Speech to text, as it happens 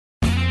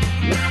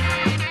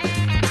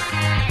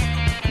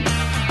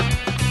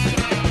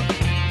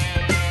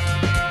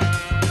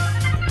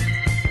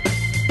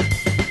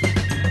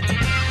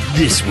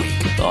This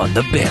week on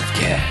the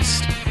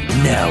Bamfcast.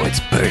 Now it's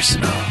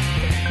personal.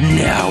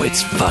 Now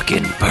it's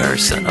fucking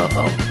personal.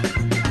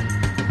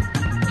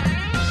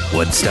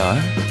 1 star,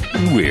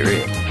 we're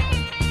in.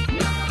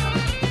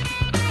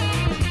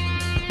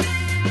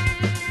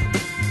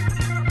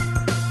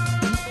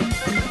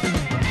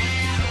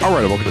 All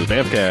right, welcome to the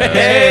Bamfcast.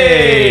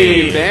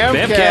 Hey,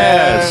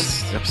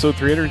 Bamfcast. Episode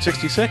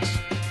 366.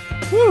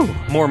 Woo!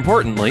 More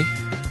importantly,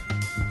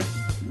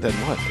 Then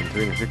what? In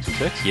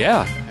 366?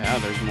 yeah. Yeah,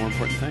 there's more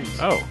important things.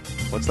 Oh,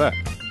 what's that?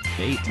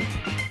 8. You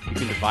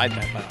can divide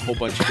that by a whole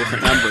bunch of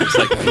different numbers,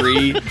 like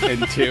 3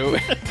 and 2.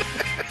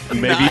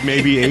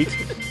 Maybe 8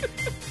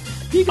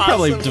 You could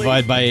probably Possibly.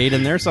 divide by 8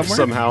 in there somewhere.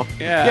 somehow.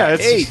 Yeah,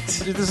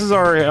 it's 8. This is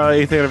our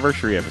 8th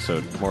anniversary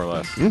episode, more or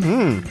less.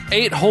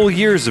 8 whole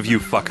years of you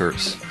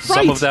fuckers. Some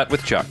Right. of that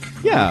with Chuck.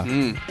 Yeah. Some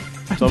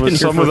been with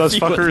here for us a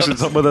few of fuckers and those.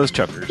 some with us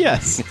chuckers.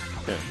 Yes.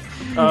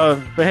 But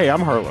hey, I'm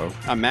Harlow.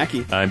 I'm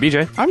Mackie. I'm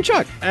BJ. I'm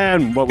Chuck.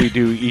 And what we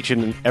do each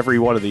and every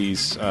one of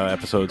these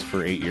episodes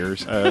for 8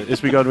 years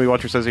is we go and we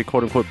watch or says a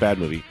quote-unquote bad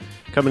movie.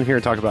 Come in here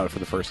and talk about it for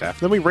the first half.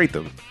 Then we rate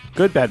them.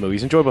 Good bad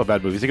movies, enjoyable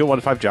bad movies. They get 1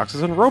 to 5 jocks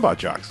and robot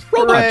jocks.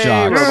 Robot Hooray,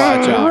 Jocks.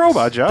 Robot Jocks.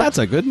 Robot jocks. That's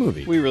a good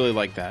movie. We really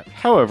like that.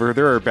 However,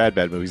 there are bad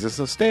movies.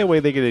 So stay away.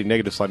 They get a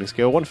negative sliding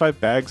scale. 1 to 5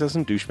 bags as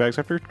in douchebags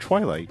after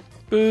Twilight.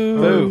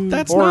 Boo.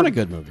 That's Or not a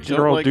good movie.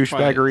 General like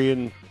douchebaggery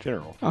in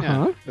general.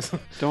 Uh-huh.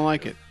 Don't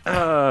like it.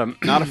 Um,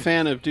 Not a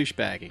fan of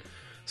douchebagging.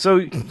 so,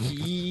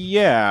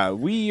 yeah,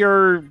 we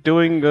are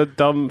doing a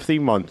dumb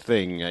theme month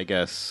thing, I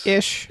guess.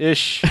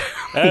 Ish.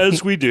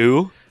 As we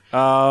do.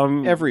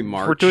 Every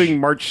March. We're doing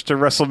March to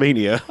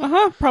WrestleMania.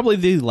 Uh-huh. Probably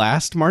the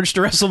last March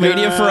to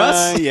WrestleMania for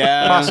us.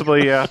 Yeah.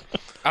 Possibly, yeah.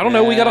 I don't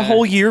know. We got a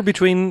whole year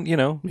between,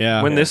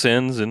 Yeah. when this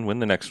ends and when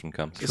the next one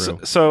comes.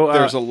 So,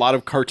 There's a lot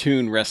of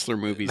cartoon wrestler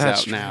movies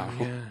that's out true, now.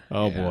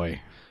 Oh,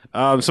 boy.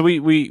 so we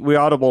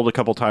audibled a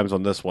couple times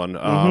on this one,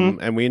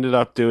 and we ended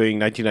up doing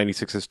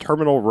 1996's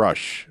Terminal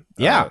Rush.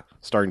 Yeah.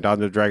 Starring Don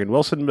the Dragon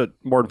Wilson, but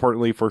more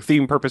importantly, for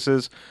theme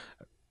purposes,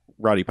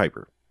 Roddy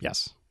Piper.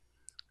 Yes.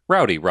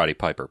 Roddy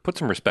Piper. Put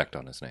some respect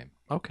on his name.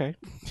 Okay.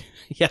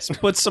 Yes,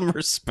 put some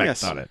respect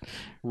Yes. on it.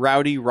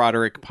 Rowdy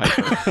Roderick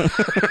Piper.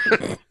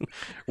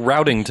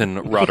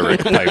 Rowdington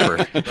Roderick Piper.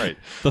 Right.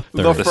 The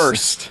the third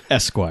first.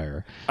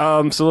 Esquire.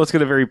 So let's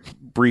get a very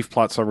brief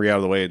plot summary out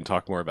of the way and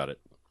talk more about it.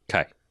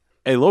 Okay.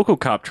 A local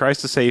cop tries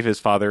to save his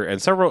father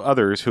and several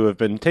others who have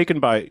been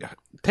taken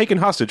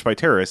hostage by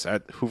terrorists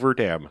at Hoover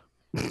Dam.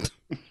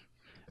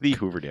 The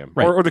Hoover Dam.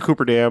 Right. Or the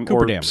Cooper Dam.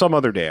 Cooper or Dam. some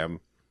other dam.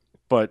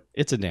 But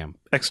It's a dam.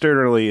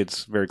 externally,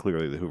 it's very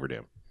clearly the Hoover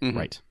Dam. Mhm.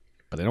 Right.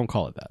 But they don't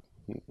call it that.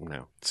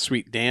 No.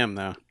 Sweet damn,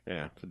 though.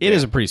 Yeah. It's It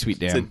is a pretty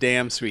sweet It's a dam.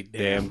 damn sweet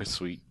damn. damn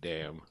sweet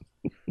dam.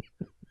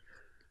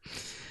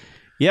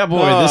 Yeah,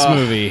 boy, this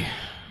movie.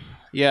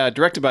 Yeah,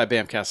 directed by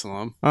Bamcast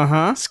alum.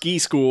 Uh-huh. Ski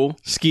School.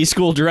 Ski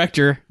school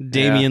director,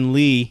 Damian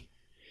Lee.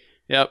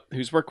 Yep,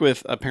 who's worked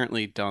with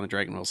apparently Don the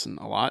Dragon Wilson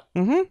a lot.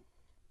 Mm-hmm.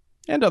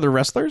 And other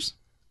wrestlers.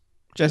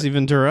 Jesse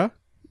Ventura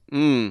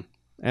Mm,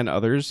 and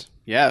others.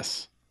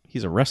 yes.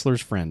 He's a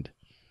wrestler's friend.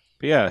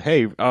 But yeah,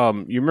 hey, you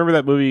remember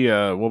that movie,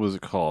 what was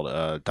it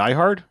called? Die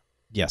Hard?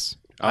 Yes.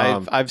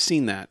 I've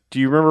seen that. Do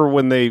you remember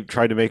when they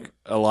tried to make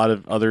a lot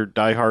of other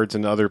Die Hards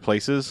in other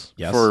places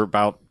Yes. for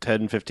about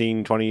 10,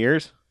 15, 20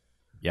 years?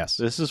 Yes.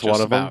 This is Just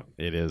one of about.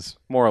 them, It is.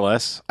 more or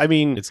less. I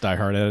mean, It's Die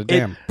Hard at a it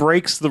dam.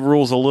 breaks the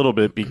rules a little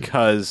bit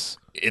because,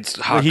 It's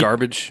hot He-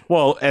 garbage.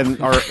 well, and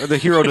the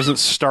hero doesn't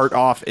start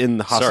off in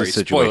the hostage Sorry,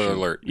 situation. spoiler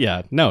alert.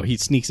 Yeah. No, he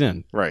sneaks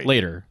in Right.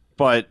 later.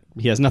 But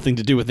He has nothing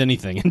to do with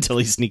anything until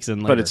he sneaks in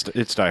later. but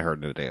it's Die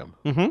Hard in a dam.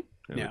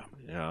 Mm-hmm.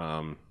 Yeah.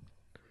 Um,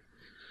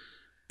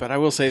 But I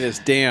will say this,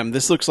 damn,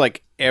 this looks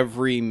like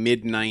every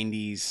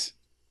mid-90s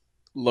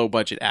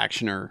low-budget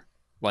actioner,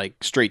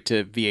 like straight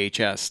to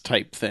VHS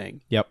type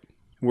thing. Yep.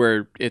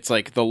 Where it's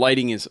like the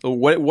lighting is,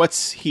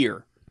 what's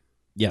here?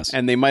 Yes.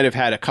 And they might have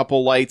had a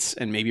couple lights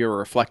and maybe a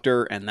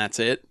reflector, and that's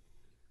it.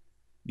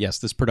 Yes,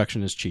 this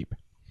production is cheap.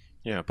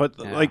 yeah, but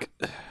Yeah. like,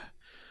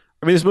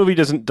 I mean, this movie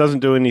doesn't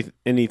do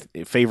any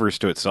favors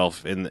to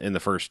itself in the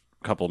first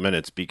couple of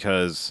minutes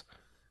because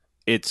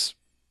it's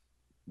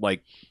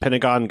like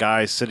Pentagon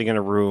guys sitting in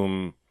a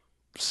room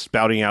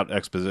spouting out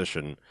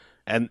exposition,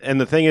 and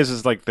the thing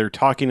is like they're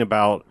talking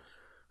about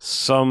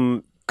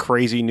some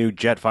crazy new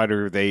jet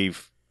fighter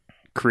they've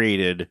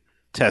created,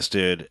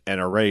 tested,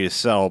 and are ready to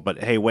sell.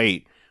 But hey,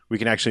 wait, we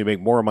can actually make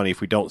more money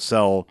if we don't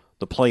sell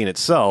the plane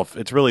itself.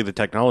 It's really the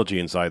technology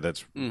inside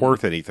that's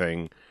worth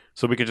anything.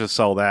 So we could just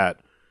sell that,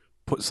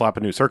 slap a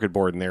new circuit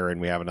board in there, and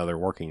we have another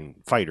working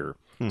fighter.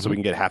 So we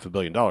can get $500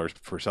 million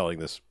for selling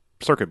this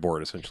circuit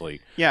board, essentially.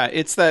 Yeah,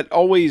 it's that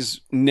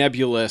always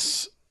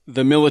nebulous,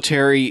 the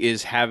military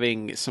is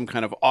having some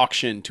kind of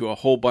auction to a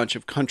whole bunch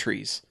of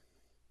countries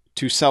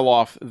to sell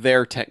off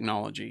their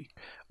technology.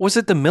 Was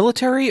it the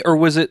military or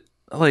was it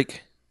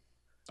like...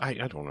 I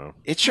don't know.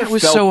 It sure It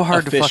was felt so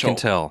hard official. to fucking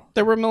tell.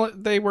 They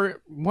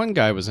were one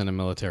guy was in a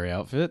military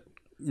outfit,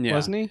 Yeah.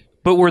 wasn't he?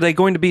 But were they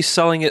going to be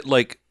selling it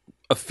like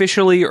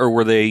officially or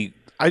were they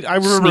I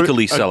remember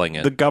Sneakily selling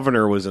it. The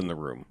governor was in the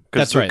room.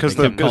 That's right. Because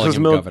They kept calling this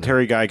him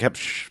military guy kept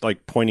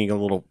like pointing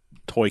a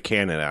pointing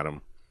cannon at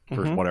him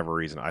for Mhm. whatever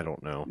reason. I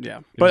don't know. Yeah.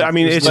 But I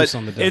mean, It was it's loose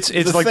on the desk.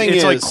 it's The like thing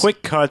it's like is-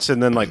 quick cuts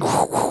and then like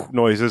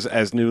noises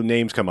as new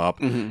names come up,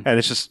 Mhm. and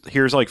it's just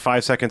here's like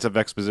 5 seconds of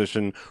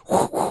exposition,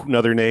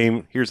 another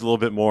name, here's a little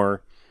bit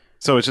more.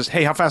 So it's just,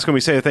 hey, how fast can we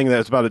say a thing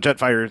that's about a jet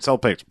fighter cell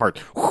part?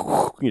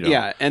 You know.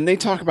 Yeah, and they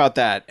talk about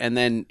that, and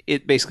then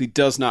it basically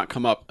does not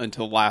come up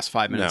until the last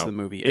 5 minutes No. of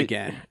the movie It-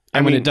 again.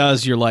 And when mean- it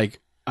does, you're like,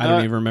 I don't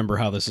Uh, even remember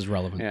how this is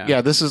relevant. Yeah.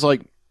 Yeah, this is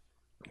like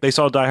they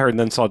saw Die Hard and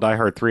then saw Die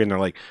Hard 3, and they're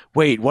like,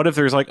 wait, what if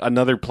there's like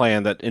another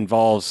plan that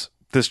involves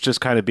this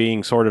just kind of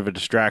being sort of a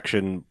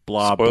distraction,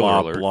 blah, Spoiler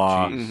blah, alert.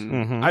 blah.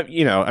 Mhm.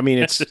 Mhm. I mean,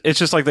 it's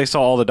just like they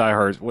saw all the Die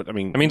Hards. I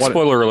mean, one-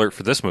 spoiler alert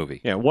for this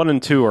movie. Yeah, 1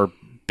 and 2 are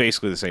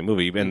basically the same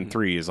movie, and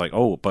 3 is like,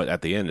 oh, but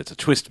at the end it's a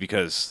twist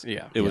because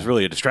Yeah. it was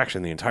really a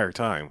distraction the entire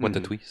time. What the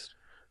twist?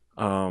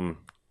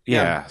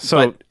 Yeah. So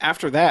but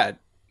after that,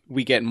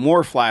 we get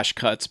more flash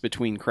cuts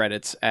between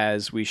credits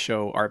as we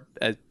show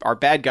our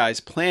bad guys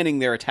planning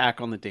their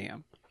attack on the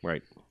dam.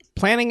 right.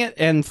 Planning it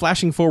and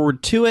flashing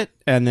forward to it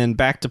and then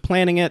back to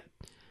planning it.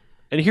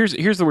 And here's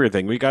the weird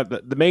thing: we got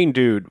the main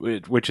dude,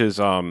 which is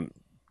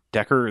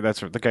Decker. That's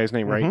the guy's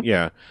name, right? Mhm.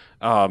 Yeah.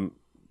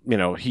 You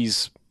know,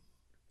 he's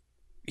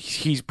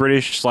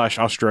British /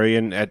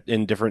 Australian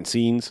in different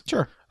scenes.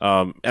 Sure.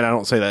 And I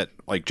don't say that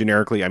like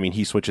generically. I mean,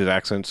 he switches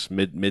accents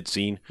mid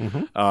scene.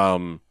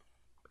 Mhm.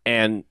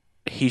 And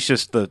he's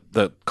just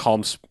the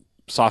calm,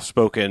 soft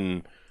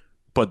spoken,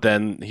 but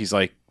then he's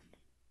like,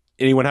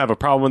 anyone have a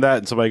problem with that?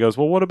 And somebody goes,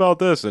 well, what about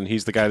this? And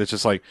he's the guy that's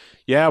just like,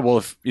 yeah,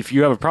 well, if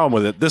you have a problem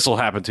with it, this will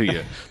happen to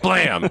you.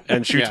 Blam!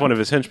 And shoots Yeah. one of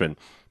his henchmen.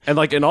 And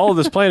like in all of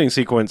this planning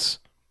sequence,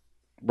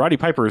 Roddy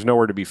Piper is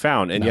nowhere to be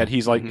found, and No. yet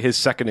he's like his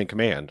second in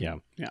command. Yeah.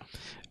 Yeah.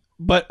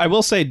 But I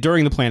will say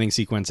during the planning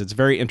sequence, it's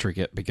very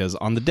intricate because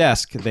on the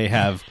desk, they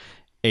have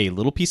a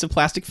little piece of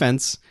plastic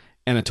fence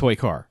and a toy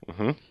car.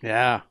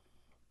 Yeah.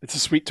 It's a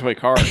sweet toy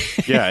car.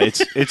 Yeah, it's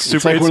super.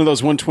 It's like one of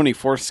those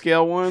 1/24th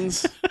scale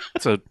ones.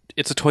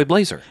 It's a toy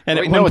blazer. And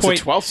Wait, at no, one it's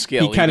point, a 12th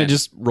scale. he kind of even.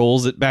 just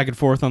rolls it back and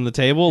forth on the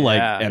table, like,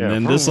 Yeah. and Yeah.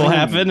 then this will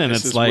happen, and This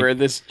it's is like, where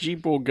this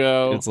Jeep will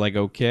go. it's like,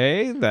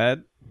 okay,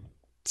 that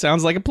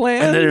sounds like a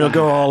plan. and then it'll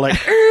go all like,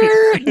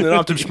 and then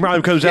Optimus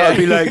Prime comes out and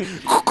be like,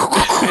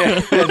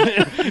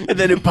 and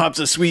then it pops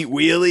a sweet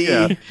wheelie.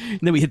 yeah. And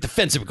then we hit the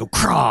fence and we go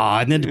craw,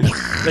 and then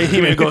Then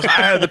He-Man goes, I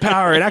have the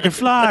power and I can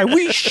fly.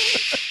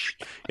 Whoosh!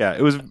 Yeah,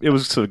 it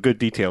was a good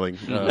detailing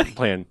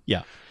plan.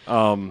 Yeah.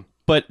 Um,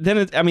 but then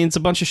it's a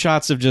bunch of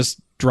shots of just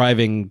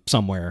driving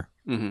somewhere,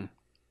 Mhm.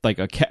 like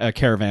a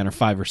caravan or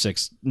 5 or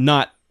 6,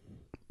 not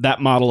that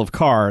model of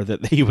car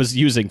that he was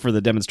using for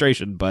the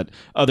demonstration, but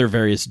other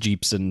various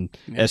Jeeps and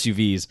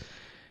SUVs.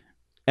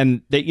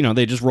 And they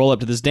just roll up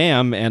to this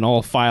dam and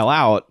all file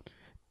out,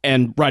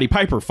 and Roddy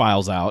Piper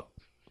files out.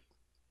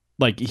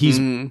 Like he's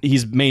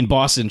main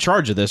boss in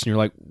charge of this, and you're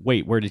like,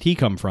 wait, where did he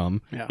come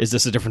from? Yeah. Is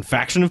this a different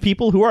faction of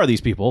people? Who are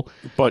these people?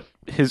 but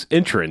his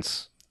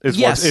entrance is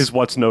Yes.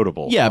 what's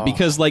notable. Yeah,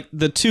 because like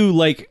the two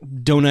like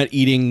donut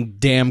eating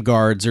dam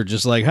guards are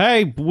just like,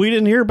 hey, we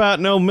didn't hear about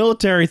no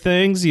military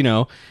things,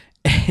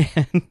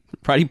 And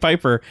Roddy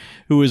Piper,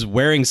 who is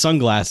wearing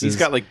sunglasses, He's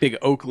got like big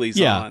Oakleys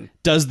on.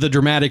 does the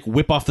dramatic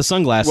whip off the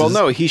sunglasses. Well,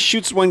 no, he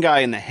shoots one guy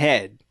in the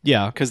head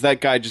yeah, because that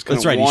guy just kind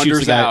that's of right. He shoots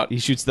wanders the guy. out. He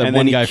shoots the and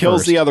one then guy he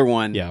kills first. the other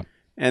one. Yeah,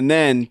 And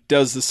then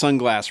does the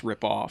sunglass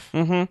rip off.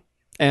 mm-hmm.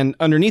 And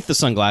underneath the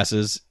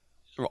sunglasses,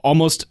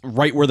 almost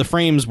right where the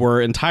frames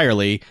were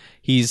entirely,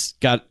 he's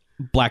got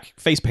black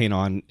face paint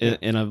on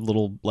in a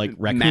little like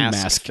raccoon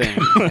mask. thing.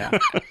 Yeah.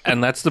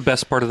 And that's the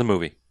best part of the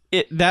movie.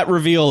 That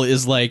reveal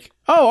is like,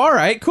 oh, all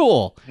right,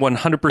 cool.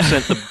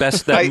 100% the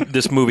best that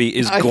this movie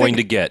is I going think-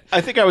 to get. I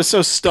think I was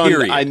so stunned.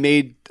 Period.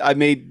 I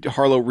made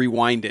Harlow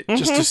rewind it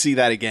just to see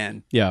that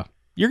again. Yeah,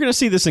 you're gonna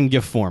see this in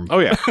GIF form. Oh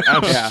yeah,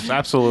 Yeah.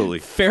 absolutely.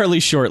 Fairly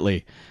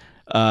shortly.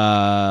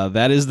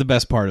 That is the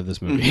best part of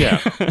this movie. Yeah,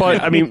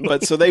 but I mean,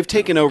 But so they've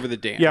taken over the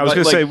dam. yeah, I was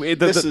Like- going to like, say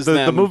this is the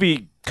them.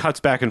 movie cuts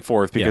back and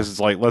forth because Yeah. it's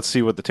like, let's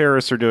see what the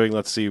terrorists are doing,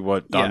 let's see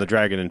what Don Yeah. the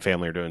Dragon and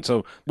family are doing.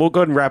 So we'll go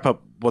ahead and wrap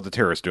up what the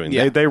terrorists are doing.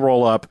 Yeah. They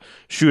roll up,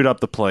 shoot up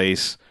the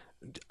place,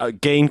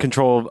 gain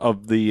control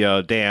of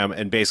the dam,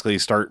 and basically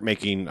start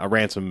making a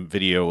ransom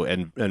video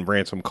and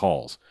ransom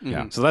calls.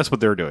 Yeah. So that's what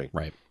they're doing.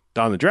 Right.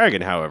 Don the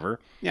Dragon, however,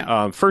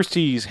 Yeah. first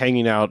he's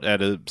hanging out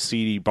at a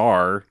seedy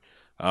bar.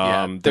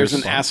 Yeah. There's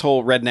an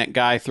asshole redneck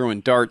guy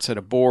throwing darts at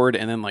a board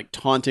and then like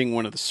taunting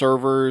one of the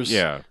servers.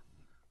 Yeah.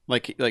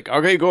 Like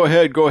okay, go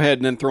ahead,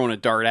 and then throwing a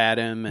dart at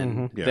him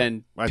and Yeah.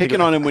 then I think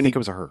picking on him when I he think it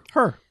was a her.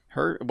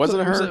 Her. was it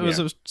a her?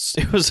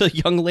 It was a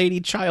young lady,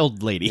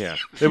 child lady. Yeah.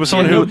 It was She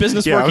had someone no who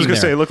business Yeah, I was working going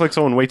to say there. it looked like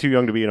someone way too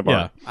young to be in a bar.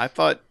 Yeah. I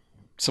thought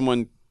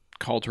someone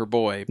called her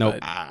boy. Nope.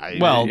 But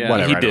Well, yeah.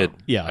 whatever. He I don't did. know.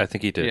 Yeah. I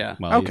think he did. yeah.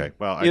 Well, Okay.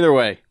 Well,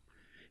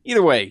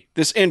 Either way,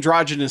 this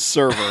androgynous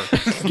server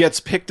gets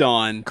picked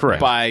on Correct.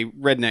 by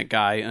redneck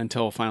guy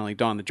until finally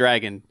Don the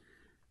Dragon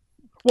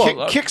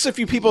Well, kicks a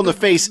few people in the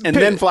face and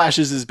then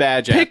flashes his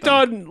badge at picked them.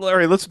 on. All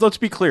right, let's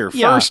be clear.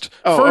 Yeah. First,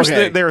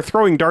 okay. they're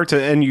throwing darts,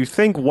 and you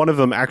think one of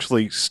them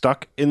actually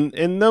stuck in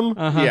them.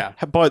 Uh-huh. Yeah.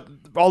 But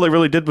all they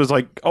really did was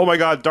like, oh my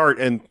god, dart,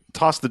 and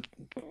toss the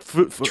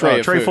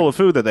tray food. full of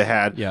food that they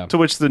had. Yeah. To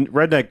which the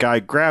redneck guy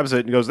grabs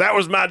it and goes, "That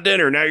was my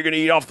dinner. Now you're going to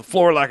eat off the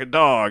floor like a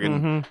dog,"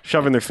 and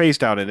shoving their face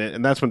down in it.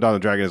 And that's when Don the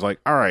Dragon is like,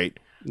 "All right,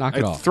 Knock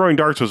it off. throwing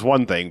darts was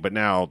one thing, but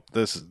now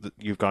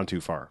you've gone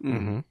too far."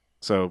 Mm-hmm.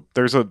 So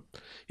there's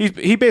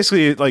he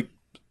basically like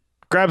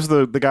grabs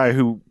the guy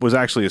who was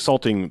actually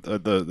assaulting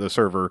the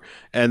server,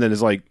 and then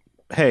is like,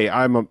 "Hey,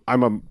 I'm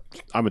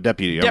a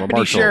deputy. I'm a Deputy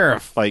marshal.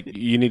 sheriff. Like,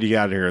 you need to get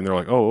out of here." And they're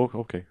like, "Oh,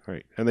 okay, all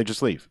right," and they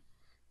just leave.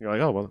 You're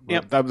like, "Oh, well,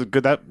 Yep. that was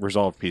good. That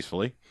resolved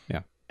peacefully."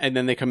 And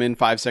then they come in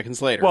 5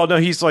 seconds later. Well, no,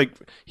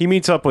 he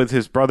meets up with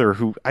his brother,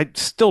 who I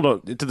still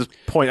don't, to this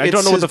point, I it's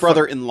don't know what his the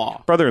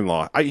brother-in-law.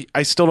 brother-in-law.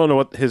 I still don't know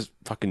what his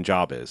fucking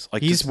job is.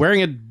 Like, He's just-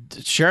 wearing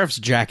a sheriff's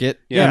jacket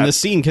Yeah. in the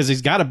scene because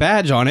he's got a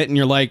badge on it, and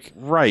you're like,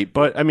 right,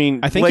 but I mean,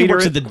 I think later he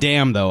works at the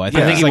dam, though. I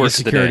think Yeah. he's He like a works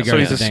at the security dam. guard. so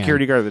he's at a the dam.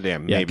 security guard of the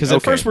dam. Yeah, maybe. because at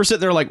Okay. first we're sitting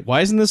there like,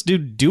 why isn't this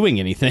dude doing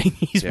anything?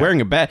 He's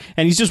wearing a badge,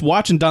 and he's just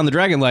watching Don the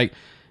Dragon like,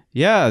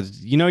 yeah,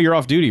 you know you're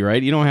off duty,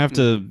 right? You don't have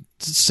to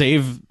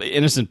save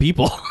innocent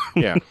people.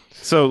 yeah.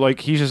 So like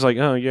he's just like,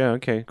 oh yeah,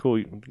 okay,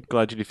 cool.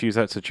 Glad you defused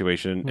that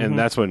situation. And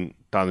that's when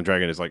Don the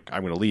Dragon is like,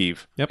 I'm going to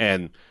leave. Yep.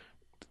 And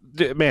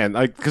man,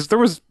 like because there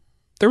was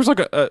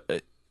like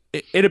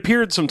it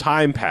appeared some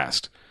time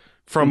passed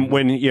from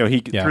when he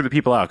threw the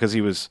people out because he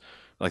was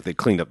like they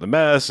cleaned up the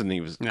mess and he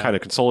was kind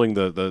of consoling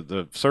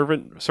the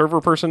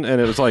server person,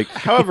 and it was like.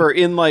 However,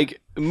 in like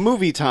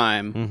movie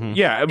time,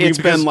 Yeah, I mean, It's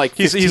because been, like,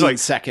 he's 15 like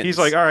seconds. He's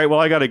like, all right, well,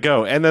 I gotta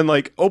go, and then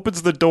like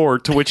opens the door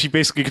to which he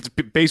basically gets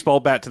a baseball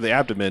bat to the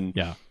abdomen.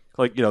 Yeah.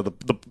 like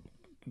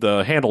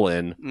the handle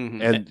in,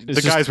 and It's the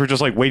just- guys were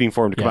just like waiting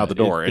for him to come out the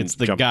door. It's and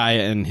the jump. guy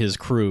and his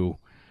crew,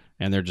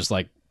 and they're just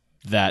like,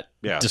 that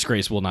Yeah.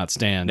 disgrace will not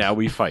stand. Now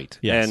we fight,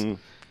 Yes. and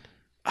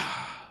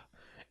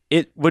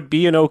it would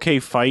be an okay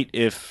fight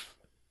if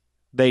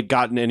they'd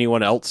gotten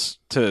anyone else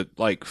to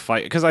like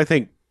fight, because I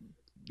think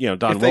Don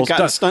if they Wilson.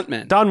 got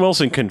stuntmen. Don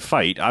Wilson can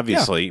fight,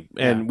 obviously,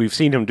 and we've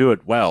seen him do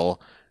it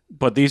well.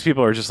 But these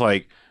people are just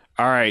like,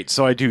 all right,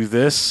 so I do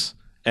this,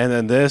 and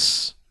then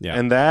this, Yeah.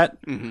 and that.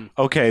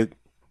 Okay,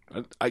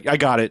 I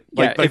got it.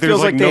 Yeah, Like, it there's feels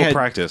like like they no had-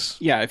 practice.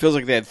 Yeah, it feels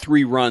like they had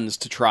 3 runs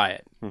to try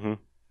it.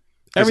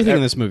 Everything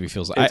in this movie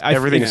feels like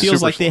everything it is feels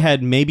super like they slow.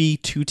 had maybe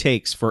 2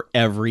 takes for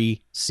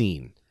every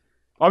scene.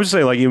 I'm just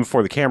saying, like even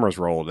before the cameras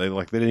rolled, they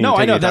didn't. No, even I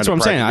take know any that's time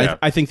what to I'm saying. practice.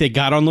 I think they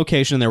got on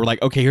location and they were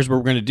like, okay, here's what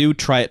we're going to do.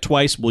 Try it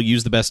twice. We'll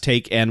use the best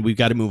take, and we've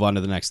got to move on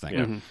to the next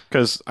thing.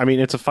 Because I mean,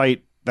 it's a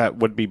fight that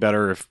would be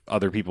better if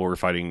other people were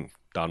fighting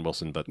Don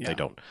Wilson, but they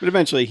don't. But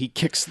eventually, he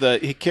kicks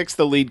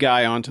the lead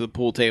guy onto the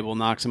pool table,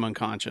 knocks him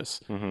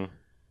unconscious,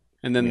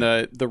 and then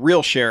the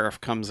real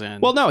sheriff comes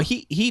in. Well, no,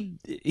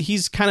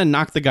 he's kind of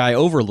knocked the guy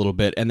over a little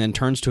bit, and then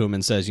turns to him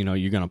and says, "You're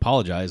going to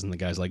apologize." And the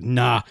guy's like,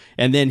 "Nah."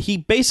 And then he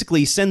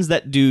basically sends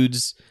that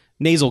dude's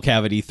nasal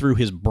cavity through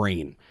his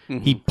brain.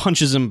 He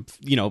punches him,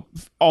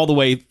 all the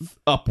way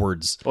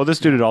upwards. Well, this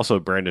dude had also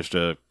brandished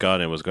a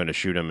gun and was going to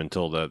shoot him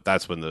until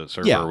that's when the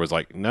server Yeah. was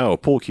like, "No,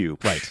 pool cue."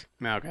 Right.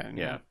 okay,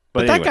 Yeah.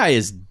 But anyway. that guy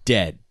is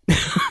dead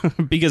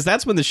because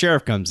that's when the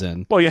sheriff comes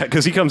in. Well, yeah,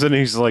 because he comes in and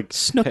he's like,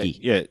 Snooky.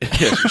 yeah,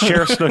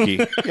 Sheriff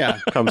Snooky yeah,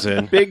 comes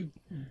in. big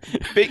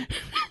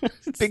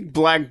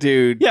black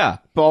dude, Yeah,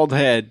 bald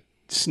head,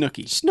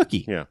 Snooky,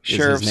 Snooky. Yeah. is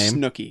Sheriff his name.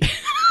 Snooky.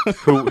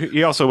 Who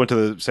he also went to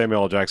the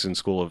Samuel L. Jackson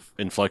School of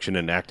Inflection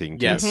and Acting.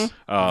 too. Yes,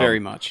 very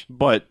much.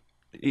 But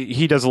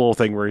he does a little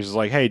thing where he's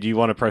like, "Hey, do you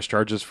want to press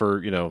charges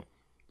for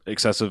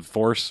excessive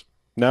force?"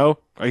 No,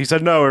 he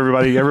said no.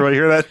 Everybody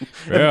hear that?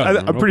 Yeah,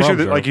 I'm no pretty sure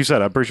that, problem, like you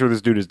said, I'm pretty sure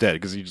this dude is dead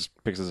because he just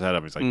picks his head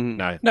up. He's like,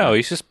 "Nah." No,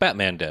 he's just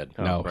Batman dead.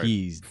 No, right.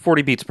 he's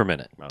 40 beats per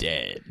minute.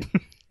 dead.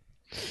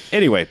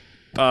 Anyway,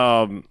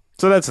 so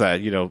that's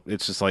that.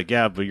 It's just like,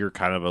 yeah, but you're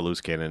kind of a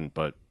loose cannon,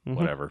 but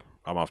whatever.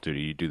 I'm off duty.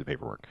 You do the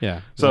paperwork.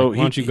 Yeah. So Why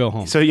don't you go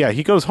home? So yeah,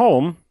 he goes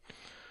home.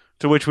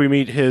 To which we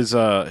meet his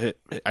I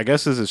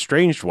guess his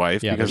estranged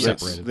wife. Yeah, because they're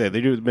it's- separated.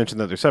 They do mention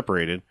that they're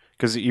separated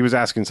because he was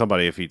asking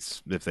somebody if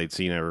they'd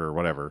seen her or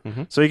whatever.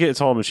 So he gets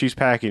home and she's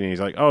packing and he's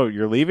like, "Oh,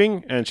 you're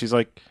leaving?" And she's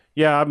like,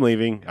 "Yeah, I'm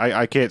leaving.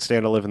 I can't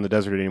stand to live in the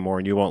desert anymore,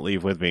 and you won't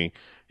leave with me."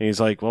 And he's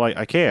like, "Well,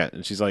 I can't."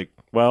 And she's like,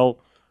 "Well,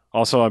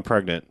 also I'm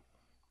pregnant."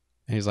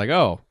 And he's like,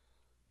 oh.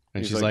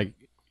 And He's she's like-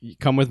 like,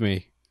 come with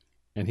me.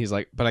 And he's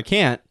like, but I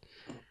can't.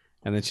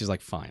 And then she's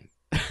like, fine.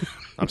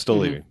 I'm still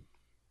leaving.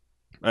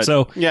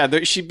 So, Yeah,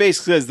 she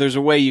basically says, "There's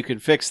a way you can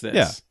fix this.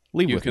 yeah,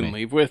 leave you with can me.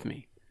 leave with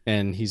me."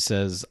 And he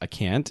says, I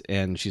can't.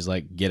 And she's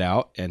like, get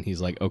out. And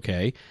he's like,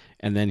 okay.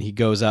 And then he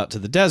goes out to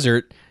the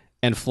desert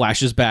and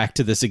flashes back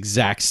to this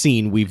exact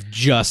scene we've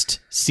just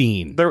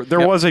seen. There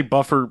was a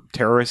buffer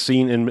terrorist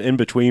scene in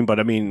between, but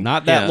I mean,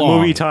 Not that Yeah.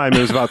 long. movie time. It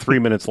was about 3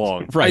 minutes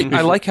long. Right.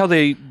 I like how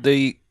they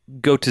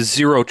go to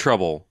zero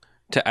trouble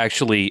to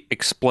actually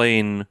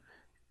explain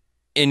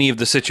any of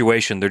the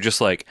situation. They're just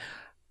like,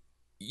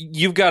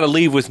 "You've got to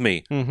leave with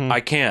me. Mhm. I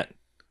can't.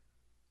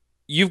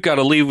 you've got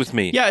to leave with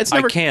me. Yeah, it's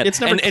never- I can't. it's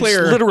never and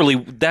clear. It's literally,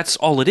 that's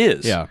all it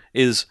is. Yeah.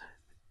 Is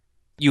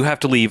you have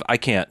to leave. I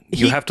can't.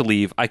 You He- have to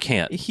leave. I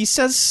can't. He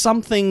says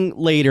something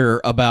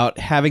later about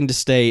having to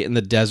stay in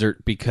the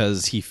desert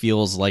because he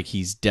feels like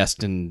he's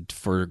destined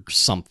for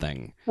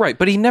something. Right,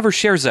 but he never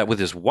shares that with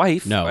his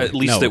wife. No, at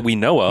least no. that we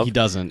know of. He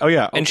doesn't. Oh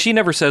yeah, And she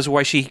never says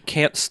why she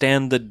can't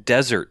stand the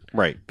desert.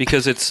 right.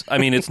 Because it's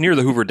near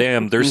the Hoover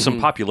Dam. There's some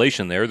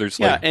population there. There's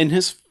Yeah, like, and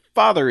his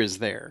father is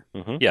there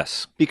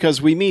yes.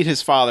 because we meet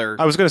his father.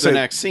 I was going to the say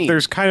next scene.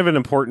 there's kind of an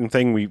important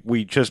thing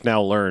we just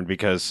now learned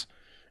because,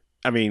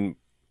 I mean,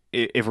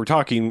 if we're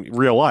talking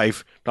real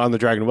life, Don the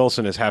Dragon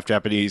Wilson is half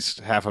Japanese,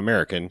 half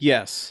American,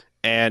 yes.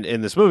 and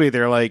in this movie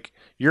they're like,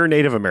 you're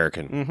Native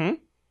American, Mm-hmm.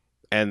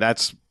 and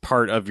that's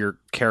part of your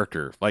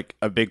character, like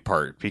a big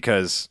part,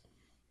 because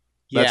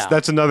Yeah.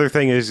 that's another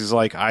thing is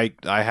like I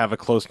have a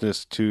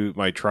closeness to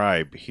my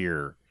tribe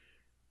here,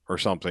 or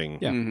something,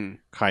 Yeah. Mm-hmm.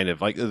 kind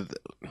of like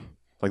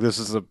this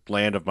is the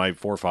land of my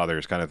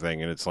forefathers kind of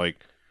thing, and it's like.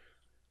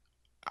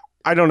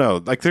 I don't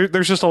know. Like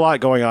there's just a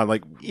lot going on.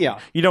 Like Yeah.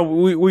 you know,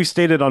 we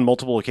stated on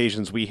multiple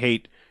occasions we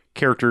hate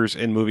characters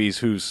in movies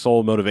whose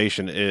sole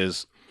motivation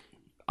is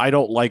I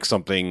don't like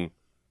something,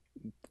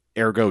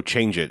 ergo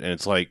change it. And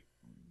it's like,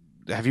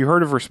 have you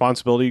heard of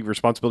responsibility?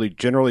 Responsibility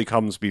generally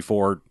comes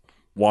before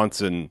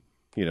wants and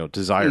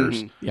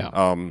desires.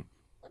 Mhm.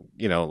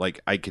 Yeah. Like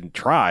I can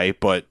try,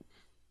 but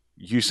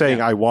you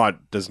saying I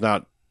want does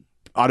not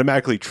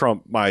automatically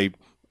trump my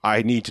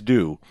I need to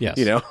do. Yes.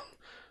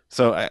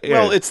 So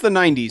Well, it's the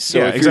 90s, so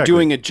Yeah, if you're exactly.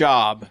 doing a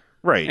job,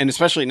 right. and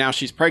especially now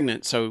she's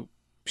pregnant, so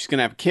she's going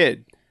to have a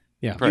kid,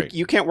 Yeah. Right.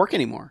 you can't work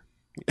anymore.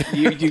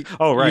 You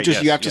Oh, right, You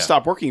yes, you have to yeah.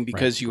 stop working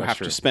because you that's have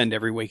true. to spend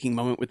every waking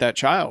moment with that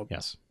child.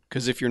 Yes.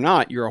 Because if you're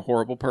not, you're a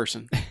horrible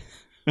person,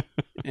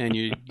 and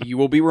you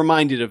will be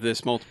reminded of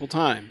this multiple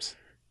times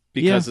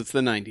because it's the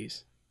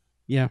 90s.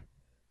 Yeah.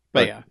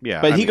 But yeah,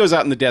 yeah, But I he mean- goes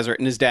out in the desert,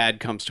 and his dad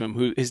comes to him.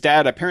 Who his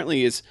dad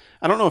apparently is?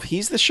 I don't know if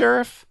he's the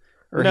sheriff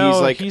or No,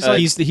 he's like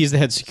he's He's the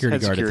head security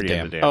guard security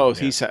at the dam. Oh, yeah.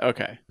 he's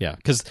okay. Yeah,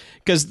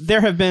 because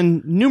there have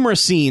been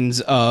numerous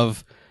scenes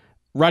of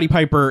Roddy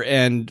Piper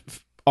and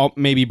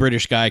maybe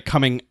British guy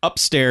coming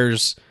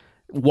upstairs,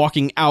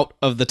 walking out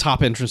of the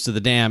top entrance to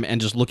the dam and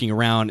just looking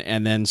around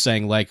and then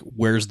saying like,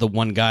 "Where's the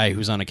one guy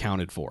who's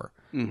unaccounted for?"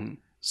 Mm-hmm.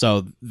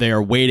 So they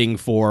are waiting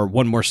for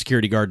one more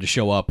security guard to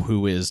show up,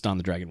 who is Don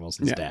the Dragon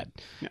Wilson's Yeah. dad.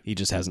 Yeah. He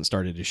just hasn't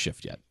started his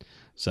shift yet.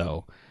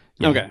 So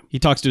yeah, Okay. he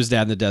talks to his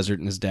dad in the desert,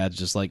 and his dad's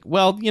just like,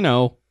 "Well,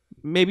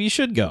 maybe you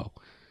should go."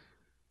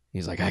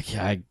 He's like,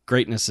 I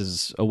greatness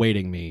is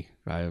awaiting me.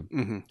 I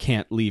Mm-hmm.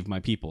 can't leave my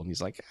people. And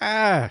he's like,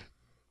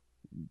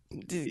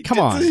 come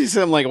on. He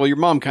said, like, well, your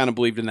mom kind of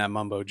believed in that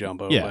mumbo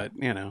jumbo, Yeah.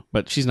 but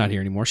But she's not here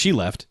anymore. She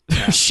left.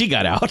 She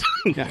got out,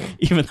 Yeah.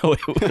 even though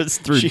it was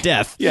through She-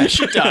 death. yeah,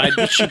 she died,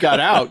 but she got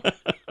out.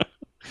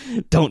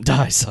 Don't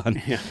die,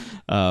 son. Yeah.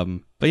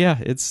 But yeah,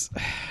 it's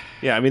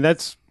Yeah, I mean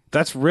that's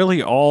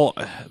really all.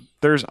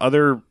 There's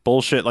other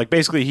bullshit. Like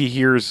basically, he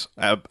hears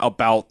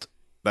about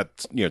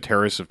that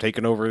terrorists have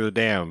taken over the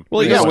dam.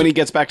 Well, yeah, when he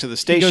gets back to the he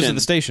station, goes to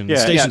the station. Yeah,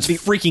 the station's yeah,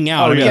 freaking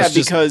out. Oh I mean, yeah, it's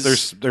just-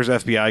 because there's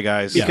FBI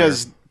guys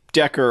because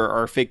Decker,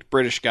 our fake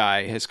British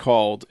guy, has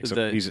called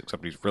except he's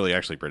really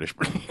actually British.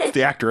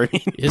 The actor, I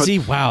mean, is but- he?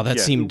 Wow, that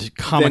yeah. seemed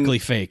comically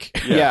fake.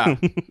 yeah,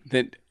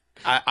 that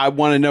I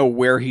want to know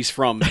where he's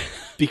from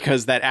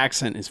because that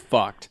accent is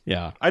fucked.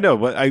 Yeah, I know,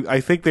 but I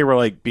think they were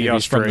like be maybe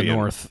he's from the Australian.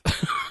 north.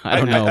 I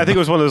don't know. I think it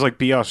was one of those like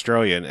be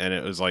Australian, and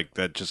it was like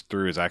that just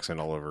threw his accent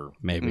all over.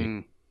 maybe.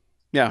 Mm.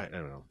 Yeah, I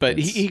don't know. but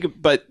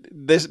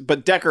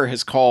but Decker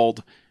has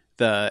called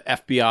the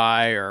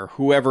FBI or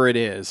whoever it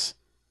is.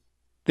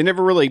 They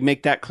never really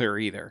make that clear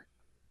either.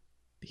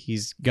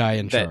 He's guy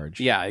in That- charge.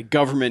 Yeah, a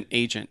government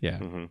agent, Yeah.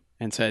 Mhm.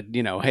 and said,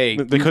 hey,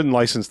 They couldn't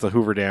license the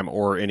Hoover Dam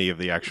or any of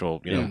the actual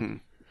Mhm.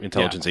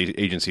 intelligence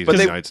agencies But in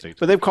the they- United States.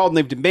 But they've called and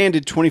they've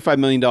demanded $25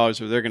 million or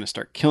they're going to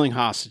start killing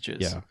hostages.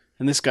 Yeah.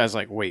 And this guy's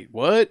like, wait,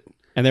 what?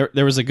 And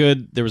there was a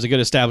good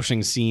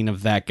establishing scene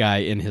of that guy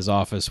in his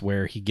office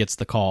where he gets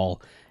the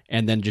call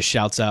and then just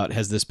shouts out,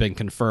 "Has this been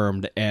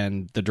confirmed?"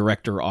 And the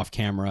director off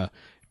camera,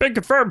 "Been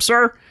confirmed,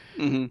 sir."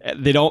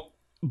 Mm-hmm. They don't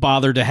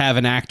bother to have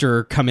an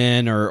actor come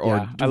in or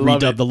Yeah, I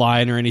love redub it. the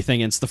line or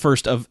anything. It's the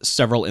first of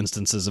several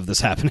instances of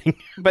this happening.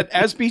 But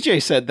as BJ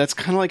said, that's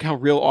kind of like how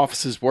real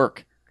offices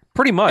work.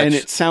 Pretty much. And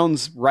it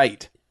sounds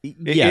right.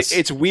 Yes.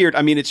 It's weird.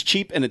 I mean, it's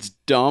cheap and it's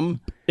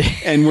dumb.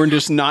 And we're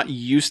just not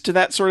used to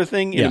that sort of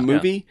thing in Yeah. a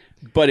movie,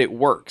 but it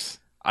works.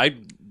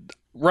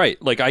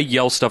 Right. Like I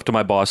yell stuff to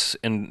my boss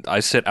and I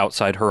sit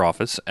outside her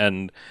office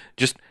and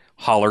just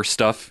holler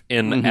stuff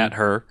in at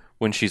her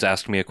when she's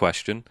asked me a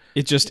question.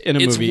 It's just in a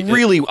It's movie.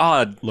 really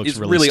odd. looks It's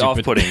really really stupid.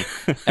 off-putting.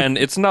 And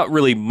it's not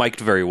really mic'd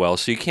very well,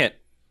 so you can't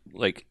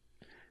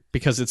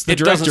because it's the it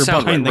doesn't director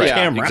sound behind right. the Yeah,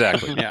 camera.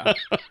 exactly. Yeah.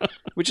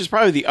 Which is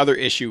probably the other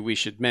issue we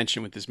should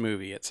mention with this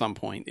movie at some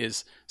point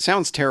is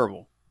sounds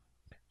terrible.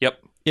 Yep.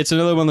 It's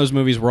another one of those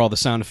movies where all the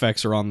sound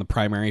effects are on the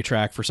primary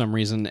track for some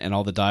reason, and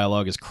all the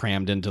dialogue is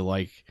crammed into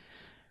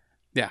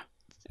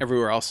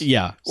Everywhere else.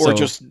 yeah, Or so-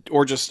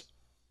 just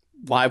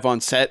live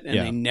on set and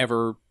Yeah. they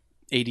never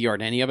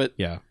ADR'd any of it.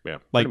 Yeah. Yeah,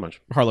 Like pretty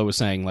much. Harlow was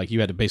saying, like you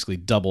had to basically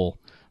double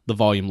the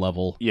volume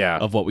level Yeah.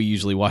 of what we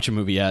usually watch a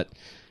movie at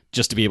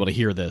just to be able to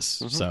hear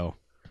this. So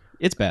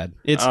it's bad.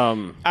 It's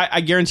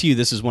I guarantee you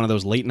this is one of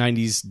those late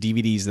 90s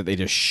DVDs that they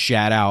just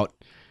shat out.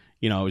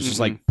 You know, it's just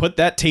like, put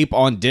that tape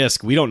on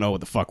disc. We don't know what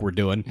the fuck we're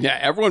doing. Yeah,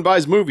 everyone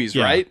buys movies,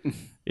 Yeah. right?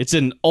 It's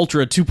an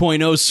Ultra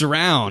 2.0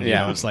 surround.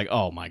 Yeah. You know, it's like,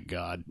 oh my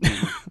God.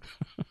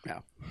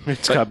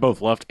 It's got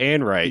both left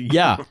and right.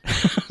 Yeah.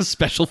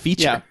 Special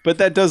feature. Yeah, but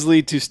that does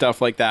lead to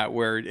stuff like that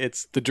where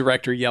it's the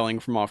director yelling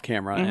from off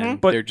camera and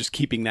But- they're just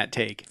keeping that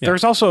take.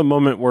 There's also a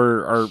moment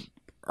where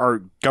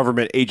our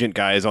government agent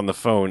guy is on the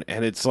phone,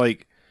 and it's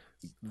like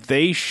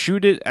they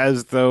shoot it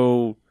as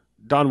though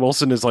Don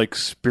Wilson is like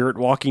spirit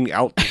walking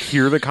out to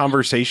hear the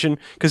conversation,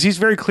 because he's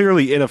very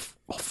clearly in a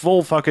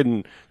full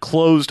fucking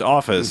closed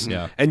office,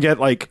 Yeah. and yet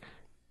like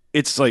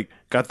it's like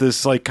got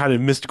this like kind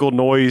of mystical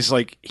noise,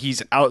 like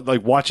he's out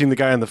like watching the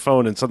guy on the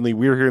phone, and suddenly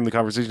we're hearing the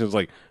conversation. It's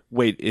like,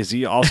 wait, is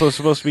he also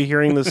supposed to be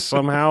hearing this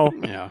somehow?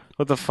 Yeah.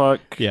 What the fuck?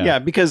 Yeah. Yeah,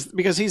 because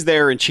he's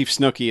there and Chief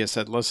Snooky has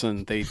said,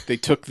 listen, they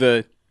took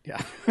the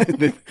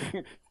the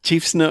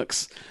Chief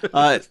Snooks.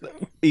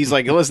 He's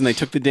like, listen, they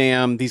took the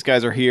dam. These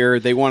guys are here.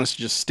 They want us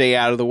to just stay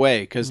out of the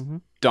way because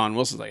Don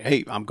Wilson's like,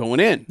 hey, I'm going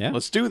in. Yeah.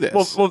 Let's do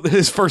this. Well,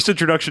 his first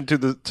introduction to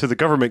the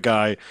government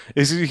guy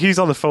is he's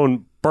on the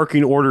phone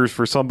barking orders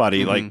for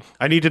somebody, like,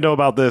 I need to know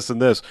about this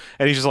and this,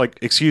 and he's just like,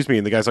 excuse me,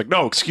 and the guy's like,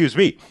 no, excuse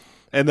me,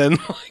 and then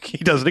like, he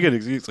does it again.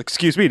 He's like,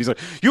 excuse me, and he's like,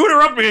 you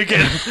interrupt me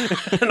again,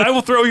 and I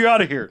will throw you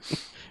out of here.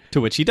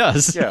 To which he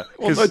does. Yeah,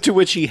 Well, to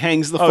which he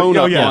hangs the phone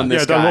up on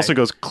this Don guy. Wilson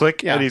goes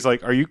click, Yeah. and he's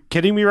like, are you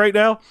kidding me right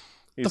now?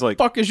 He's The like,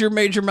 fuck is your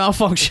major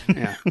malfunction?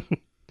 Yeah.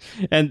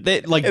 And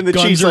they like And the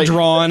guns chief's are like,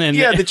 drawn and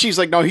yeah, the chief's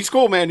like, no, he's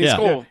cool, man. He's Yeah.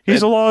 cool.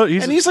 he's a law.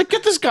 And he's like,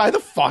 get this guy the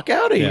fuck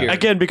out of Yeah. here.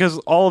 Again, because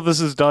all of this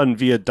is done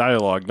via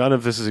dialogue, none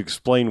of this is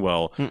explained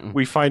well.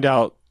 We find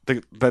out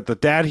that the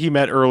dad he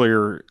met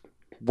earlier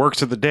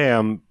works at the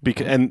dam,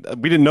 and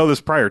we didn't know this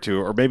prior to,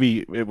 or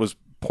maybe it was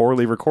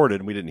poorly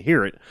recorded and we didn't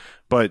hear it,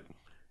 but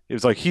it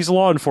was like, he's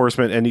law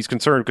enforcement and he's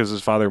concerned because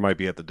his father might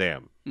be at the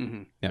dam.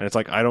 Mhm. And it's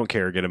like, I don't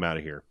care, get him out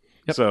of here.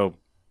 So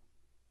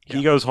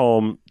he goes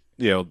home.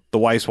 You know, the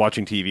wife's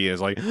watching TV and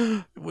is like,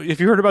 have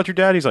you heard about your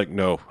dad? He's like,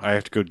 no, I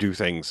have to go do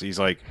things. He's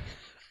like,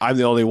 I'm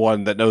the only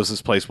one that knows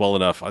this place well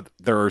enough.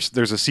 There's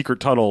a secret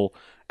tunnel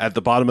at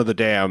the bottom of the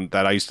dam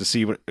that I used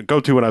to go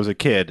to when I was a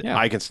kid. Yeah.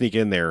 I can sneak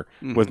in there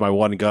with my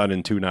one gun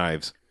and two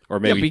knives, or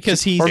maybe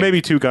because or maybe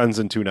two guns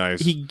and two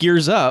knives. he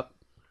gears up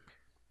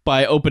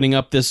by opening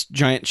up this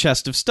giant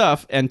chest of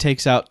stuff and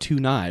takes out two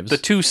knives. The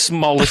two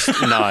smallest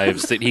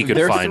knives that he could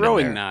They're find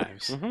throwing in there.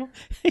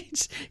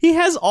 knives. He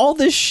has all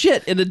this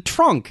shit in a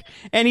trunk,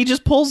 and he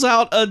just pulls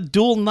out a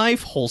dual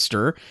knife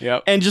holster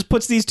Yep. and just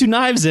puts these two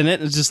knives in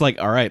it. And it's just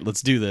like, all right,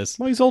 let's do this.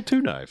 Well, he's old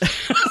two knives.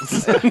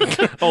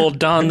 Old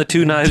Don the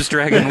Two Knives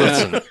Dragon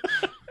Wilson.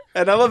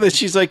 And I love that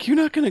she's like, you're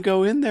not going to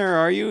go in there,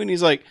 are you? And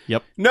he's like,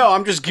 Yep. no,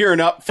 I'm just gearing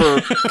up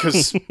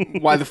because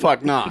why the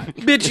fuck not?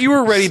 Bitch, you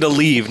were ready to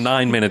leave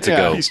 9 minutes Yeah,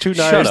 ago. He's two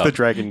Shut knives, up. the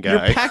dragon You're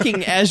guy.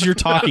 packing as you're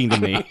talking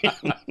to me.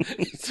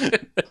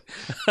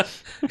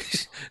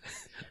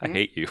 I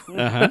hate you.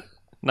 Uh-huh.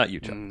 Not you,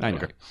 John. I know.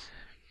 Okay.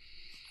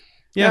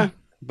 Yeah.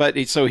 But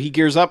so he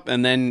gears up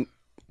and then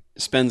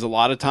spends a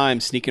lot of time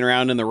sneaking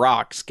around in the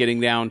rocks, getting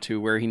down to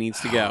where he needs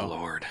to go. Oh,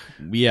 Lord.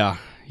 Yeah,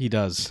 he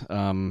does.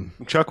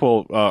 Chuck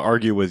will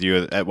argue with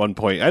you at one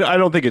point. I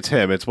don't think it's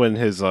him. It's when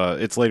his.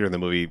 It's later in the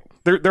movie.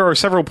 There are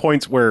several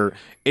points where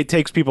it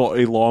takes people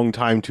a long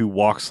time to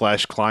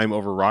walk/climb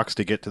over rocks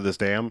to get to this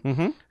dam.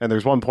 Mm-hmm. And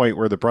there's one point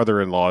where the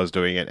brother-in-law is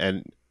doing it,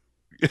 and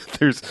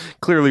there's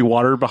clearly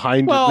water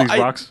behind these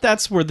rocks.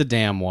 That's where the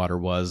dam water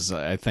was.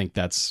 I think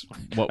that's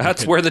what.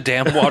 That's where the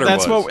damn water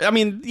That's was. what I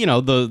mean. You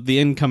know, the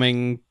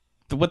incoming.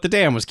 What the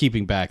dam was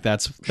keeping back,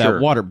 that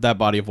Sure. water, that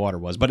body of water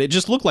was. But it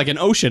just looked like an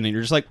ocean, and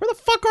you're just like, where the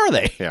fuck are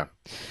they? Yeah.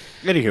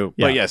 Anywho,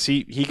 Yeah. but yes,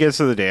 he gets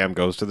to the dam,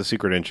 goes to the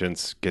secret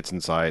entrance, gets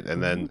inside,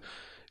 and then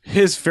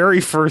his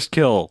very first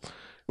kill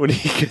when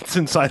he gets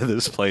inside of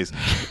this place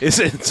is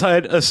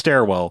inside a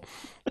stairwell.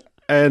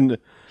 And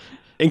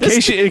in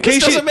case you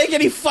doesn't make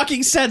any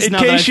fucking sense now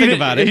that I think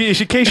about it.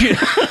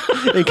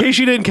 in case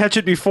you didn't catch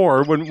it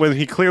before, when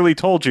he clearly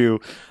told you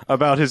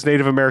about his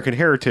Native American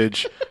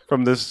heritage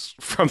from this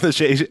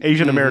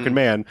Asian American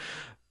man,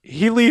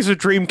 he leaves a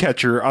dream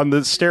catcher on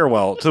the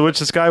stairwell, to which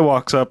this guy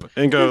walks up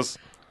and goes,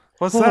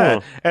 "What's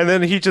that?" And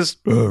then he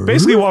just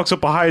basically walks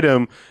up behind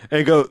him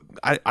and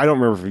I don't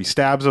remember if he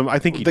stabs him. I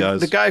think he does.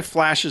 The guy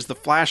flashes the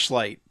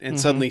flashlight and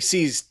suddenly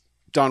sees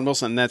Don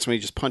Wilson, and that's when he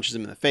just punches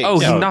him in the face.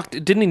 Oh, Yeah.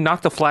 didn't he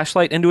knock the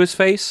flashlight into his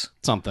face?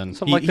 Something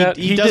like that.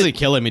 He He doesn't did-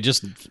 kill him. He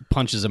just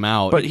punches him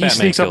out. But he Batman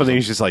sneaks up kills and then him.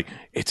 he's just like,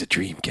 "It's a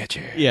dream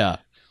catcher." yeah,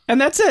 and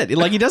that's it.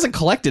 Like he doesn't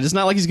collect it. It's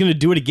not like he's going to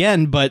do it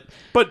again. But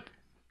But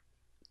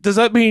does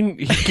that mean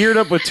he geared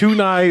up with two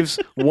knives,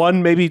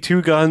 one, maybe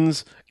two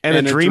guns, and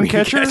a dream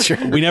catcher?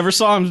 we never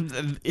saw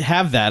him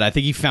have that. I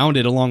think he found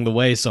it along the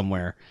way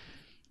somewhere.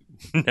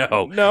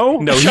 No. No?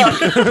 No,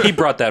 he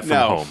brought that from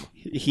No, home.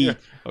 he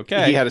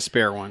Okay. he had a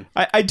spare one.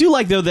 I do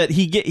like though that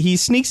he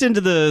sneaks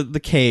into the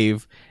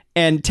cave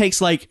and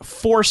takes like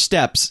 4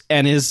 steps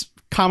and his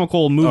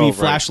comical movie right.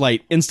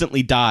 flashlight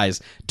instantly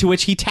dies, to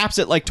which he taps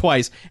it like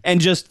twice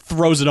and just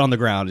throws it on the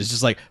ground. It's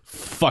just like,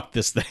 fuck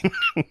this thing.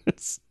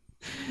 it's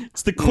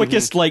the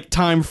quickest like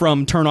time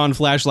from turn on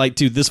flashlight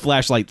to this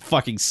flashlight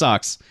fucking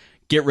sucks,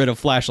 get rid of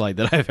flashlight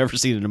that I've ever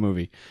seen in a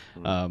movie.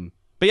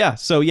 But yeah,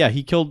 so yeah,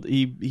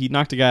 he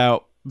knocked a guy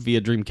out via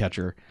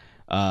Dreamcatcher.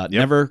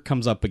 Never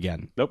comes up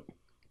again. Nope.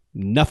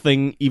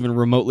 Nothing even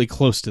remotely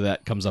close to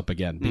that comes up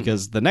again,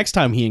 because the next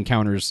time he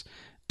encounters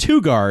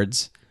 2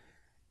 guards,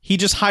 he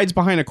just hides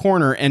behind a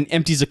corner and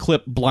empties a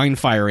clip blind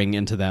firing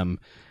into them.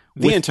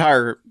 The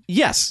entire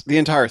Yes.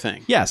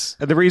 thing. Yes.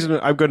 And the reason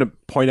I'm going to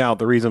point out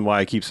the reason why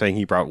I keep saying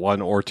he brought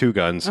 1 or 2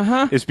 guns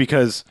is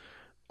because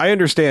I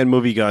understand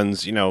movie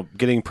guns,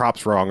 getting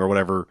props wrong or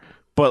whatever,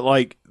 but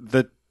like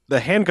the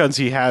handguns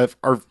he have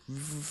are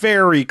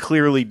very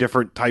clearly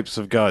different types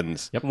of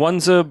guns. Yep.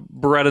 One's a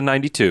Beretta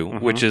 92,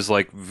 which is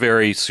like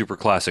very super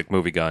classic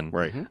movie gun.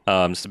 Right.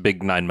 It's a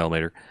big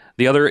 9mm.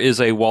 The other is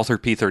a Walther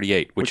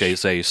P38, which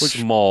is a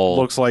small.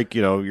 Looks like,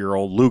 your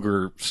old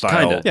Luger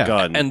style Kinda. Yeah.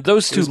 gun. And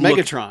those two It was look.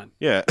 Megatron.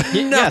 yeah.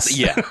 Yes.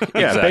 Yeah, Yeah,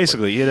 exactly.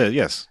 basically, it is.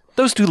 Yes.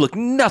 Those two look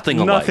nothing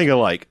alike. Nothing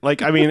alike.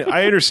 Like, I mean,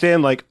 I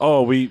understand, like,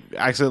 oh, we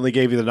accidentally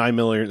gave you the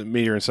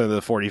 9mm instead of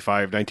the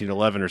 45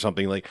 1911 or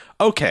something. Like,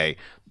 okay,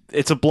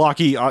 it's a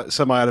blocky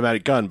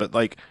semi-automatic gun, but,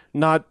 like,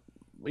 not,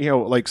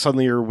 like,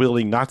 suddenly you're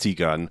wielding Nazi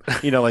gun.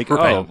 Like,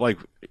 Right. oh, like,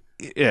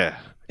 yeah.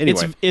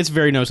 Anyway. It's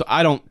very noticeable.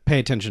 I don't pay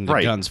attention to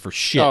Right. guns for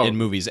shit Oh. in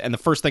movies. And the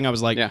first thing I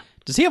was like, Yeah.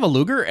 does he have a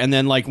Luger? And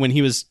then like when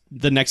he was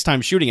the next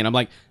time shooting it, I'm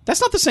like, that's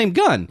not the same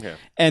gun. Yeah.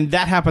 And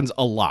that happens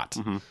a lot.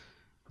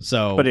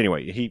 So But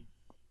anyway,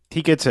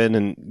 he gets in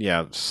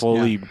and,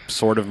 slowly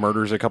sort of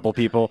murders a couple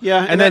people.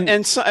 Yeah, And then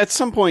and so at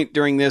some point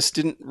during this,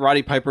 didn't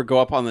Roddy Piper go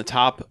up on the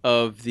top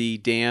of the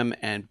dam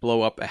and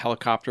blow up a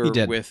helicopter He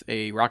did. with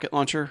a rocket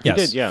launcher? Yes.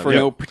 did, yeah. For yeah.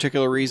 no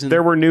particular reason.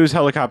 There were news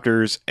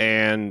helicopters,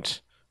 and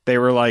they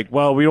were like,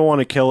 well, we don't want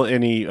to kill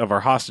any of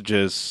our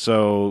hostages,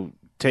 so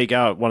take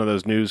out one of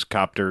those news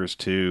copters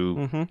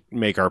to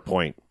make our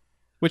point.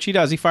 which he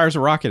does. He fires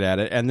a rocket at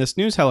it, and this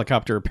news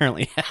helicopter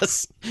apparently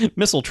has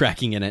missile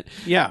tracking in it.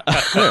 yeah.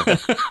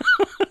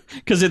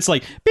 Because it's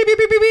like, beep, beep,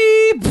 beep,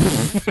 beep,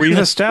 beep. We've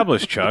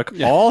established, Chuck,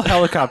 all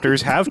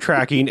helicopters have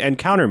tracking and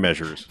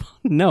countermeasures.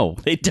 No,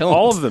 they don't.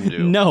 All of them do.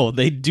 No,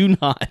 they do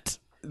not.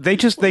 They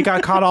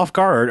got caught off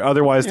guard,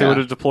 otherwise they Yeah. would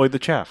have deployed the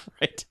chaff.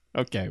 Right.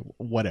 Okay,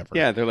 whatever.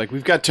 Yeah, they're like,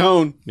 we've got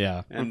tone.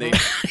 Yeah. And they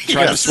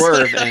try to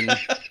swerve, and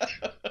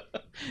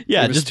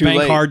Yeah, It was just too bank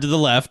late. hard to the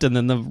left, and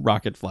then the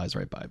rocket flies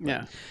right by. But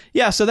yeah.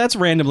 yeah, so that's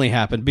randomly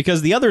happened.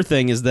 Because the other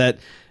thing is that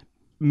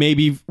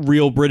maybe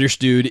real British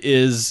dude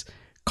is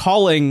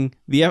calling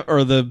the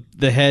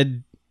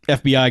head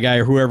FBI guy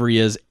or whoever he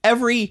is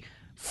every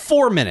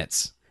 4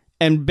 minutes.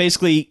 And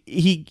basically,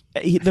 he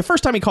the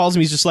first time he calls him,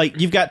 he's just like,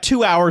 "You've got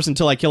 2 hours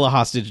until I kill a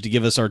hostage to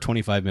give us our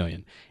 $25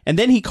 million." And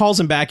then he calls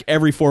him back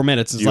every 4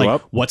 minutes. It's You like,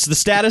 up? "What's the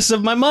status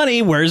of my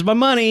money? Where's my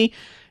money?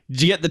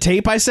 Did you get the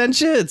tape I sent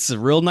you? It's a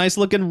real nice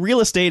looking real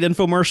estate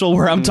infomercial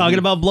where I'm talking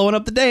about blowing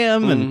up the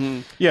dam."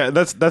 And Yeah,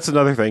 that's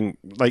another thing.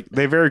 Like,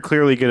 they very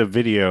clearly get a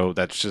video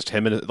that's just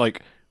him and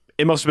like.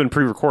 It must have been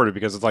pre-recorded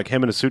because it's like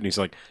him in a suit and he's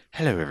like,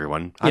 "Hello,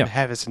 everyone. I'm Yeah.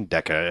 Harrison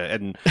Decker,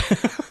 and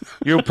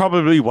you're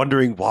probably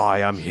wondering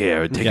why I'm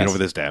here taking Yes. over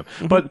this dam."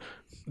 But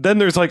then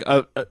there's like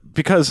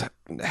because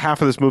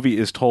half of this movie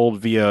is told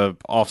via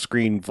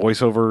off-screen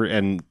voiceover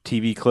and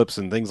TV clips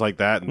and things like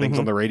that and things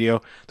on the radio.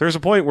 There's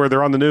a point where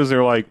they're on the news and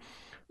they're like,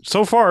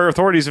 "So far,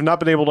 authorities have not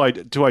been able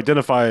to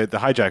identify the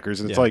hijackers,"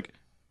 and it's Yeah. like,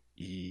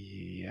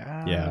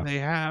 yeah, they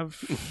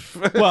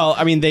have. well,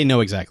 I mean, they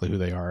know exactly who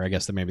they are. I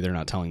guess that maybe they're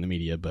not telling the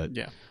media, but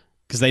Yeah.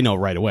 because they know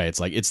right away. It's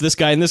like, it's this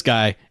guy and this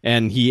guy.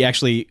 And he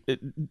actually,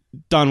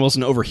 Don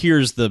Wilson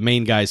overhears the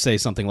main guy say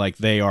something like,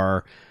 they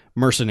are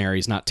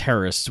mercenaries, not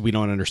terrorists. We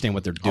don't understand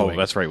what they're doing. Oh,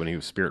 that's right. When he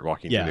was spirit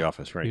walking Yeah. through the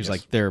office, right? He was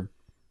yes. like,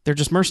 they're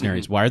just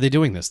mercenaries. Why are they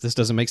doing this? This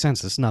doesn't make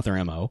sense. This is not their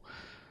MO.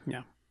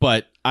 Yeah.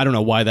 But I don't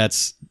know why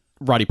that's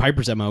Roddy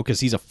Piper's MO, because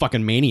he's a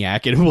fucking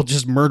maniac and will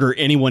just murder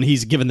anyone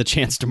he's given the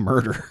chance to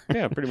murder.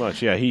 Yeah, pretty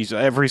much. Yeah, he's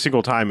every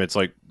single time. It's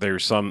like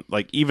there's some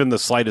like even the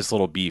slightest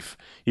little beef.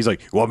 He's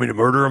like, "You want me to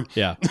murder him?"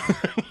 Yeah.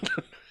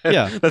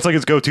 Yeah. That's like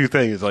his go-to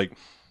thing. It's like,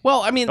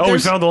 Well, I mean, "Oh, we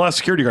there's- found the last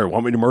security guard.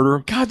 Want me to murder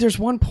him?" God, there's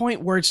one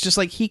point where it's just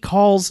like he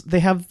calls,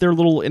 they have their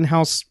little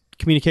in-house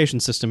communication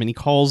system, and he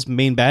calls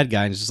main bad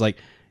guy and it's just like,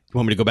 "You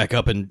want me to go back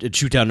up and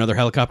shoot down another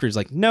helicopter?" He's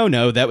like,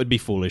 no, that would be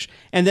foolish.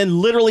 And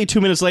then literally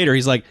 2 minutes later,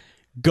 he's like,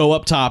 "Go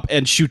up top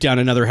and shoot down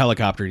another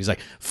helicopter." And he's like,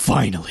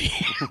 "Finally."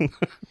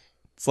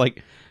 It's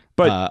like,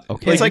 But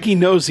okay. It's like he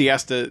knows he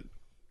has to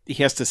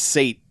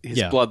sate his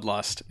Yeah.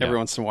 bloodlust every Yeah.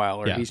 once in a while,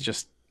 or Yeah. he's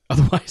just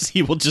Otherwise,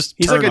 he will just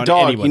he's turn like a on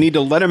dog. anyone. You need to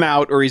let him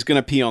out, or he's going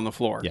to pee on the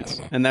floor. Yes.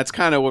 And that's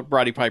kind of what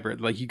Roddy Piper,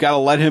 like, you got to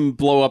let him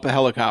blow up a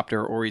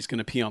helicopter, or he's going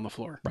to pee on the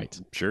floor. Right.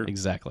 sure.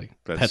 Exactly.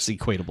 That's- That's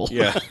equatable.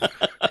 Yeah.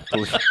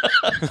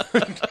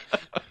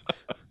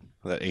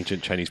 That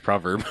ancient Chinese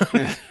proverb.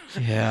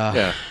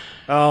 Yeah.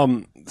 yeah.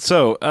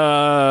 So,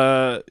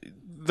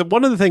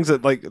 one of the things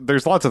that like,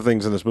 there's lots of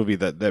things in this movie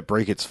that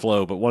break its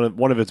flow, but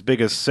one of its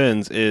biggest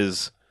sins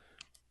is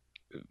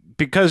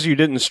because you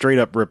didn't straight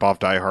up rip off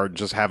Die Hard and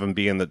just have him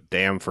be in the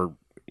dam for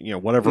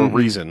whatever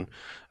reason,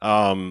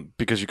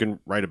 because you can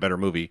write a better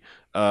movie.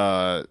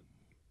 Like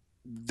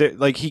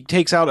he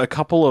takes out a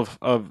couple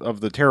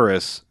of the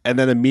terrorists and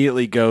then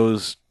immediately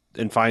goes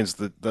and finds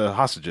the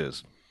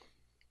hostages.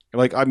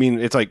 Like, I mean,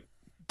 it's like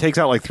takes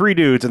out like 3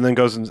 dudes and then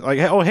goes and like,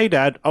 oh, hey,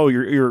 Dad. Oh,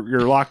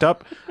 you're locked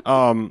up.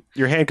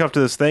 You're handcuffed to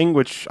this thing,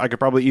 which I could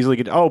probably easily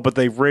get. Oh, but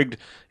they've rigged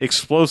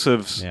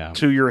explosives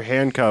to your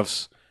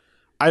handcuffs.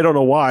 I don't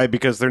know why,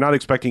 because they're not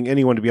expecting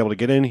anyone to be able to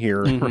get in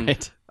here.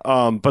 Right.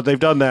 But they've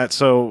done that,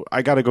 so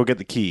I got to go get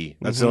the key.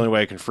 That's the only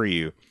way I can free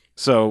you.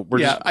 So we're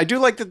just... I do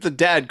like that the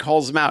dad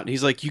calls him out. And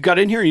he's like, you got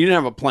in here and you didn't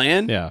have a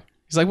plan? Yeah.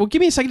 He's like, well, give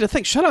me a second to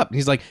think. Shut up. And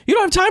he's like, you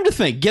don't have time to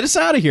think. Get us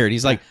out of here. And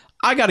he's like,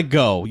 I gotta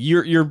go.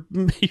 You're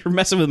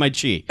messing with my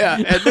chi. Yeah,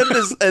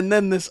 and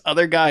then this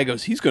other guy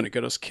goes, he's going to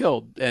get us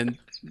killed. And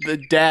the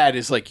dad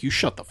is like, you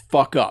shut the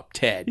fuck up,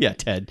 Ted. Yeah,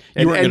 Ted.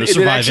 You weren't going to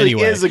survive it actually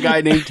anyway. is a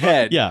guy named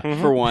Ted. Yeah.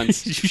 For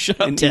once. You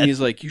shut up, and Ted. he's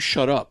like, you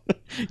shut up.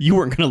 You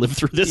weren't going to live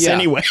through this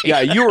anyway.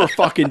 Yeah, you were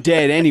fucking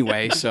dead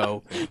anyway,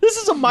 so. This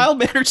is a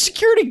mild-mannered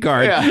security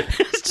guard. Yeah.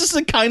 It's just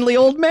a kindly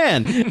old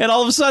man. And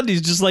all of a sudden,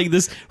 he's just like,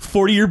 this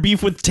 40-year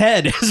beef with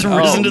Ted has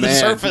risen to the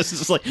surface.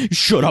 It's like,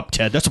 shut up,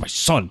 Ted. That's my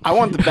son. I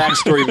want the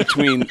backstory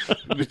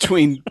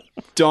between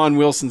Don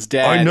Wilson's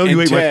dad I know and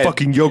you ate Ted. my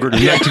fucking yogurt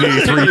in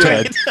 1983,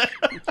 Ted.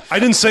 I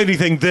didn't say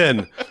anything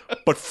then,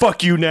 but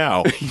fuck you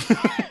now.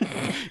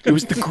 It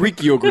was the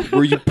Greek yogurt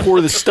where you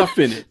pour the stuff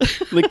in it,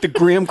 like the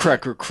graham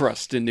cracker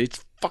crust, and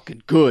it's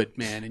fucking good,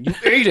 man. And you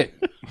ate it,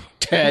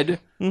 Ted.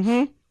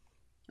 Mm-hmm.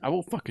 I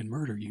will fucking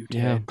murder you,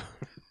 Ted. Yeah.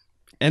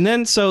 And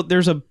then, so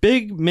there's a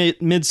big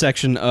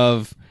midsection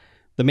of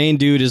the main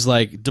dude is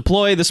like,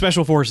 deploy the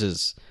special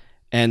forces.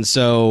 And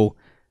so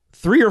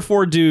 3 or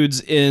 4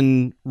 dudes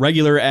in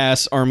regular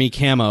ass army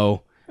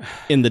camo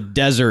in the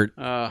desert.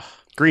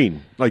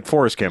 Green, like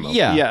forest camo.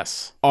 Yeah.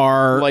 Yes.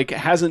 Are Like,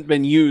 hasn't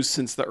been used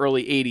since the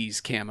early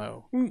 80s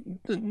camo.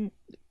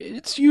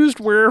 It's used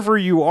wherever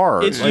you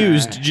are. it's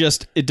used,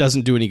 just it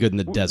doesn't do any good in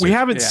the desert. We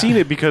haven't seen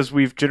it because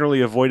we've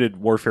generally avoided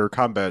warfare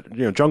combat,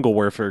 jungle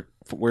warfare,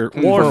 for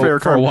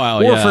a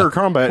while, warfare yeah.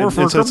 combat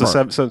Warfare since the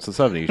combat. since the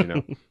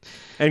 70s,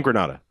 and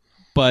Grenada.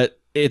 But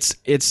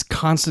it's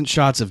constant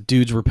shots of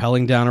dudes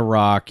rappelling down a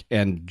rock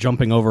and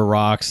jumping over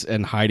rocks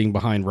and hiding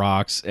behind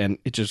rocks, and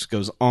it just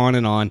goes on.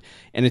 And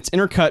it's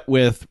intercut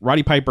with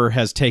Roddy Piper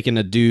has taken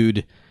a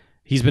dude.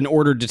 He's been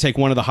ordered to take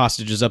one of the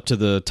hostages up to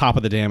the top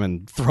of the dam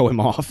and throw him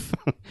off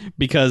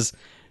because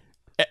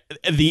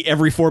the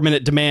every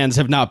 4-minute demands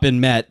have not been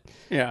met.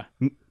 Yeah.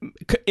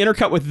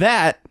 Intercut with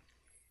that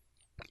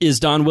is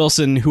Don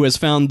Wilson, who has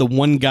found the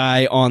one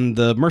guy on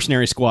the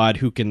mercenary squad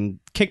who can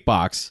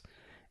kickbox,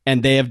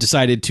 and they have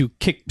decided to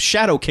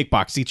shadow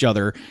kickbox each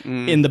other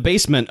in the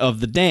basement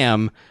of the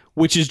dam,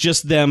 which is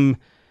just them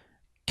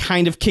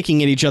kind of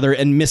kicking at each other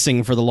and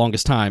missing for the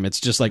longest time. It's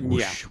just like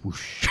whoosh,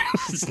 whoosh.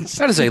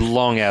 That is a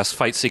long ass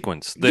fight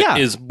sequence that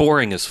is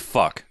boring as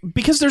fuck.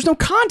 Because there's no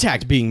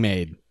contact being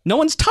made. No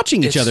one's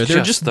touching each other.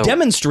 They're just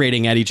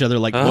demonstrating at each other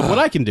like, look what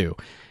I can do.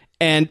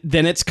 And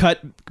then it's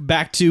cut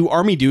back to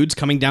army dudes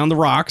coming down the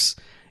rocks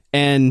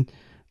and,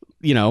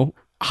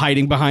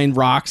 hiding behind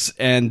rocks,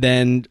 and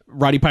then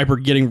Roddy Piper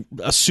getting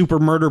a super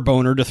murder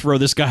boner to throw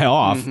this guy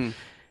off. Mm-hmm.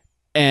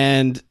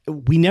 And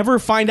we never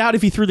find out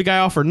if he threw the guy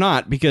off or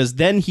not, because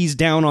then he's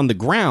down on the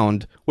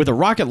ground with a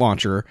rocket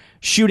launcher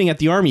shooting at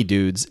the army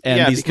dudes.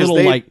 And these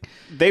little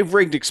they've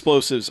rigged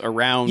explosives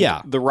around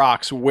the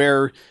rocks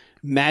where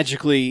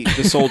magically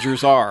the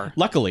soldiers are.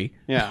 Luckily.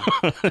 Yeah.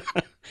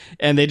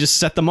 And they just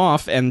set them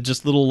off, and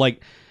just little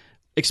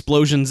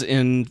explosions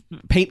in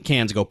paint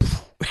cans go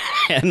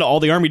and all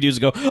the army dudes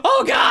go,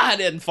 oh God,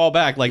 and fall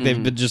back like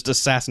they've been just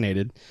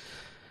assassinated.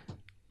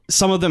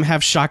 Some of them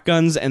have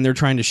shotguns and they're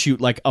trying to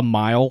shoot like a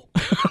mile.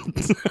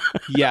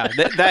 Yeah,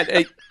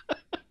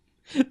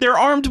 they're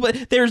armed,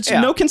 but there's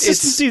no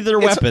consistency to their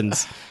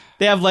weapons.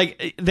 They had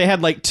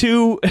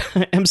 2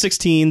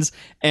 M16s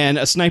and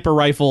a sniper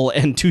rifle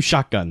and 2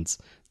 shotguns.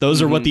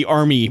 Those are what the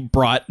army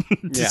brought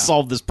to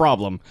solve this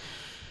problem.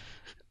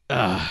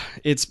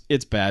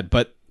 It's bad,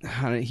 but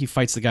he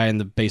fights the guy in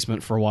the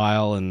basement for a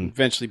while and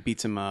eventually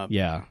beats him up.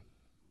 Yeah.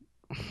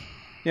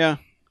 Yeah.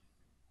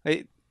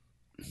 That's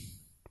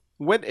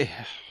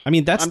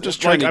I'm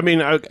just trying.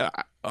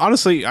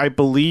 Honestly, I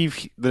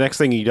believe the next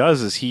thing he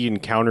does is he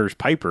encounters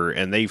Piper,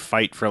 and they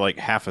fight for like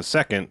half a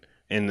second,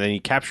 and then he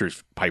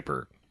captures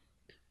Piper.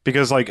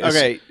 Because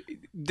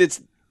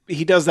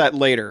he does that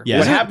later. Yeah.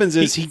 What happens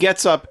is he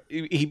gets up.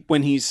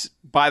 When he's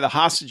by the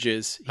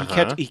hostages,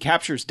 he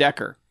captures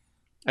Decker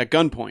at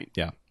gunpoint.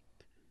 Yeah.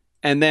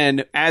 And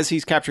then as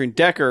he's capturing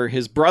Decker,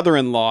 his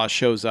brother-in-law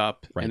shows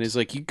up and is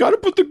like, you got to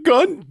put the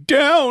gun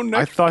down.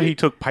 I thought he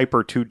took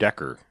Piper to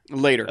Decker.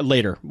 Later.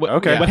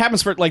 Okay. What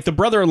happens for the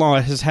brother-in-law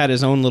has had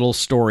his own little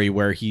story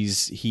where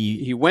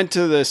he went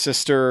to the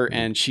sister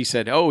and she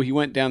said, oh, he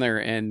went down there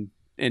and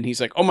and he's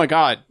like, oh my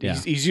God, Yeah.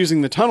 he's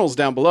using the tunnels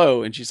down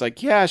below. And she's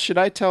like, yeah, should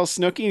I tell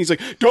Snooki? And he's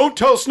like, don't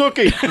tell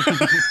Snooki.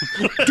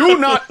 Do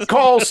not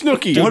call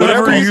Snooki.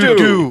 Whatever you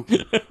do,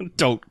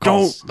 Don't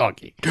call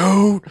Snooki.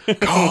 don't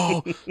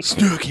call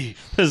Snooki.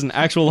 There's an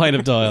actual line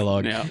of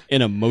dialogue Yeah.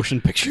 in a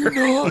motion picture.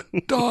 Not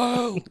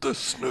dial the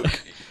Snooki.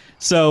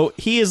 So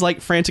he is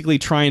like frantically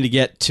trying to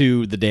get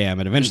to the dam,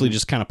 and eventually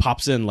just kind of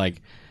pops in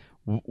like,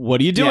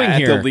 "What are you doing at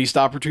here?" the least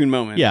opportune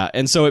moment. Yeah,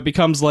 and so it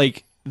becomes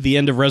like the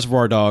end of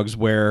Reservoir Dogs,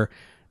 where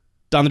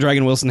Don the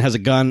Dragon Wilson has a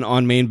gun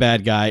on main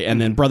bad guy,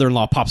 and then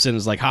brother-in-law pops in and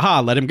is like,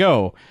 haha, let him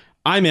go.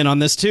 I'm in on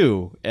this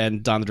too.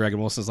 And Don the Dragon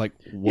Wilson's like,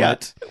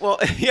 what? Yeah. Well,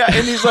 yeah,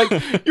 and he's like,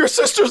 your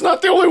sister's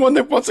not the only one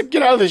that wants to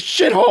get out of this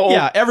shithole.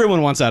 Yeah,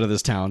 everyone wants out of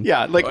this town.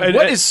 Yeah, like, And-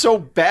 what is so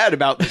bad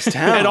about this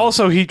town? And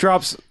also, he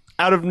drops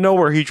out of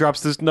nowhere. He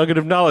drops this nugget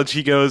of knowledge.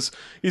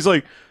 He's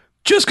like,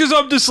 just because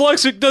I'm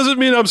dyslexic doesn't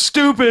mean I'm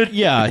stupid.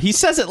 Yeah, he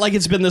says it like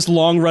it's been this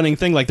long-running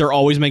thing, like they're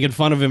always making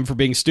fun of him for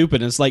being stupid.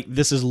 And it's like,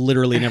 this has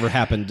literally never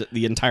happened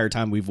the entire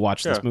time we've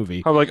watched this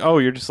movie. I'm like, oh,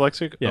 you're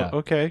dyslexic? Yeah. Oh,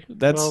 okay.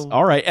 That's Well,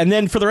 all right. And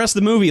then for the rest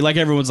of the movie, like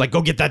everyone's like,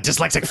 go get that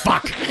dyslexic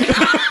fuck.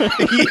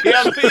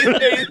 Yeah,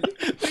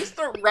 they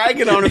start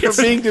ragging on him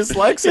for being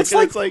dyslexic. It's and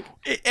like- it's like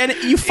And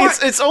you find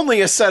it's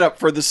only a setup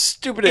for the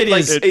stupid. It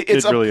like, is. It's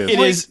It a really is. It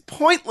is.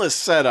 pointless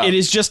setup. it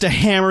is just to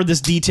hammer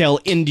this detail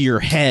into your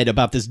head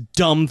about this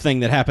dumb thing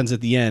that happens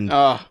at the end.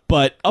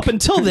 But up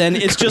until then,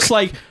 it's just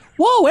like,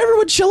 whoa,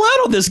 everyone chill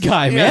out on this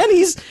guy, man.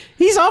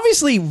 He's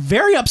obviously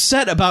very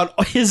upset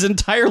about his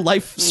entire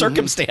life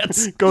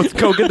circumstance. go get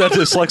that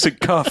dyslexic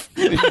cuff.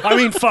 I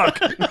mean, fuck.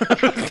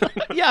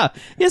 Yeah,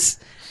 it's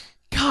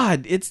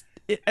God, It's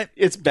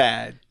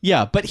bad.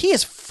 yeah, but he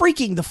is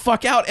freaking the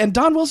fuck out, and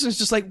Don Wilson is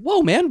just like,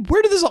 whoa, man,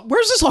 where's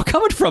this all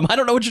coming from? I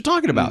don't know what you're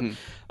talking about.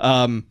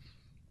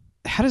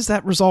 How does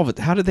that resolve it?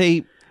 How do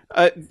they?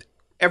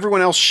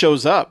 Everyone else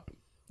shows up.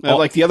 Oh.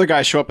 Like the other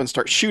guys show up and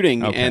start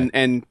shooting, Okay.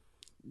 and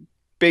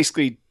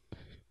basically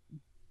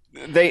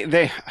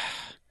they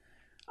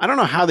I don't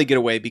know how they get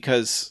away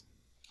because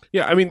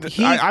Yeah, I mean,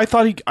 I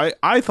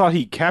thought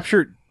he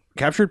captured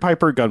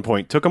Piper at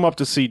gunpoint, took him up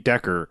to see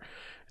Decker.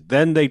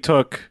 Then they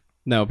took.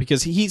 No,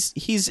 because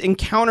he's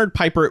encountered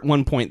Piper at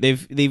one point.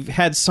 They've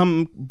had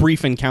some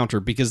brief encounter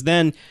because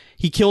then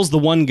he kills the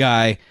one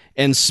guy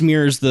and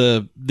smears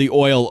the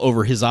oil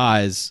over his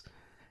eyes,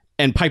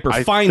 and Piper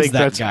I finds think that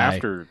that's guy.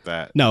 after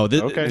that. No,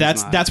 Okay.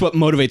 that's what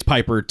motivates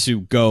Piper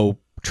to go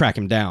track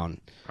him down.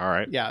 All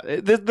right. yeah,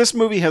 this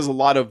movie has a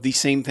lot of the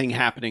same thing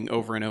happening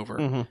over and over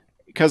Mhm.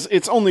 because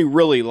it's only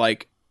really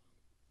like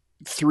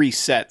 3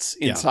 sets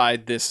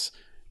inside this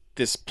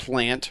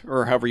plant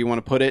or however you want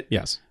to put it.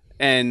 Yes,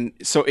 And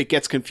so it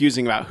gets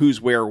confusing about who's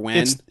where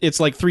when. it's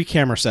like 3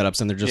 camera setups,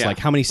 and they're just Yeah. like,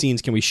 how many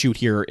scenes can we shoot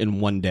here in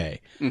one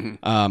day?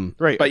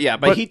 Right.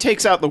 But he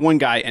takes out the one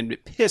guy and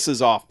it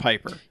pisses off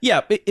Piper.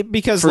 Yeah,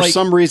 because For like,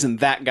 some reason,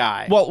 that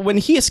guy. well, when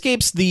he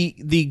escapes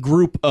the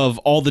group of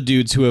all the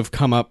dudes who have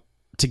come up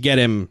to get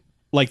him,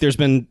 like there's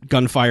been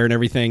gunfire and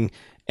everything,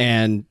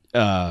 and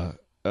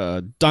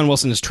Don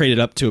Wilson has traded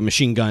up to a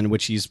machine gun,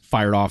 which he's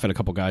fired off at a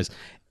couple guys.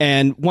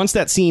 And once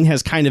that scene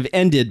has kind of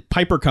ended,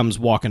 Piper comes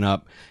walking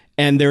up,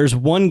 and there's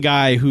one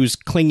guy who's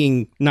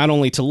clinging not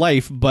only to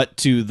life but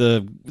to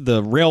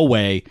the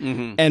railway,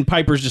 and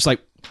Piper's just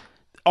like,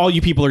 all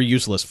you people are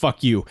useless,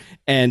 fuck you,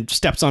 and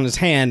steps on his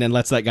hand and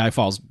lets that guy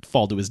fall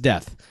to his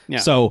death. Yeah.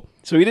 So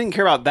So he didn't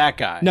care about that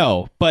guy.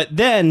 no, but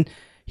then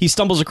he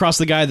stumbles across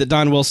the guy that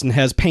Don Wilson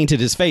has painted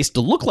his face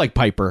to look like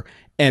Piper,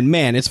 and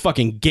man, it's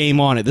fucking game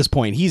on at this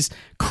point. He's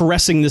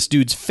caressing this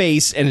dude's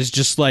face and is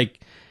just like,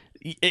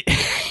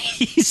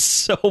 he's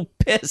so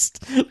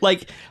pissed.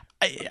 Like,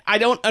 I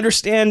don't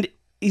understand.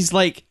 He's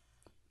like,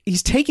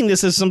 he's taking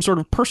this as some sort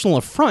of personal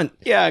affront.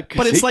 Yeah, 'cause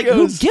but it's he like,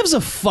 goes- who gives a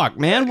fuck,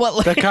 man? What?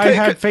 Like, That guy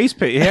had face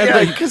paint. He had Yeah,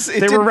 like, 'cause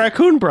it they were didn't-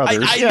 raccoon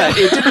brothers. Yeah,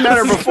 it didn't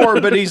matter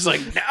before, but he's like,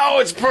 now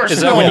it's personal.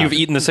 Is that when you've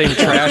eaten the same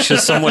trash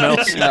as someone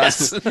else?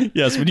 Yes.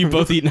 yes, when you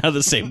both eaten out of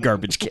the same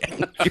garbage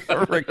can,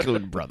 you're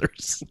Raccoon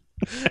Brothers.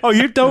 Oh,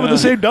 you've done with the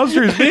same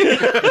dumpster as me.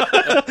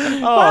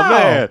 Oh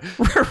man.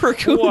 We're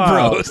Raccoon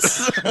Wow.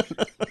 Bros.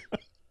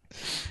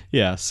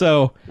 Yeah,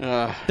 so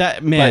Uh,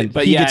 that man,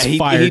 but he yeah, gets he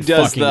fired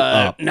does fucking the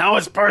up. now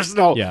it's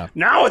personal. Yeah.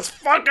 Now it's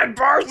fucking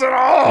personal.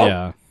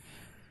 Yeah,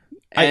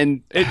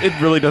 And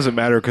It really doesn't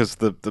matter because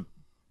the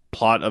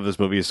plot of this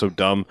movie is so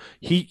dumb.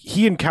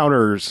 He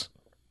encounters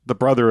the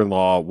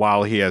brother-in-law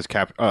while he has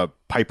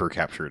Piper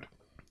captured.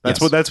 That's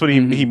Yes. what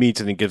he meets,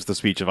 and he gives the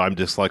speech of "I'm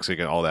dyslexic"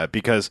 and all that.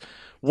 Because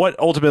what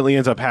ultimately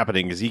ends up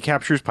happening is he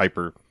captures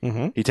Piper.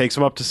 He takes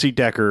him up to see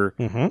Decker,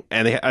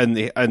 and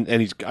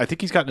he's I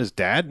think he's gotten his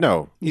dad.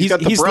 No, he's got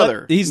the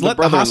brother. He's the let the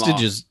brother-in-law.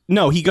 hostages.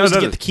 No, he goes No,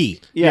 to no, get the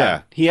key.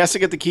 Yeah, he has to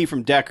get the key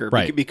from Decker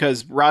Right.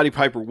 because Roddy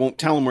Piper won't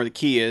tell him where the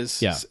key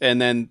is. Yeah. And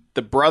then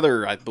the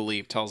brother, I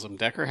believe, tells him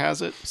Decker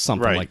has it.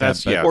 Something Right, like that's-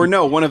 that. But yeah. Or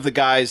no, one of the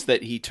guys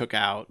that he took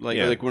out, like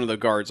Yeah. like one of the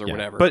guards or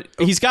whatever. but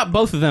he's got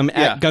both of them at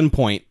Yeah.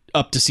 gunpoint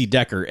up to see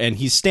Decker, and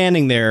he's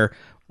standing there,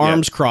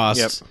 arms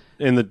crossed. Yep.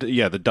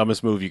 the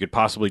dumbest move you could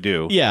possibly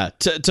do. Yeah,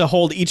 to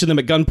hold each of them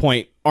at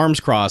gunpoint, arms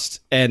crossed,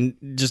 and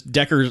just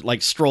Decker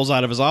like strolls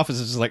out of his office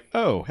and is like,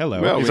 "Oh,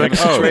 hello." Well, He's we like,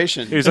 have a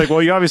situation. He's like,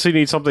 well, you obviously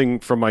need something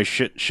from my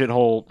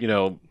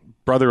shithole,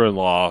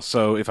 brother-in-law.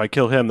 So if I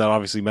kill him, that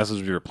obviously messes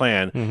with your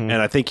plan. And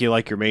I think you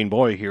like your main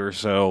boy here.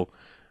 So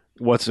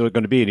what's it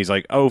going to be? And he's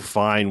like, oh,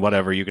 fine,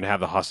 whatever. You can have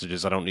the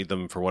hostages. I don't need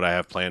them for what I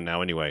have planned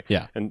now anyway.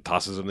 Yeah. And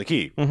tosses him the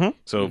key.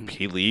 So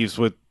he leaves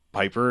with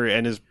Piper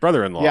and his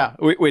brother-in-law. Yeah,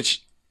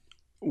 which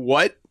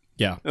what?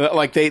 Yeah.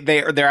 Like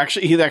they're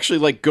actually he actually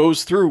like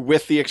goes through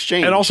with the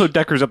exchange. And also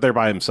Decker's up there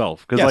by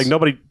himself because Yes. like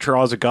nobody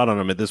draws a gun on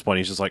him at this point.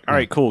 He's just like, all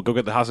right, cool, go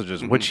get the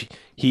hostages, which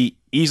he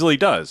easily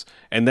does.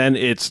 And then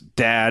it's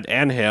Dad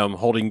and him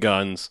holding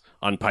guns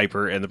on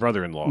Piper and the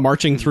brother-in-law.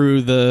 Marching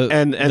through the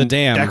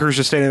dam. Decker's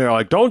just standing there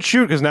like, don't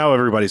shoot, because now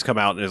everybody's come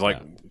out and is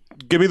like,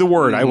 give me the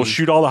word. I will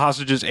shoot all the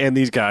hostages and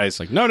these guys.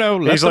 Like, no,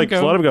 And let he's them like,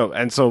 go. let him go.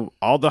 And so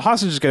all the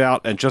hostages get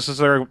out, and just as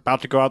they're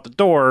about to go out the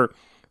door,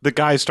 the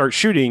guys start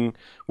shooting,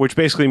 which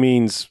basically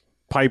means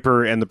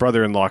Piper and the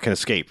brother-in-law can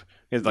escape.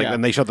 It's like, Yeah.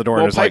 and they shut the door.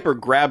 Well, and it's Piper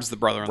grabs the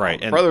brother-in-law. Right,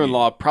 The and-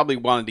 brother-in-law probably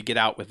wanted to get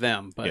out with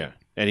them, but like, yeah.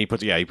 And he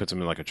puts him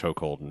in like a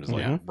chokehold and is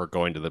like, we're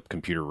going to the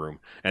computer room.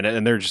 And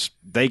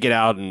they get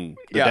out, and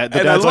the and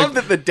dad's I like, love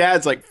that the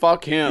dad's like,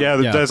 "Fuck him." yeah,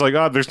 the Yeah. dad's like,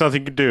 oh, there's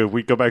nothing to do.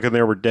 We go back in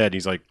there, we're dead.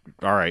 He's like,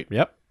 all right.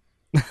 Yep.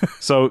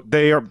 So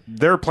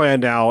their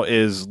plan now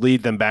is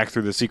lead them back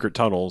through the secret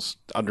tunnels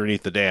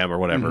underneath the dam or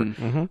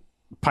whatever.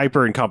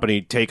 Piper and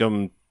company take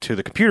them to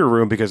the computer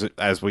room because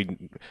this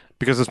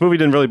movie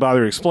didn't really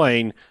bother to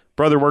explain.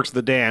 Brother works at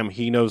the dam.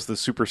 He knows the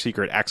super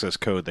secret access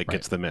code that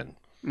gets them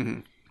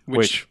in.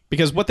 Which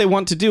Because what they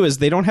want to do is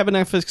they don't have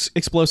enough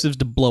explosives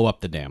to blow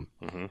up the dam.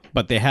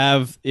 But they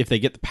have, if they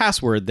get the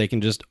password, they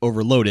can just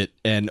overload it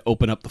and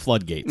open up the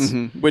floodgates.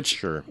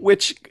 Which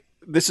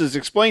this is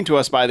explained to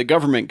us by the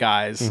government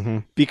guys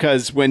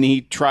because when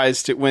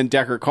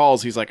Decker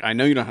calls, he's like, "I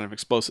know you don't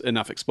have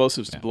enough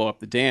explosives to blow up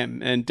the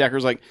dam," and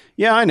Decker's like,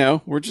 "Yeah, I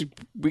know.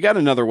 We got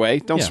another way.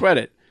 Don't Yeah. sweat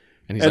it."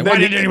 And he's And like, why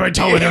then didn't anybody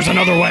tell me there's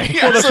another way?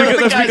 Yeah, so the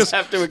that's guys because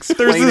have to explain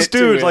there's this it to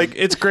dude, him. like,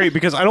 it's great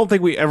because I don't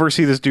think we ever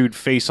see this dude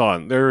face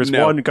on. There is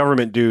No. one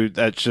government dude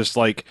that's just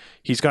like,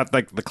 he's got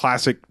like the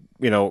classic,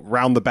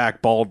 round the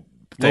back bald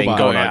thing Lobot.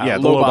 going Oh, on. yeah. Yeah,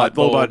 the Lobot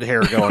Lobot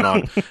hair going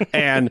on.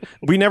 And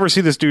we never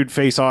see this dude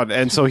face on.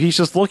 And so he's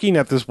just looking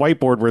at this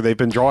whiteboard where they've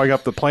been drawing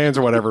up the plans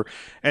or whatever.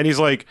 And he's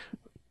like,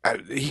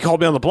 he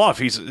called me on the bluff.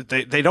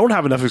 They don't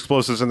have enough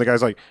explosives. And the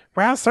guy's like,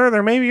 well, sir,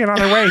 there may be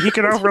another way. He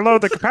can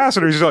overload the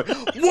capacitors. He's like,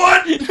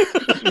 what?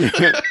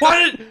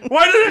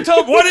 Why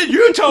did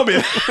you tell me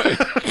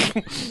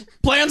that?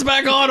 Plans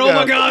back on. Oh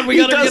my God, we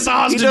gotta get the He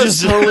hostages.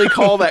 does totally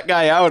call that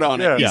guy out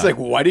on it. Yeah. He's Yeah. like,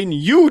 "Why didn't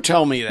you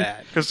tell me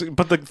that?"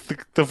 But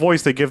the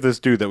voice they give this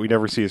dude that we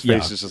never see his face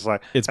Yeah. is just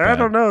like, It's I bad.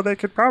 don't know. They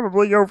could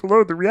probably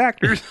overload the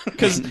reactors.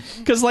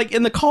 Because like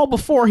in the call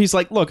before, he's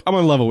like, "Look, I'm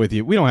gonna level with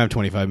you. We don't have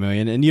 25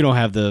 million, and you don't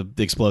have the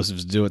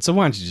explosives to do it. So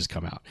why don't you just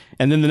come out?"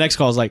 And then the next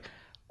call is like,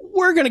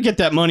 "We're gonna get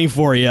that money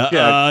for you.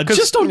 Yeah, 'cause-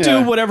 just don't do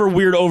yeah. whatever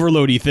weird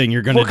overloady thing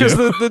you're gonna Because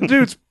do." the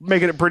dude's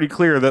making it pretty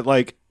clear that,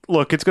 like,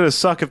 look, it's going to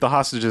suck if the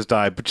hostages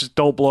die, but just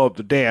don't blow up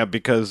the dam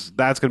because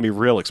that's going to be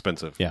real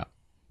expensive. Yeah.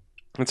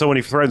 And so when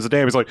he threatens the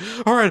dam, he's like,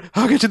 all right,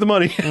 I'll get you the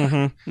money.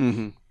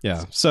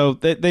 Yeah. So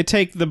they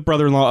take the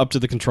brother-in-law up to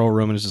the control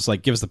room and it's just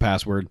like, give us the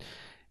password.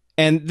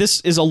 And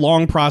this is a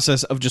long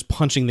process of just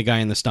punching the guy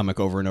in the stomach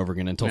over and over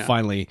again until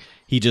finally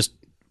he just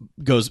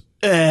goes,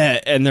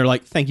 and they're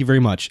like, thank you very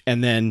much.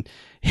 And then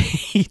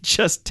he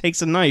just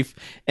takes a knife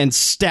and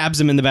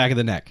stabs him in the back of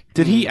the neck.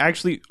 Did he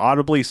actually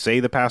audibly say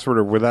the password,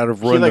 or would that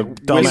have ruined the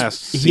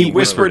dumbass He scene?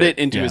 whispered it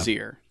into Yeah. his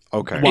ear.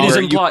 Okay.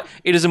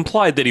 It is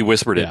implied that he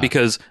whispered it Yeah.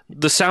 because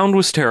the sound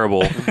was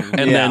terrible,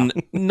 and then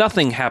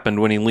nothing happened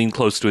when he leaned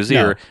close to his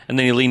ear, and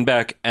then he leaned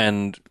back,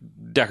 and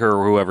Decker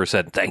or whoever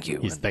said, thank you.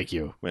 Thank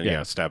you.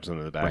 Yeah, stabs him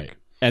in the back. Right.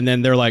 And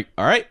then they're like,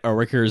 all right, our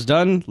work here is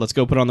done. Let's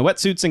go put on the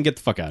wetsuits and get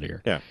the fuck out of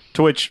here. Yeah.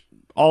 To which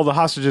all the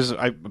hostages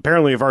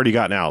apparently have already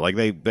gotten out. Like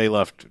they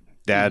left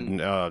Dad and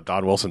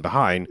Don Wilson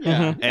behind.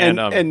 Yeah. And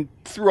And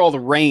through all the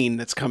rain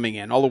that's coming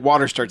in, all the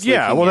water starts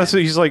yeah, leaking well, that's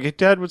in. he's like, hey,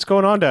 Dad, what's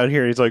going on down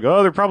here? He's like,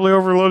 oh, they're probably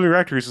overloading the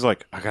reactors. He's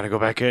like, I gotta go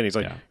back in. He's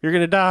like, Yeah. you're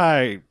gonna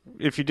die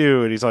if you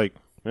do. And he's like,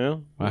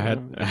 well,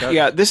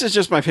 Yeah, this is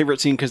just my favorite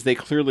scene because they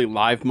clearly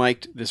live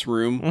mic'd this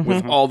room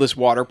with all this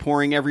water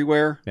pouring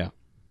everywhere. Yeah.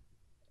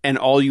 And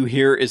all you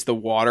hear is the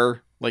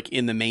water, like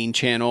in the main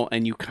channel,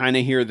 and you kind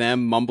of hear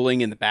them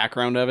mumbling in the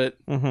background of it.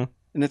 Mm-hmm.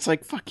 And it's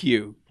like, fuck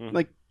you.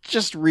 Like,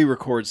 just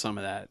re-record some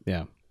of that.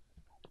 Yeah.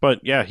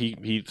 But yeah,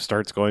 he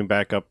starts going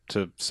back up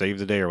to save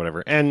the day or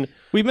whatever. And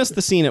We missed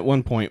the scene at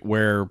one point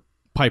where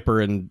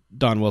Piper and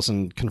Don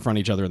Wilson confront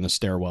each other in the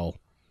stairwell.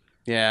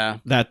 Yeah.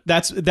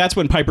 That's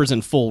when Piper's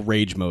in full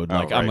rage mode,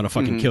 like, right. I'm gonna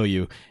fucking kill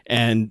you,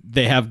 and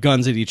they have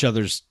guns at each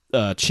other's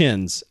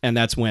chins, and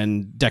that's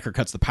when Decker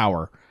cuts the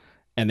power,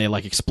 and they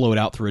like explode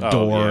out through a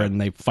door, yeah.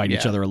 and they fight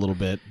each Yeah. other a little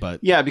bit.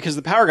 But Yeah, because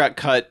the power got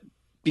cut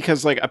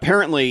because, like,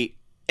 apparently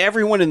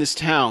everyone in this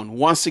town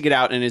wants to get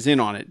out and is in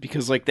on it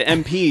because like the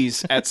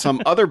MPs at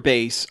some other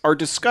base are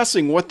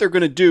discussing what they're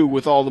going to do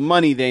with all the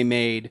money they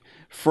made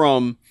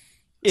from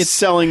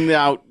selling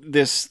out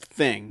this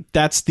thing.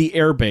 That's the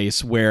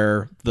airbase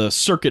where the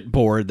circuit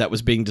board that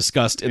was being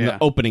discussed in the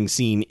opening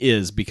scene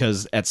is,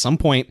 because at some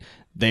point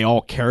they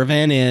all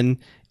caravan in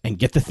and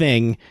get the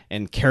thing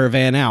and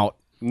caravan out.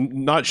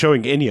 Not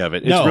showing any of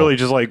it. It's No. really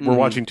just like we're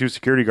watching two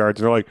security guards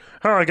and they're like,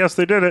 oh, I guess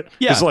they did it.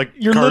 Yeah, It's like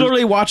you're cars-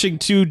 literally watching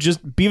two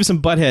just Beavis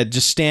and Butthead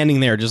just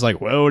standing there, just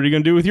like, well, what are you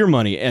going to do with your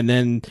money? And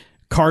then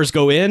cars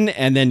go in,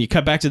 and then you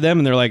cut back to them,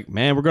 and they're like,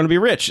 man, we're going to be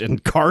rich.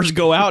 And cars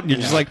go out, and you're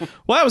just like,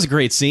 well, that was a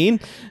great scene.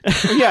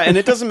 Yeah, and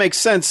it doesn't make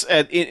sense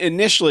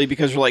initially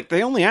because you're like,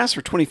 they only asked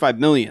for $25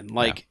 million.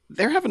 Like,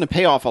 they're having to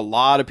pay off a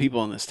lot of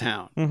people in this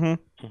town.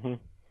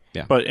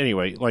 But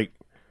anyway, like,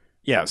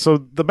 yeah, so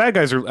the bad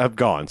guys have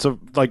gone. So,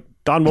 like,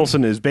 Don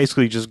Wilson is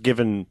basically just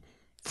given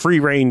free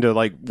reign to,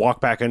 like,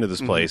 walk back into this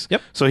place.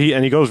 Yep. So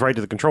he goes right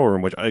to the control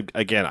room, which,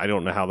 again, I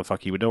don't know how the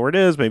fuck he would know where it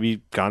is.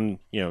 Maybe gone,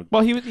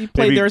 Well, he played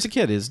Maybe- there as a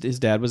kid. His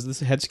dad was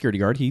the head security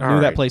guard. He knew All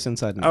that right. place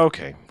inside and out.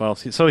 Okay. Well,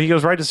 so he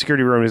goes right to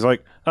security room. And he's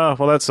like, oh,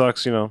 well, that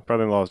sucks.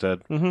 Brother-in-law's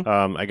dead.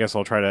 I guess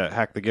I'll try to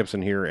hack the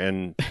Gibson here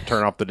and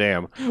turn off the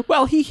dam.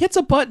 Well, he hits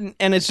a button,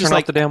 and it's Turn just off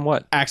like, the damn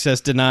what? access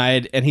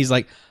denied, and he's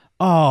like,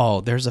 oh,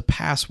 there's a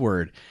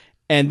password.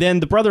 And then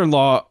the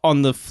brother-in-law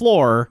on the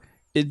floor,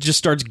 it just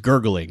starts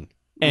gurgling.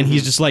 And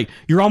he's just like,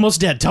 you're almost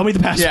dead. Tell me the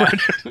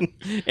password.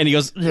 And he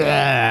goes,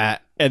 "Ah,"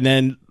 and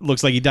then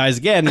looks like he dies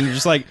again. And you're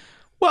just like,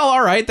 well,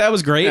 all right, that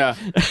was great. Yeah.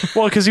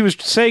 Well, because he was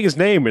saying his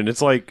name, and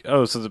it's like,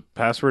 oh, so the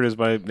password is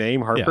my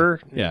name, Harper?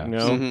 Yeah.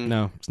 No.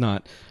 No, it's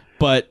not.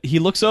 But he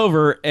looks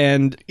over,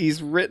 and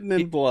He's written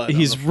in blood. on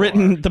he's the floor.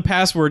 written the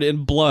password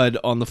in blood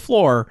on the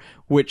floor,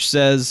 which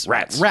says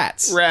Rats.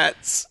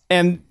 Rats.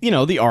 And,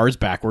 the R is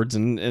backwards,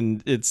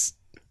 and it's,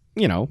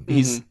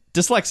 he's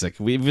dyslexic.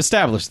 We've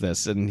established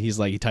this. And he's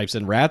like, he types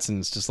in rats, and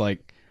it's just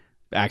like,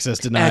 access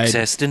denied.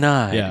 Access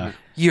denied. Yeah.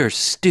 You're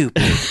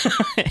stupid.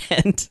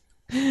 And,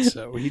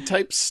 So he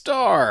types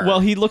star. well,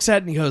 he looks at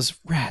it and he goes,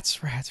 rats.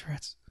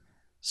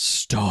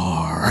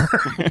 Star.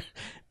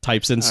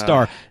 Types in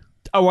star.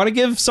 I want to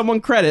give someone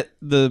credit,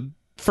 the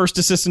first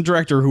assistant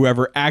director,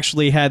 whoever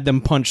actually had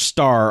them punch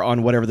star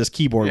on whatever this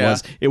keyboard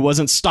was. It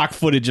wasn't stock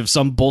footage of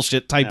some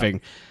bullshit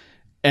typing.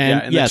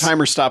 And, the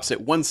timer stops at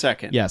 1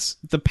 second. Yes.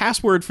 The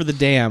password for the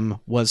dam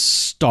was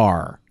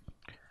star.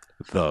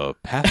 The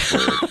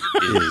password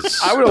is...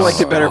 I would have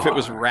liked it better if it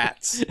was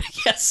rats.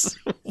 Yes.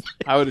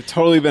 I would have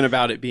totally been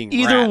about it being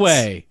Either rats.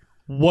 way,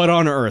 what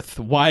on earth?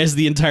 Why is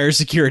the entire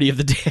security of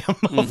the dam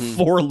a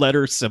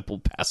 4-letter simple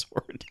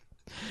password?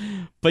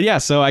 But yeah,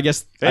 so I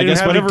guess They didn't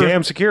have any whatever.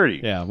 damn security.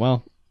 Yeah,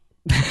 well,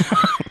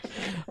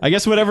 I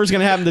guess whatever's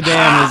going to happen to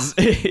Dan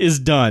is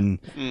done,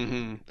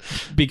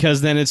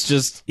 because then it's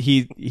just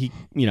he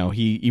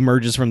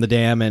emerges from the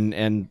dam,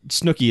 and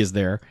Snooki is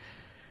there.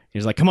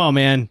 He's like, "Come on,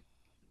 man,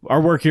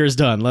 our work here is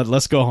done.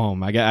 Let's go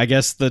home." I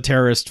guess the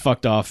terrorist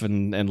fucked off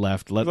and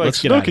left. Like,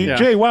 Let's get out of Snooki, here.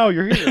 Jay, wow,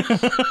 you're here.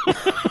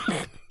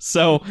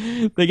 So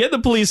they get in the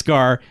police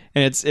car,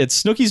 and it's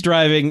Snooki's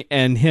driving,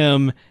 and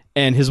him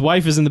and his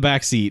wife is in the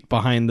back seat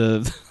behind the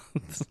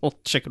this little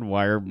chicken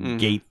wire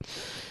gate.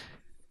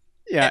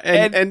 Yeah,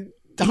 and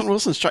Don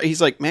Wilson's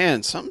he's like,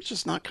 man, something's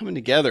just not coming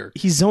together.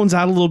 He zones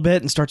out a little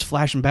bit and starts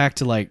flashing back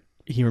to, like,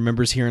 he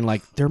remembers hearing,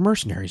 like, they're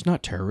mercenaries,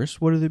 not terrorists.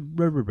 What are they?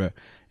 Blah, blah, blah.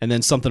 And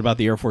then something about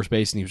the Air Force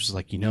Base, and he was just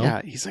like,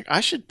 Yeah, he's like, I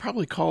should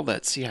probably call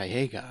that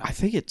CIA guy. I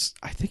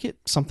think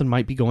something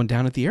might be going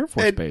down at the Air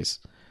Force And- Base.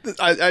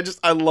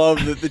 I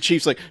love that the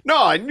chief's like,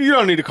 no, you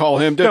don't need to call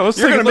him. No, let's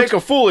You're think- going to make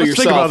let's- a fool of let's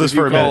think yourself about this if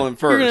you for a call minute. him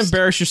first. You're going to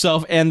embarrass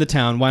yourself and the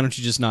town. Why don't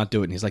you just not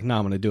do it? And he's like, no,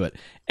 I'm going to do it.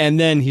 And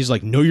then he's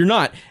like, no, you're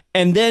not.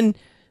 And then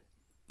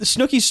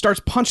Snooki starts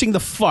punching the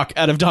fuck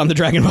out of Don the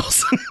Dragon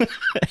Wilson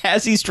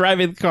as he's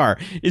driving the car.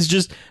 It's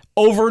just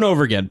over and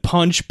over again.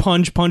 Punch,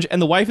 punch, punch. And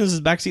the wife is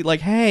in his backseat like,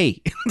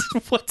 hey,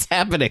 what's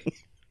happening?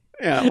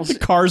 Yeah, well, The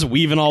car's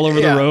weaving all over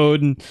Yeah. the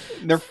road. And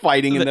they're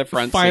fighting in the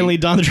front finally,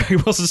 seat. Don the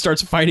Dragon Wilson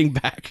starts fighting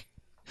back.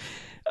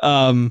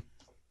 He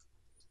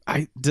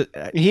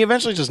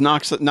eventually just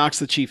knocks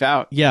the chief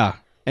out. Yeah,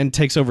 and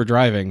takes over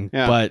driving.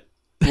 Yeah. But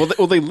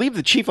Well, they leave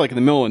the chief like in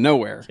the middle of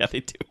nowhere yeah, they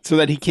do. so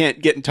that he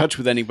can't get in touch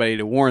with anybody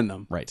to warn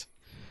them. Right.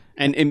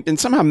 And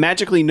somehow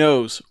magically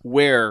knows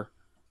where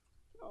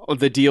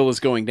the deal is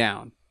going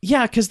down.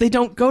 Yeah, because they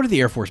don't go to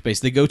the Air Force Base.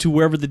 They go to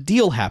wherever the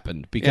deal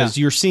happened, because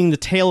you're seeing the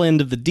tail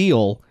end of the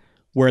deal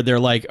where they're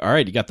like, all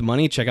right, you got the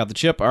money, check out the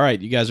chip. All right,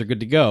 you guys are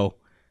good to go.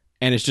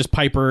 And it's just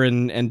Piper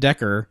and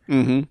Decker.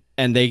 Mm-hmm.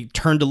 And they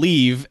turn to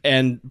leave,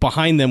 and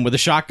behind them with a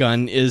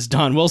shotgun is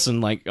Don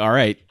Wilson, like, all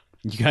right,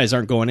 you guys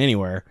aren't going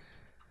anywhere.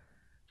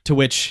 To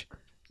which...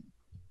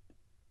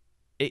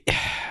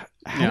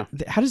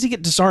 How does he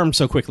get disarmed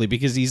so quickly?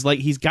 Because he's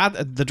got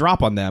the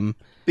drop on them.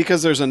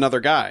 Because there's another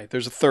guy.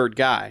 There's a third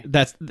guy.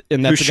 That's the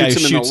guy who shoots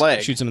him in the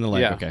leg. Shoots him in the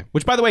leg. Yeah. Okay.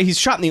 Which, by the way, he's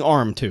shot in the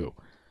arm too.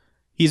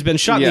 He's been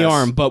shot in the Yes.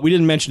 arm, but we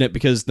didn't mention it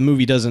because the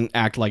movie doesn't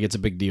act like it's a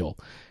big deal.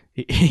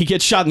 He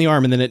gets shot in the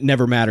arm, and then it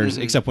never matters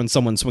except when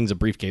someone swings a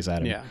briefcase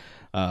at him.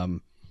 Yeah.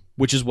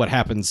 which is what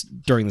happens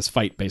during this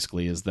fight.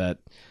 Basically, is that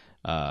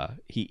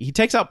he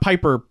takes out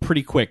Piper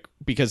pretty quick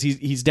because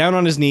he's down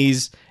on his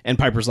knees, and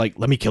Piper's like,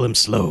 "Let me kill him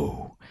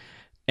slow."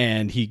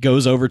 And he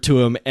goes over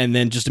to him, and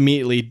then just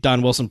immediately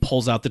Don Wilson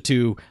pulls out the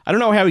two. I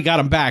don't know how he got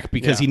them back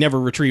because he never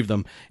retrieved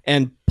them,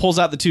 and pulls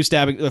out the two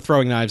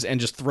throwing knives and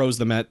just throws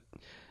them at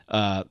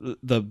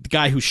the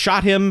guy who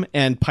shot him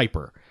and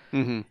Piper.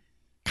 Mm-hmm.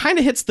 Kind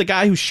of hits the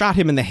guy who shot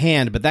him in the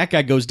hand, but that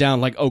guy goes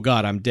down like, "Oh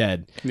God, I'm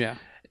dead." Yeah.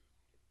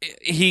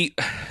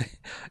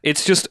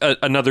 It's just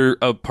another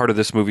part of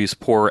this movie's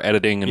poor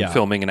editing and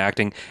filming and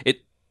acting.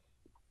 It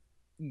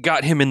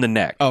got him in the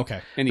neck.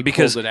 Okay, And he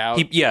because pulls it out.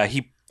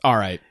 All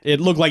right.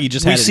 It looked like he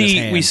just had it in his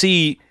hand. We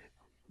see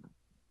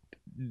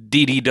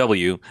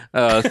DDW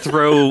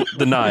throw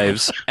the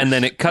knives, and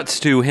then it cuts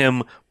to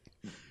him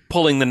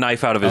pulling the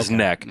knife out of his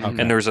neck,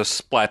 and there's a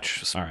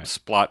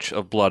splotch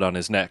of blood on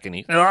his neck, and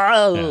he... Yeah.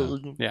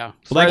 Well,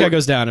 that guy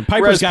goes down, and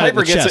Piper's got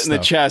Piper it in the gets chest, it in the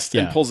though. chest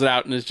and Yeah. pulls it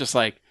out and is just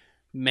like,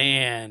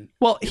 man.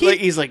 Well,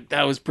 he's like,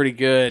 that was pretty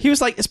good. he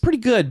was like, "It's pretty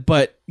good,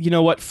 but you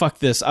know what? Fuck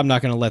this. I'm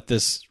not going to let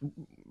this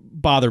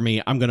bother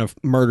me. I'm going to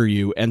murder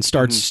you," and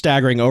starts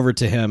staggering over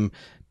to him,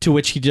 to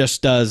which he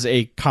just does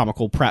a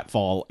comical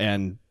pratfall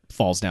and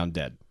falls down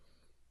dead.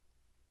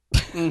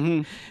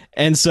 Mm-hmm.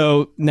 And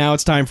so now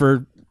it's time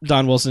for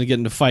Don Wilson to get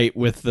into a fight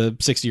with the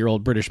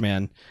 60-year-old British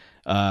man,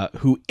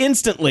 who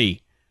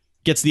instantly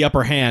gets the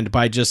upper hand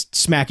by just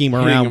smacking him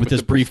Hitting around him with his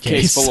the briefcase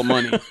briefcase full of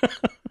money.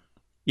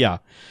 Yeah.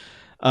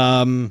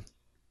 And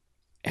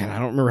I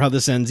don't remember how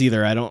this ends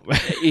either. I don't.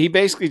 He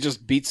basically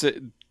just beats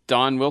it.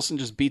 Don Wilson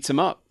just beats him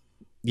up.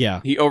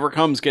 Yeah. He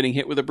overcomes getting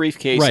hit with a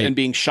briefcase Right. and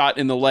being shot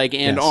in the leg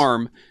and Yes.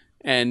 arm,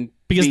 and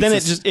Because beats then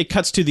his- it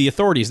cuts to the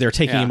authorities. They're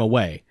taking Yeah. him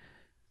away.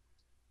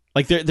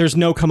 Like there's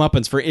no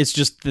comeuppance for it's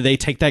just they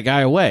take that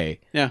guy away.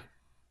 Yeah.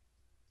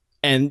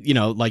 And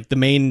like the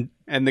main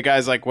and the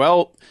guy's like,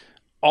 well,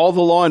 all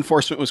the law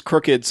enforcement was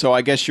crooked, so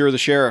I guess you're the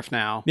sheriff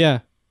now.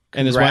 and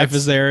his Congrats. wife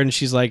is there, and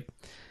she's like,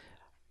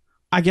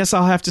 "I guess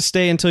I'll have to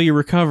stay until you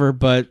recover,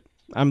 but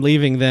I'm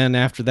leaving then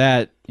after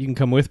that. You can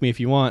come with me if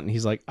you want." And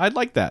he's like, "I'd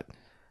like that."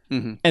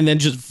 Mhm. And then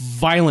just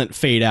violent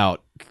fade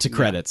out to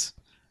credits.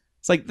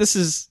 It's like, this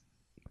is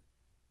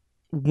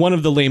one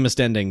of the lamest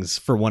endings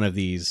for one of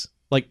these.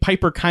 Like,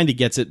 Piper kind of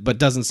gets it, but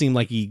doesn't seem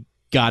like he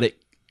got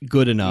it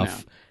good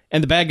enough. No.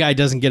 And the bad guy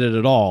doesn't get it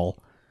at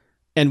all.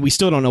 And we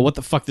still don't know what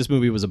the fuck this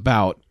movie was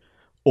about,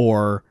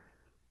 or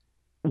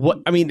what.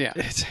 I mean, Yeah.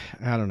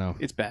 I don't know.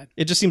 It's bad.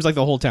 It just seems like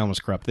the whole town was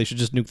corrupt. They should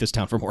just nuke this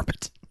town from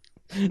orbit.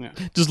 Yeah.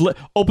 Just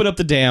open up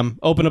the dam,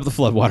 open up the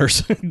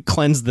floodwaters,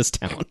 cleanse this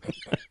town.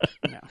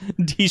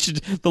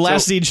 The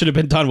last scene should have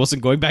been Don Wilson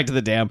going back to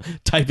the dam,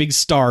 typing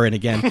star in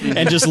again,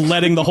 and just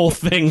letting the whole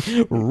thing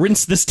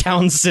rinse this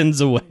town's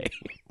sins away.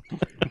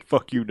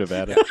 Fuck you,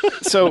 Nevada.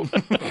 So,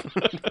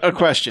 a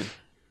question.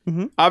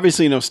 Mm-hmm.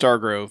 Obviously, no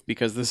Stargrove,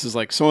 because this is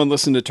like someone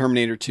listened to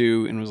Terminator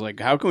 2 and was like,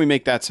 how can we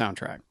make that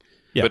soundtrack?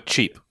 Yeah. But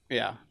cheap.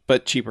 Yeah,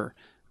 but cheaper.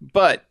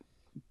 But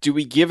do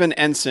we give an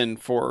ensign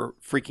for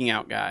freaking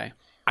out guy?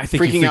 I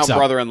think he Freaking freaks out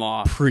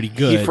brother-in-law. pretty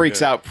good. He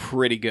freaks out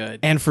pretty good.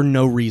 and for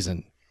no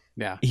reason.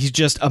 Yeah. He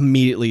just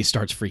immediately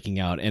starts freaking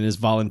out and is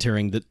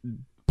volunteering the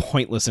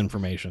pointless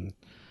information.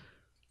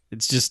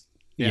 It's just,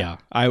 Yeah.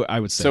 I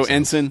would say So,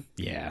 ensign.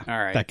 Yeah. All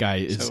right. That guy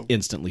is So-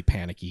 instantly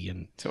panicky.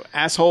 And So,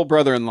 asshole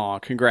brother-in-law.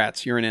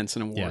 Congrats. You're an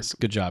ensign award. yes,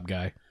 good job,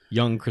 guy.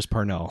 Young Chris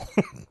Parnell.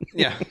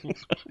 Yeah.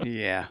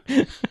 Yeah.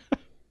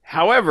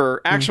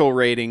 However, actual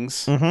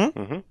ratings,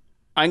 Mm-hmm.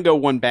 I can go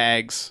 1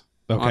 bags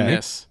on Okay.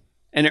 this.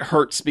 And it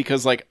hurts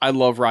because, like, I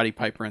love Roddy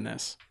Piper in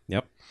this.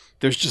 Yep.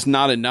 There's just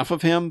not enough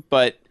of him,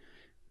 but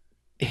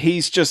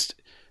he's just...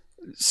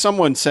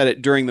 Someone said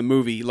it during the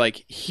movie,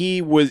 like,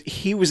 he was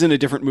in a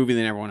different movie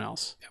than everyone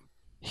else.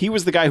 He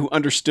was the guy who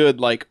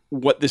understood, like,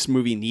 what this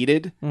movie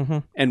needed Mm-hmm.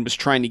 and was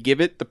trying to give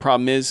it. The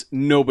problem is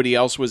nobody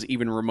else was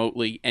even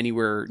remotely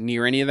anywhere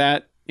near any of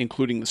that,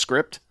 including the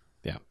script.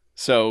 Yeah.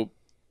 So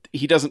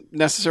he doesn't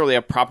necessarily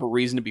have proper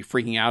reason to be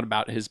freaking out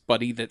about his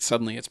buddy that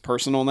suddenly it's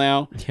personal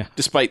now, Yeah.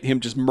 despite him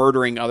just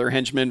murdering other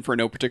henchmen for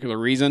no particular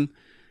reason.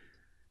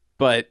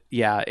 But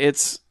yeah,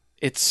 it's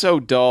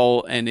so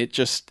dull, and it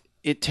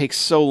takes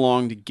so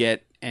long to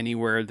get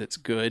anywhere that's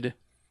good.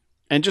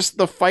 And just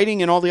the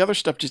fighting and all the other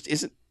stuff just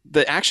isn't,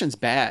 the action's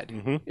bad.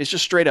 Mm-hmm. It's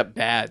just straight up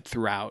bad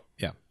throughout.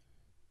 Yeah.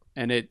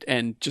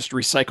 And just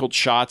recycled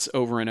shots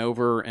over and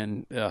over,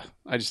 and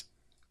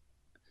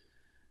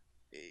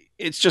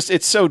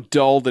it's so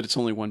dull that it's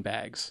only 1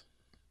 bags.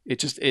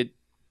 It's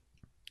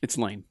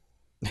lame.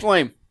 It's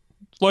lame.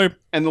 Slurp.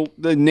 And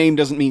the name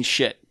doesn't mean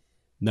shit.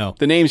 No.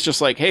 The name's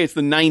just like, hey, it's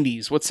the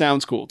 90s. What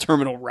sounds cool?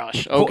 Terminal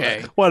Rush.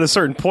 Okay. Well, at a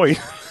certain point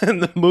in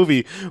the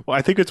movie,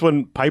 I think it's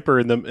when Piper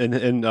and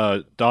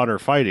Don are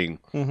fighting.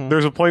 Mm-hmm.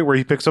 There's a point where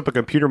he picks up a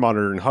computer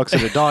monitor and hucks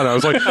it at Don. I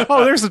was like,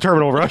 oh, there's the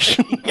Terminal Rush.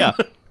 Yeah.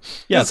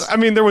 Yes. I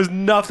mean, there was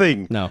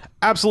nothing. No.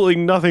 Absolutely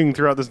nothing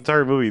throughout this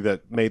entire movie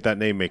that made that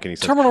name make any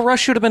sense. Terminal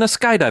Rush should have been a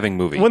skydiving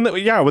movie. When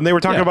they were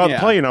talking about Yeah.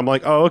 the plane, I'm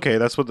like, oh, okay,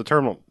 that's what the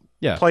terminal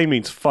Yeah. plane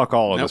means. Fuck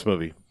all in Nope. this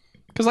movie.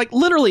 Because like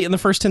literally in the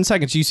first 10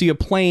 seconds, you see a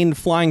plane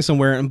flying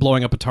somewhere and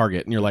blowing up a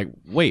target, and you're like,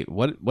 wait,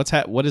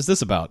 what is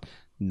this about?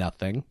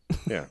 Nothing.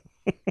 Yeah.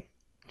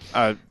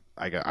 I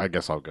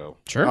guess I'll go.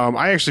 Sure.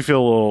 I actually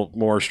feel a little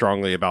more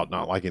strongly about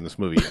not liking this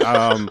movie.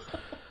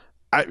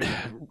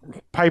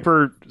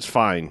 Piper is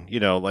fine,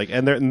 like,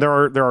 and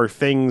there are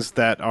things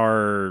that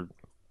are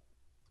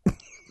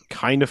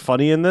kind of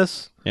funny in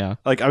this. Yeah.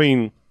 Like, I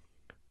mean,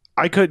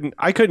 I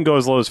couldn't go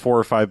as low as 4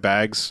 or 5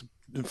 bags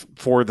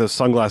for the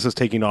sunglasses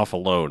taking off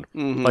alone.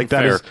 Like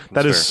that Fair. is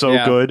That's fair. so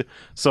Yeah. good.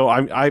 So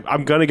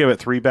I'm gonna give it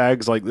 3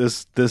 bags. Like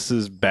this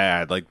is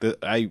bad. Like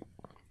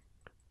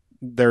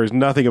there's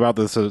nothing about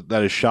this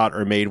that is shot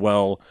or made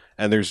well,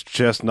 and there's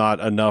just not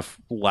enough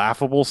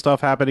laughable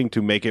stuff happening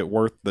to make it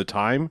worth the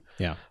time.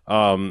 Yeah.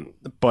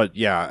 But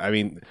yeah, I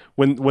mean,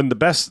 when the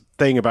best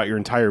thing about your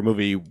entire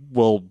movie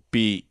will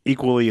be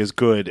equally as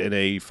good in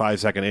a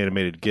 5-second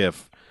animated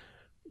GIF,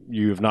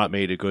 you have not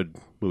made a good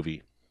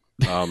movie.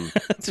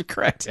 That's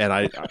correct. And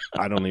I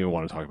don't even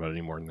want to talk about it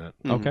any more than that.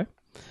 Okay.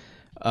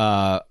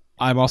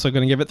 I'm also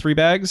going to give it 3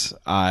 bags.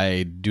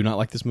 I do not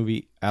like this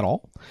movie at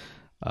all.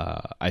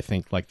 I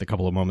think like the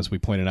couple of moments we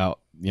pointed out,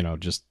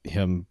 just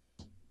him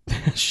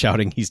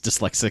shouting he's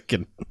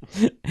dyslexic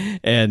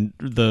and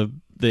the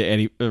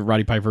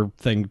Roddy Piper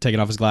thing taking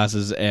off his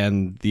glasses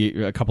and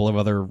a couple of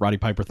other Roddy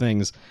Piper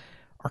things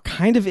are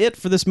kind of it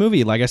for this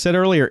movie. Like I said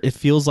earlier, it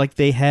feels like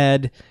they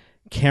had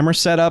camera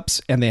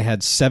setups and they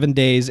had 7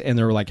 days and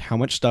they were like, how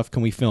much stuff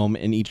can we film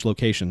in each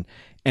location?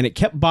 And it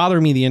kept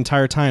bothering me the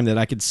entire time that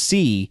I could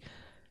see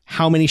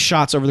how many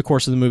shots over the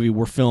course of the movie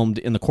were filmed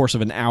in the course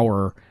of an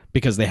hour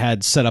because they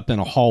had set up in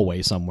a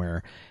hallway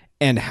somewhere,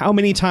 and how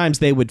many times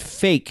they would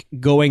fake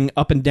going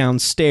up and down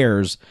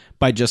stairs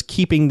by just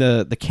keeping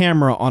the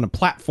camera on a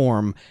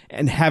platform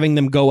and having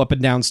them go up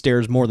and down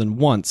stairs more than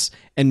once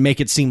and make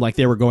it seem like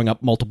they were going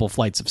up multiple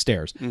flights of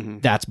stairs.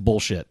 That's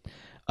bullshit.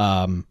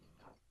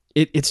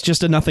 It's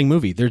just a nothing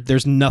movie.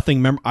 There's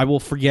nothing. I will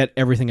forget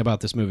everything about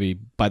this movie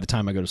by the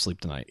time I go to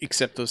sleep tonight.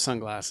 Except those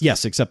sunglasses.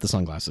 Yes, except the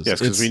sunglasses. Yes,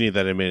 because we need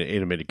that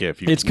animated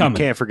GIF. It's coming.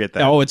 You can't forget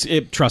that. Oh,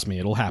 trust me,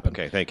 it'll happen.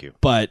 Okay, thank you.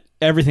 But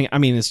everything, I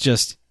mean, it's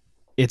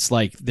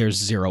like there's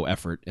zero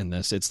effort in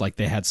this. It's like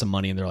they had some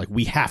money and they're like,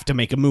 we have to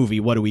make a movie.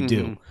 What do we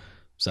do?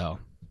 So,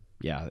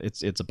 yeah,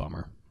 it's a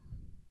bummer.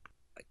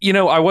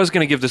 I was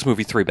going to give this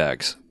movie 3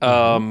 bags.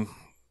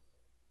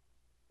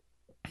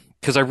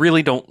 Because I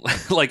really don't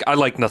I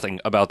like nothing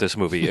about this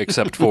movie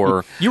except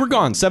for You were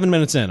gone 7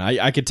 minutes in.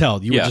 I could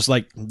tell you were just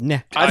like, nah.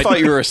 I thought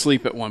you were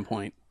asleep at one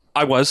point.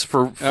 I was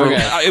for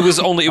Okay. it was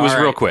All real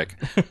right. quick,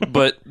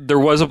 but there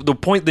was the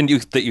point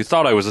that you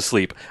thought I was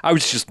asleep. I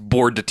was just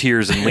bored to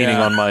tears and leaning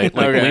on my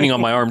Okay. leaning on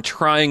my arm,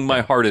 trying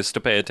my hardest to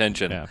pay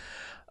attention. Yeah.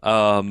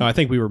 No, I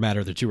think we were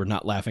madder that you were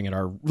not laughing at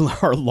our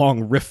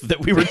long riff that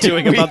we were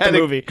doing We about the had a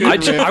movie. good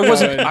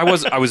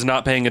I was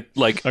not paying it.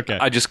 Okay.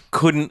 I just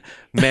couldn't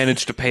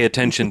manage to pay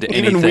attention to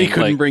Even anything. we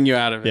couldn't bring you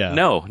out of it. Yeah.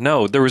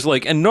 No, there was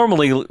and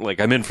normally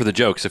I'm in for the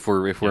jokes if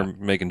we're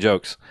making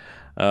jokes.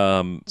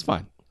 It's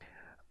fine.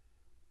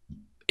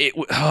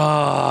 The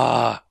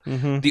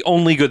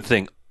only good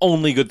thing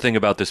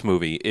about this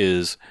movie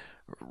is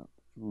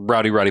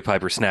Roddy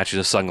Piper snatches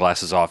his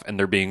sunglasses off and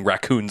there being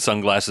raccoon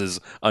sunglasses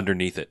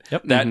underneath it.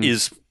 Yep. That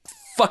is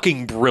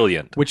fucking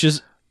brilliant. Which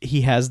is,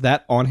 he has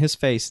that on his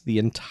face the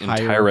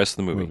entire rest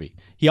of the movie.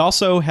 He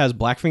also has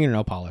black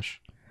fingernail polish.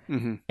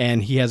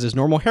 And he has his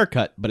normal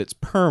haircut, but it's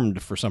permed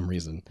for some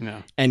reason.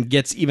 Yeah. And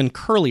gets even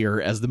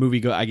curlier as the movie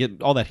goes. I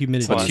get all that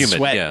humidity. It's humid,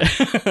 sweat. yeah.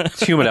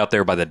 It's humid out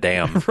there by the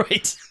dam.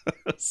 Right.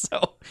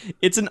 So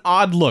it's an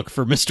odd look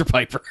for Mr.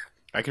 Piper.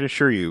 I can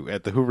assure you,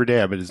 at the Hoover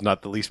Dam, it is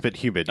not the least bit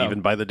humid, even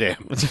by the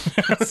dam.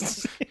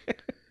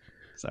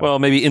 Well,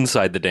 maybe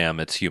inside the dam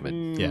it's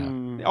humid.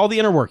 Yeah. All the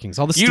inner workings,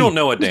 all the steam. You don't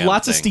know a There's damn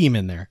lots of thing. steam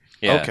in there.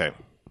 Yeah. Okay.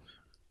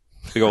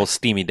 Big old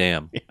steamy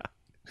dam.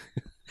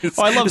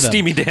 Oh, I love them.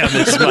 Steamy Dam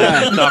is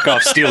my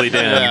knockoff Steely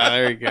Dan. Yeah,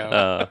 there you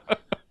go.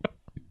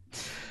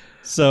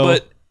 So,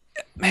 But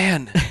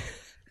man,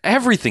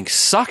 everything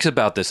sucks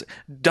about this.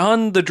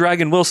 Don the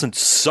Dragon Wilson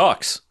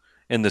sucks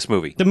in this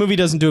movie. the movie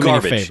doesn't do him any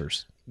Garbage.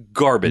 favors.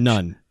 Garbage.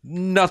 None.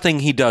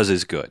 Nothing he does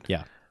is good.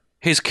 Yeah.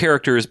 His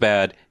character is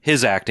bad.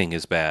 His acting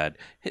is bad.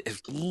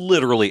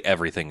 Literally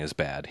everything is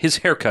bad. His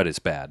haircut is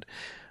bad.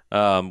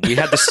 We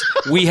had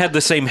the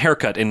same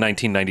haircut in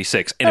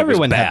 1996, and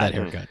Everyone it was bad. had that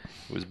haircut.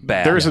 It was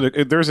bad.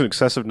 There's an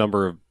excessive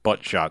number of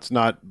butt shots,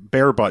 not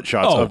bare butt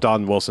shots Oh. of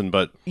Don Wilson,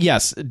 but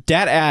Yes,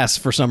 dat ass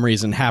for some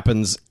reason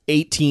happens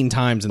 18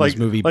 times in this Like-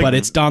 movie, like- but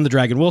it's Don the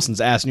Dragon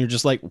Wilson's ass, and you're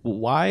just like,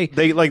 why?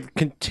 they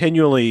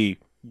continually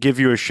give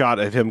you a shot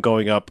of him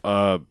going up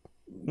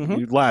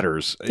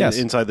ladders Yes.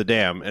 inside the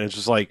dam, and it's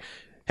just like,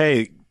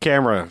 hey,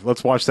 camera,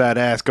 let's watch that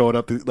ass going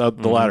up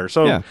the ladder.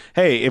 So, Yeah.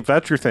 hey, if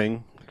that's your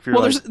thing, if you're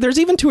Well, like, there's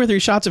even 2 or 3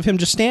 shots of him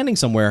just standing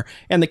somewhere,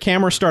 and the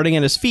camera starting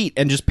at his feet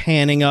and just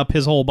panning up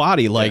his whole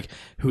body, like,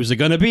 who's it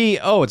going to be?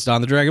 Oh, it's Don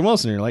the Dragon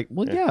Wilson. And you're like,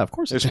 well, yeah, of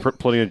course. there's It's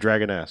plenty of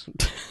dragon ass.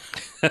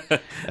 this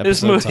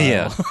episode movie,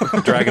 title.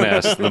 yeah, Dragon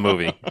Ass, the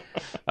movie.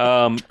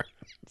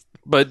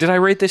 But did I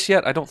rate this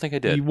yet? I don't think I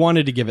did. You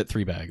wanted to give it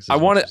 3 bags. is I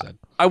what wanted, you said.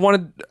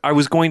 I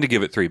was going to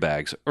give it 3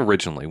 bags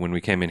originally when we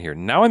came in here.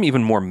 Now I'm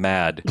even more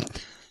mad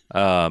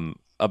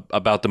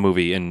about the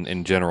movie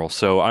in general.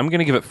 So I'm going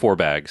to give it 4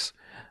 bags.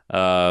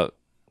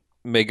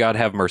 May God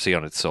have mercy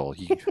on its soul.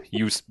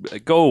 You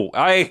go.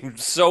 I'm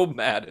so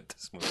mad at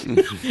this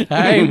movie.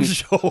 I'm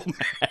so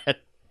mad.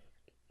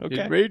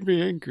 Okay. It made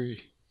me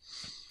angry.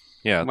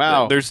 Yeah.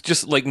 Wow. There's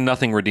just like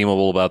nothing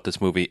redeemable about this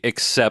movie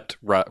except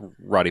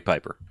Roddy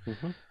Piper.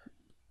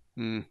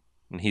 Mm.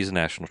 And he's a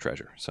national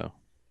treasure. So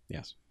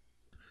Yes.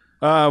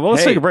 Well,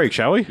 let's Hey. take a break,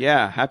 shall we?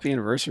 Yeah, happy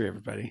anniversary,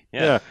 everybody.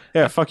 Yeah.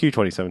 Fuck you,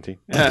 2017.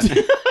 Yeah.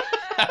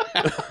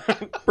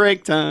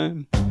 Break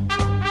time.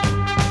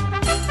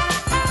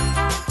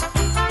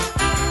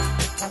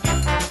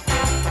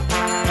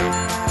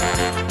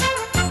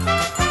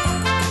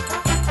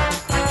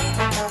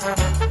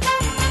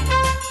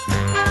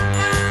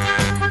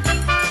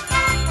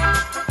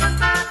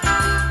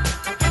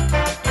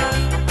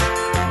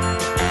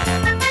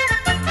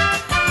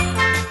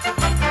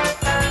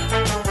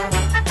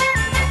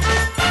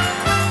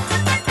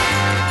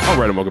 All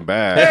right, and welcome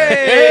back.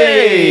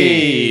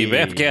 Hey,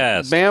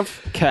 Bamfcast.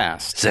 Banff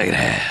cast. Second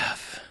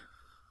half.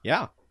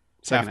 Yeah.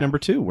 Second Half number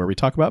 2, where we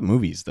talk about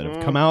movies that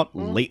have come out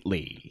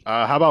lately.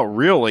 How about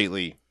real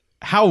lately?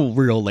 How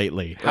real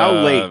lately? How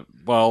late?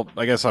 Well,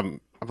 I guess I'm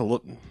a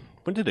little.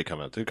 When did it come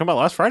out? Did it come out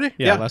last Friday?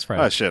 Yeah, last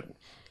Friday. Oh shit.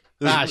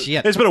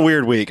 Shit. It's been a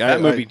weird week.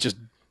 That movie just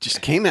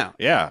came out.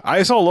 Yeah,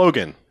 I saw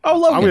Logan. Oh,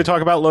 Logan. I'm going to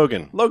talk about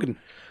Logan. Logan.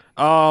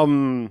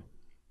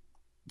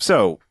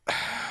 So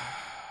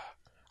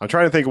I'm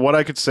trying to think of what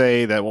I could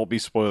say that won't be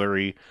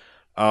spoilery.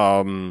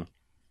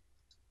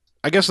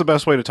 I guess the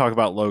best way to talk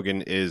about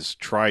Logan is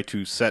try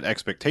to set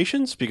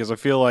expectations, because I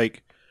feel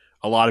like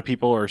a lot of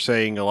people are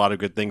saying a lot of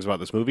good things about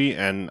this movie,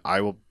 and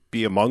I will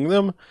be among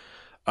them.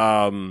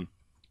 And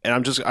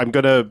I'm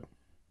gonna,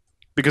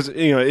 because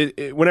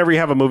whenever you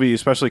have a movie,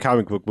 especially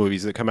comic book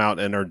movies that come out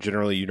and are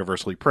generally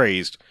universally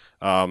praised,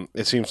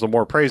 it seems the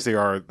more praised they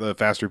are, the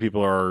faster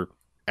people are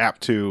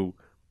apt to,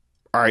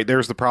 all right,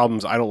 there's the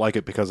problems, I don't like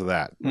it because of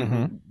that.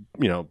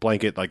 Mm-hmm.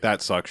 Blanket, like,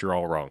 that sucks, you're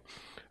all wrong.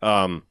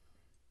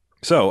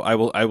 So I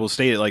will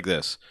state it like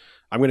this.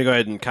 I'm going to go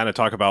ahead and kind of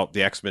talk about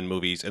the X-Men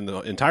movies and the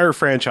entire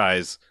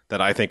franchise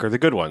that I think are the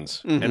good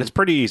ones. Mhm. And it's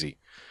pretty easy.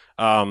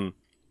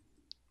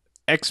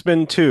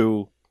 X-Men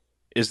 2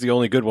 is the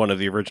only good one of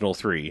the original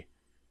 3.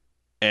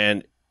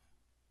 And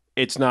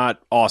it's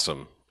not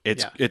awesome.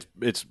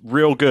 It's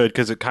real good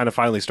because it kind of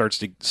finally starts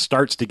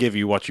to give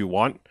you what you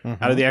want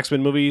out of the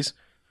X-Men movies.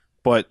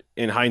 But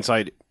in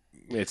hindsight,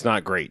 it's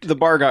not great. The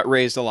bar got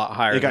raised a lot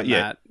higher than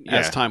that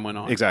as yeah. time went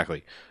on.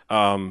 Exactly.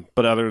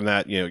 But other than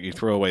that, you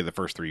throw away the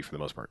first 3 for the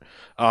most part.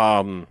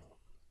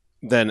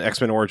 Then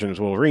X-Men Origins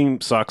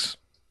Wolverine sucks.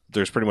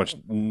 There's pretty much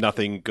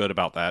nothing good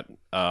about that.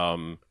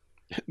 The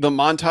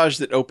montage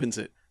that opens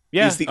it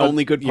is the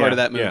only good part of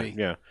that movie.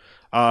 Yeah.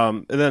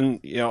 And then,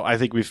 I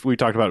think we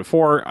talked about it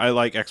before. I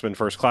like X-Men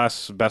First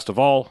Class best of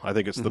all. I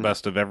think it's the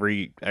best of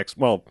every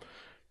Well,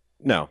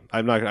 no,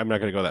 I'm not going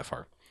to go that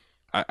far.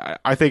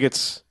 I think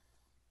it's.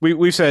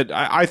 We've said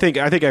I think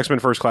X-Men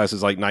First Class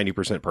is like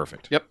 90%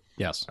 perfect. Yep.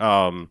 Yes. That's what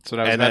I was and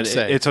about then to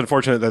say. it's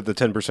unfortunate that the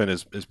 10%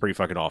 is pretty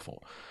fucking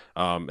awful.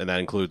 And that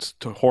includes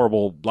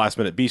horrible last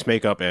minute Beast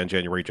makeup and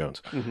January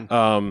Jones.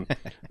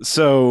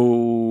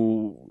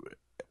 So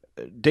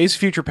Days of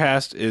Future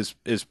Past is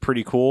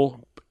pretty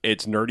cool.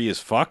 It's nerdy as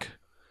fuck.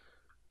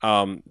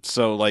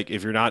 So like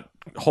if you're not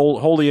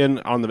wholly in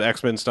on the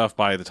X-Men stuff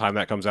by the time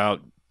that comes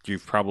out,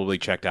 you've probably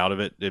checked out of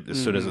it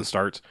as soon as it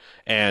starts.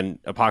 And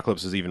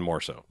Apocalypse is even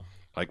more so.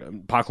 Like,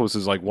 Apocalypse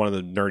is like one of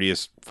the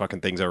nerdiest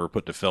fucking things ever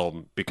put to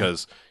film,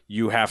 because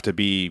you have to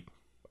be,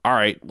 all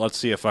right, let's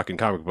see a fucking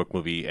comic book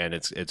movie, and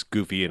it's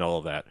goofy and all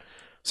of that.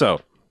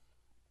 So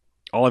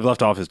all I've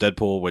left off is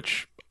Deadpool,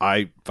 which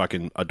I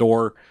fucking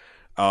adore.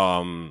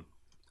 And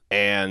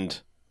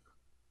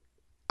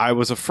I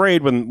was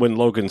afraid when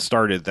Logan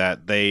started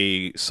that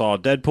they saw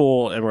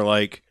Deadpool and were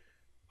like,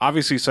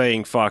 obviously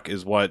saying fuck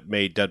is what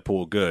made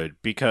Deadpool good,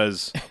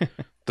 because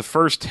the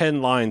first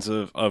 10 lines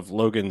of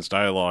Logan's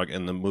dialogue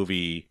in the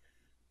movie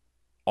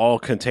all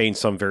contain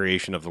some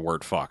variation of the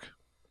word fuck.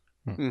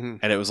 Mhm.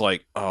 And it was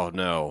like, oh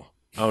no.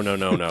 Oh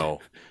no.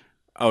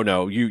 Oh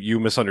no, you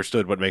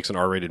misunderstood what makes an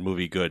R-rated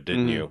movie good,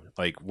 didn't you?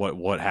 Like,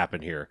 what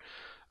happened here?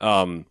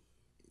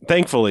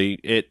 Thankfully,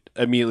 it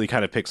immediately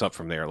kind of picks up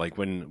from there. Like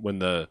when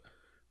the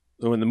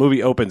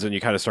movie opens and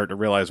you kind of start to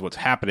realize what's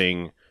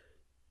happening,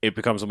 it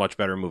becomes a much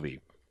better movie.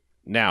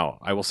 Now,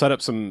 I will set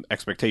up some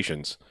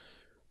expectations.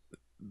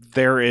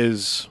 There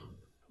is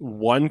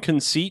one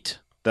conceit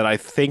that I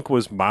think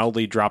was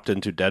mildly dropped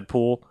into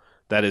Deadpool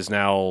that is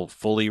now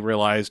fully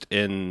realized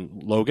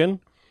in Logan,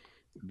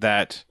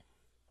 that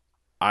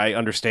I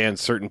understand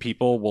certain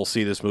people will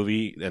see this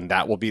movie and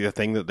that will be the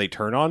thing that they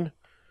turn on.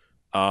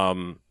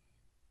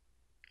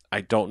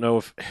 I don't know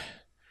if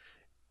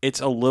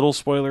it's a little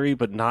spoilery,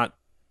 but not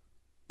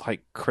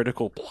like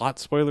critical plot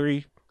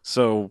spoilery.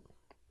 So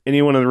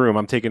anyone in the room,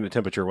 I'm taking the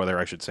temperature whether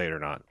I should say it or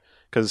not,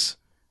 because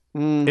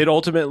it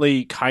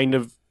ultimately kind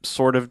of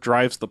sort of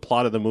drives the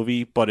plot of the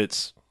movie, but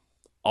it's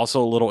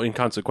also a little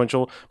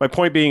inconsequential. My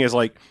point being is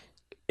like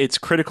it's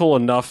critical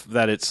enough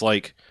that it's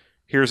like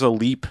here's a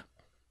leap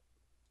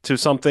to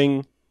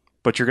something,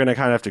 but you're going to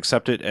kind of have to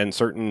accept it, and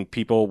certain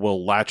people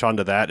will latch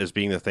onto that as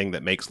being the thing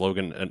that makes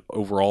Logan an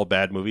overall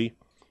bad movie.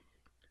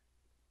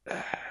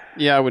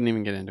 Yeah, I wouldn't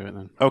even get into it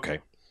then. Okay.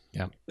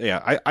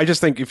 Yeah. I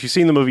just think if you've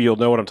seen the movie, you'll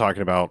know what I'm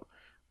talking about.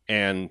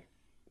 And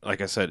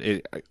like I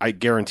said, I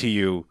guarantee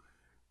you,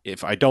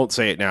 if I don't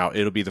say it now,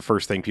 it'll be the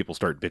first thing people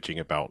start bitching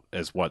about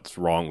as what's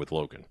wrong with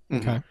Logan.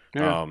 Okay.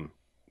 Yeah.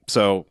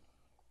 So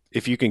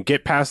if you can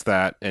get past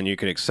that and you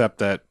can accept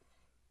that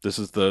this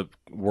is the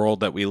world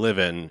that we live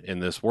in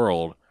this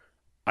world,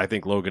 I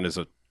think Logan is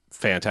a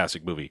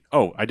fantastic movie.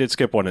 Oh, I did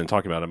skip one in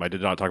talking about him. I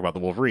did not talk about the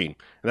Wolverine.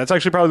 And that's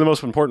actually probably the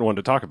most important one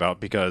to talk about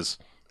because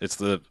it's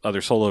the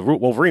other solo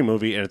Wolverine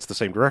movie and it's the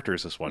same director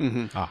as this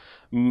one.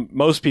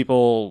 Most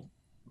people,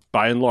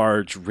 by and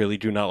large, really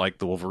do not like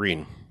the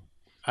Wolverine.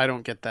 I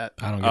don't get that.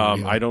 I don't get it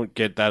either. I don't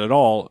get that at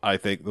all. I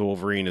think the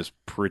Wolverine is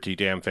pretty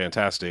damn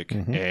fantastic,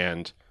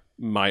 and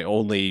my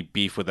only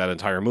beef with that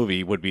entire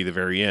movie would be the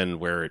very end,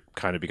 where it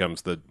kind of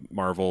becomes the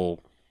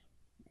Marvel.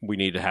 We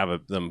need to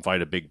have them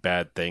fight a big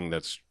bad thing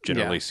that's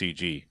generally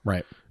CG.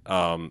 Right.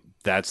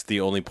 That's the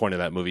only point of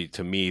that movie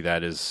to me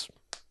that is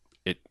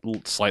it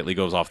slightly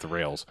goes off the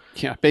rails.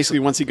 Yeah, basically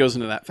once he goes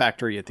into that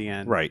factory at the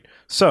end. Right.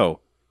 So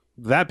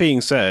that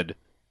being said,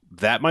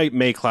 that might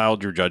may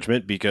cloud your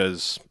judgment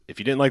because if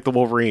you didn't like the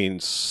Wolverine,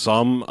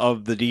 some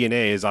of the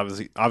DNA is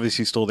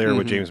obviously still there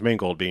with James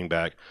Mangold being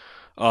back.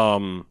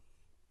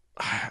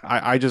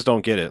 I just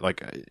don't get it.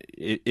 Like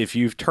if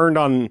you've turned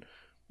on,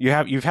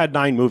 you've had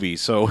 9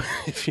 movies, so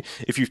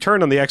if you've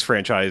turned on the X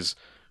franchise,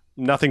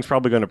 nothing's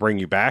probably going to bring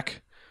you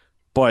back.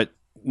 But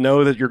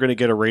know that you're going to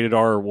get a rated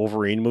R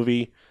Wolverine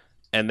movie,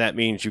 and that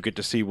means you get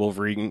to see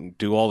Wolverine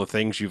do all the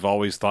things you've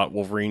always thought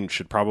Wolverine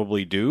should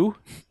probably do.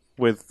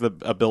 With the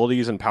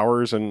abilities and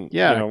powers and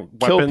kill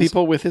weapons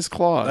people with his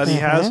claws that he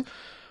has.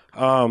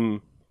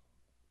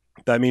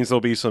 That means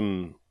there'll be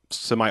some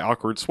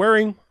semi-awkward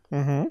swearing.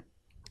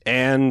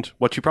 And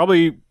what you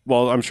probably,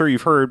 I'm sure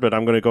you've heard, but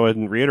I'm going to go ahead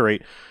and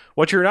reiterate,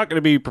 what you're not going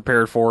to be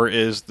prepared for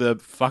is the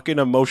fucking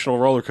emotional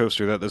roller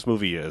coaster that this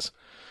movie is.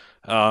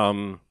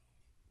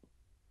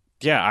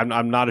 Yeah,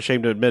 I'm not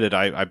ashamed to admit it.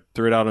 I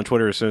threw it out on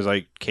Twitter as soon as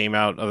I came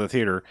out of the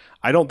theater.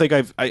 I don't think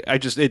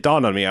it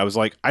dawned on me. I was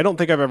like, I don't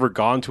think I've ever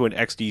gone to an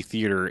XD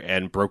theater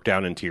and broke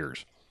down in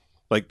tears.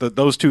 Like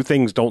those two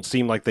things don't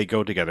seem like they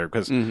go together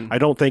because I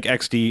don't think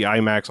XD,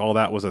 IMAX, all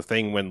that was a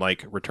thing when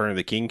like Return of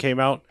the King came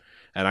out.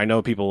 And I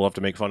know people love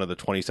to make fun of the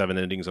 27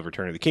 endings of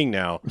Return of the King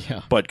now.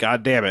 Yeah. But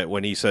god damn it,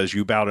 when he says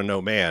you bow to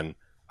no man,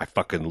 I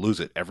fucking lose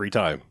it every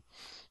time.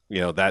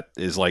 That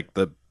is like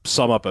the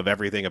sum up of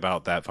everything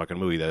about that fucking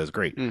movie that is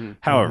great.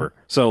 However,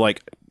 so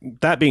like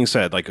that being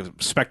said, like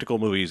spectacle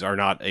movies are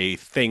not a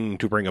thing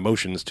to bring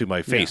emotions to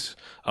my face.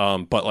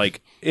 But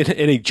like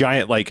in a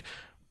giant like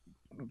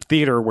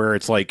theater where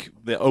it's like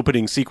the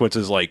opening sequence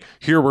is like,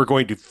 here we're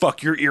going to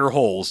fuck your ear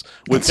holes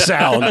with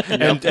sound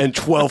and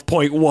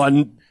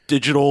 12.1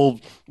 digital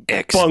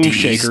bung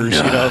shakers,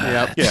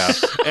 yeah.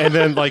 And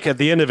then like at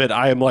the end of it,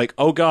 I am like,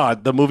 oh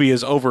god, the movie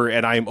is over,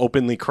 and I am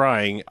openly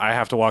crying. I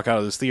have to walk out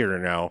of this theater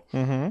now.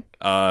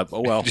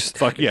 Just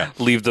fuck yeah.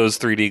 Leave those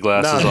 3D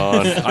glasses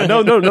on.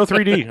 No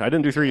 3D. I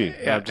didn't do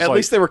 3D. Yeah, at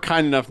least they were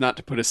kind enough not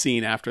to put a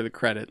scene after the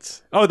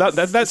credits. Oh,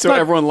 that's so not,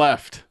 everyone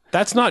left.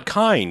 That's not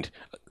kind.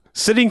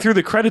 Sitting through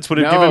the credits would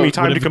have given me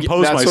time to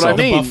compose that's myself. what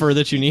I mean. The buffer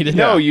that you needed.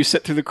 No, you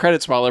sit through the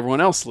credits while everyone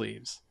else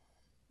leaves,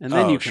 and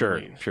then you can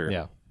leave. Sure.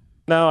 Yeah.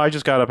 No, I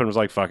just got up and was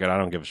like, fuck it, I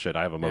don't give a shit.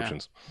 I have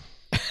emotions.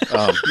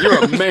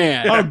 You're a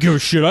man. I don't give a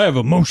shit. I have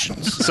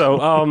emotions. So,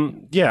 I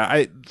mean,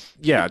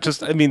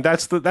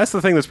 that's the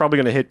thing that's probably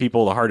going to hit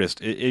people the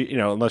hardest,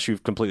 unless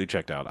you've completely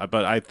checked out.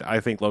 But I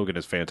think Logan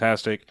is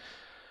fantastic.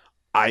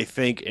 I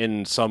think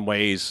in some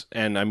ways,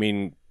 and I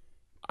mean,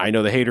 I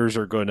know the haters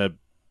are going to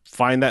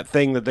find that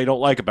thing that they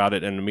don't like about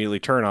it and immediately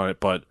turn on it,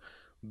 but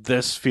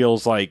this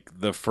feels like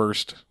the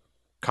first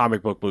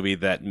comic book movie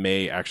that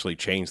may actually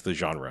change the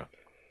genre.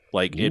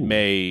 Like, it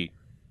may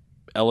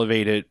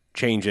elevate it,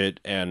 change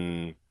it,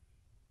 and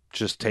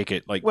just take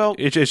it. Like,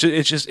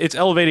 it's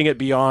elevating it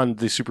beyond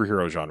the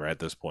superhero genre at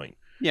this point.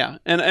 Yeah,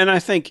 and I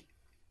think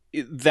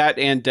that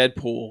and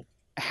Deadpool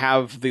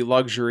have the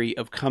luxury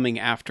of coming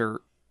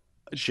after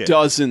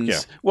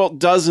dozens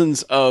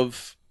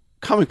of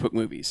comic book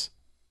movies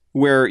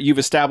where you've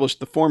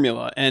established the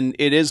formula, and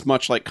it is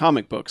much like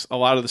comic books. A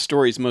lot of the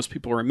stories most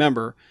people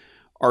remember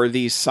are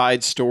these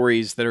side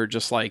stories that are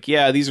just like,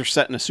 yeah, these are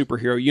set in a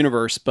superhero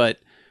universe, but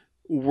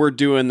we're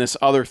doing this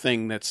other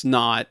thing that's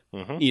not,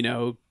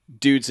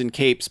 dudes in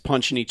capes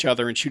punching each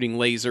other and shooting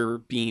laser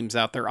beams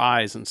out their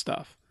eyes and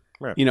stuff.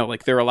 Right.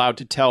 Like they're allowed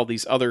to tell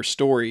these other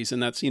stories,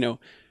 and that's,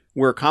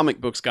 where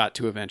comic books got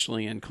to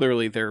eventually. And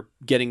clearly they're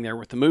getting there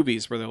with the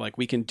movies where they're like,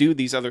 we can do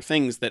these other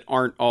things that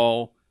aren't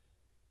all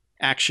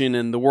action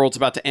and the world's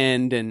about to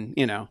end and,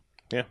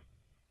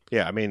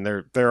 Yeah, I mean,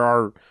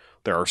 there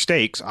are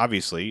stakes,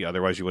 obviously,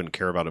 otherwise you wouldn't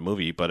care about a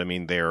movie, but I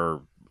mean, they're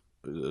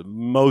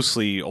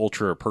mostly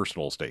ultra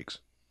personal stakes.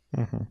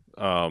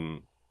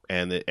 Mhm.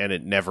 And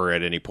it never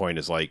at any point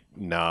is like,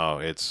 no,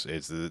 it's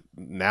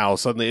now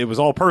suddenly it was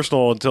all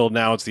personal until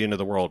now it's the end of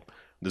the world.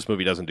 This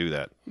movie doesn't do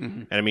that.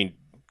 Mhm. And I mean,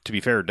 to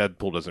be fair,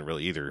 Deadpool doesn't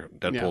really either.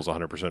 Deadpool's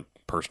 100%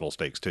 personal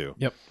stakes too.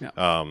 Yep.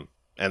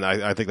 And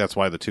I think that's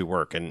why the two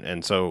work.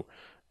 And so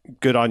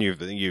good on you.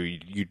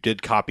 You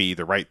did copy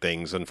the right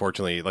things.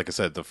 Unfortunately, like I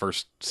said, the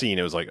first scene,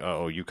 it was like,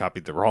 oh, you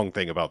copied the wrong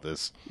thing about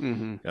this.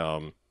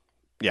 Mm-hmm.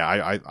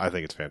 Yeah, I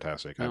think it's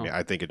fantastic. I Oh. mean,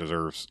 I think it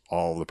deserves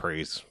all the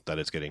praise that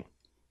it's getting.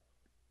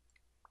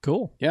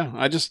 Cool. Yeah,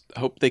 I just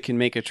hope they can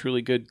make a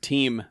truly good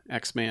Team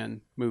X-Man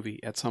movie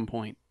at some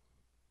point,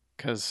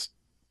 because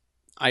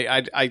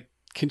I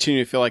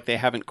continue to feel like they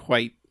haven't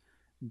quite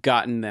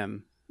gotten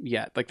them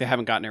yet. Like they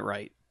haven't gotten it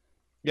right.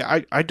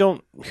 Yeah, I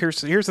don't. Here's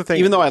the thing.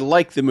 Even though I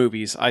like the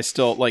movies, I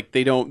still like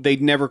they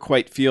never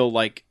quite feel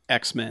like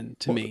X-Men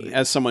to me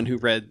as someone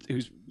who's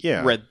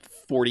read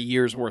 40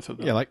 years worth of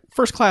them. Yeah, like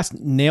First Class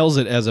nails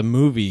it as a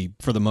movie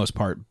for the most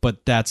part,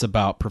 but that's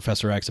about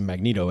Professor X and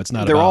Magneto. It's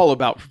not. They're about... all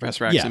about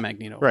Professor X Yeah, and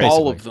Magneto. right.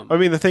 All Basically. of them. I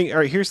mean, the thing. All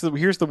right, here's the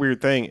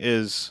weird thing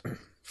is,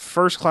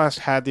 First Class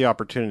had the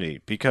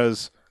opportunity,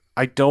 because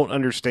I don't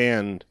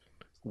understand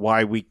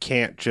why we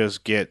can't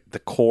just get the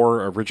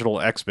core original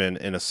X-Men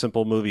in a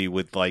simple movie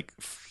with like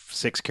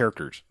 6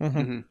 characters.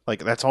 Mhm.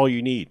 Like that's all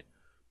you need.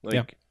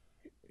 Like,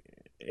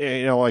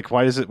 you know, like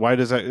why does that,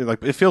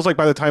 like, it feels like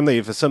by the time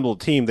they've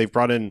assembled a team, they've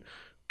brought in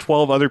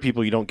 12 other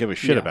people you don't give a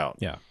shit Yeah. about.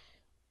 Yeah.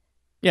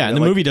 Yeah, and know,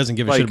 the like- movie doesn't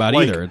give a like- shit about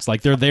like- either. It's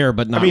like they're there,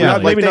 but not I mean, really.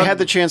 like, Like they not- had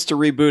the chance to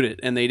reboot it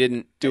and they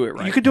didn't do it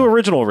right. You could do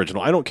original.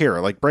 I don't care.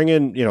 Like bring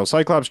in, you know,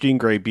 Cyclops, Jean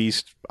Grey,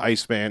 Beast,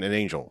 Iceman, and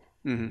Angel.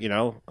 Mhm. You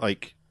know,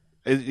 like,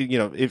 you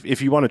know,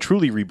 if you want to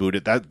truly reboot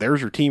it, there's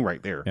your team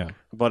right there. Yeah.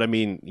 But I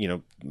mean, you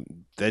know,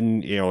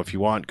 then, you know, if you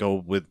want, go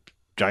with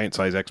giant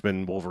size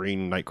X-Men,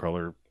 Wolverine,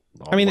 Nightcrawler.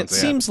 all I mean, the it ones they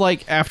have. seems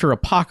like after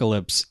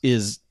Apocalypse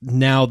is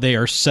now they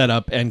are set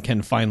up and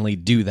can finally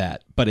do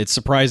that. But it's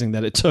surprising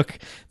that it took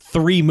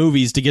 3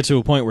 movies to get to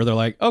a point where they're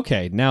like,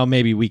 okay, now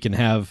maybe we can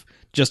have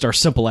just our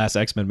simple ass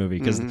X-Men movie,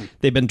 because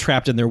they've been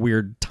trapped in their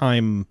weird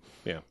time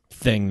Yeah.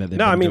 thing that they've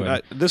No, been I mean,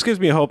 doing. this gives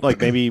me hope. Like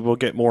maybe we'll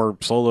get more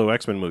solo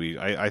X-Men movies.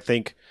 I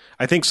think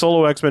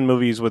solo X-Men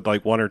movies with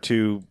like 1 or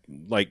 2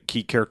 like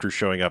key characters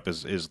showing up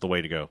is the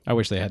way to go. I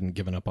wish they hadn't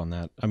given up on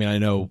that. I mean, I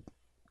know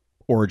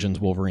Origins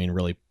Wolverine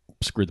really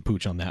screwed the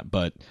pooch on that,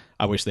 but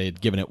I wish they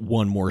had given it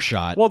one more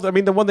shot. Well, I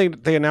mean, the one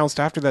they announced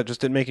after that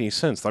just didn't make any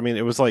sense. I mean,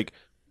 it was like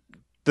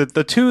the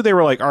 2, they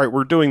were like, all right,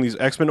 we're doing these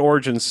X-Men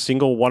Origins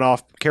single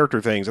one-off character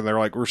things, and they're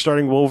like, we're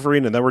starting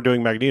Wolverine and then we're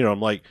doing Magneto.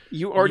 I'm like,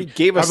 You already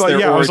gave us I was like, their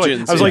yeah,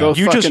 origins. I was in like, both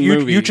you fucking you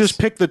movies. just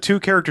pick the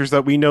 2 characters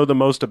that we know the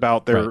most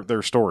about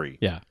their story.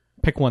 Yeah,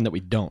 pick one that we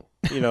don't.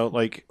 You know,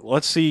 like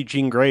let's see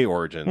Jean Grey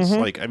Origins.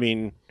 Like, I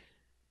mean,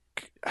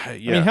 yeah, I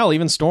mean, hell,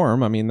 even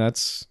Storm. I mean,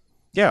 that's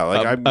yeah,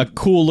 like I'm a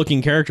cool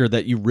looking character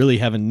that you really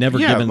haven't never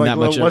given like, that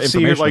much let's see,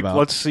 information like about.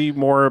 let's see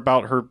more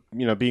about her,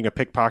 you know, being a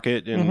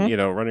pickpocket and you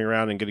know, running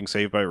around and getting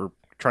saved by, or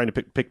trying to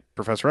pick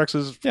Professor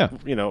X's,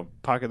 you know,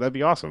 pocket. That'd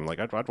be awesome. Like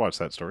I'd watch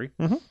that story.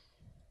 You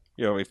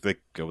know, if they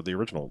go with the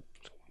original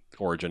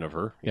origin of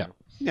her. Yeah.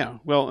 Yeah,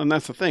 well, and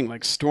that's the thing.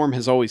 Like Storm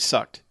has always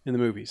sucked in the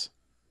movies.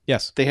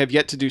 Yes, They have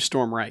yet to do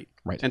Storm right.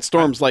 Right. And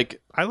Storm's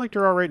like, I liked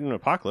her all right in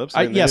Apocalypse.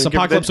 yes,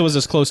 Apocalypse was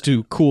as close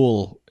to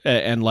cool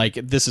and like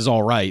this is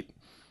all right,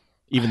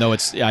 even though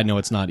I know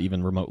it's not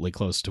even remotely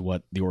close to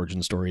what the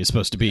origin story is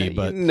supposed to be.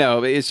 But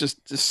no, it's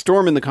just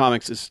Storm in the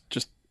comics is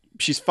just,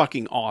 she's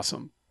fucking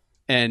awesome.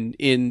 And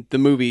in the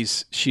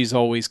movies, she's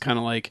always kind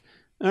of like,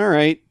 all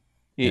right.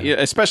 Yeah.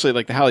 Especially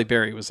like the Halle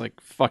Berry was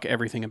like, fuck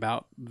everything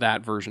about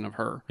that version of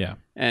her. Yeah.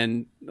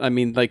 And I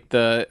mean, like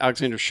the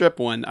Alexander Shipp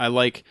one, I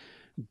like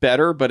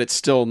better, but it's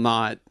still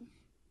not.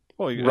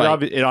 Well, it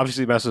Right. it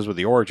obviously messes with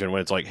the origin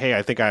when it's like, hey,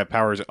 I think I have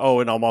powers. Oh,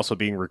 and I'm also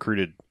being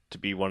recruited to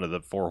be one of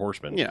the 4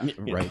 horsemen. Yeah.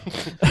 right,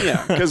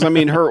 Yeah. Because I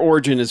mean, her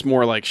origin is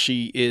more like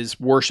she is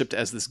worshipped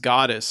as this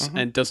goddess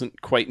and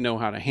doesn't quite know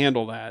how to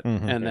handle that.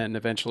 And then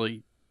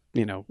eventually,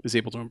 you know, is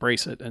able to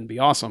embrace it and be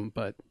awesome.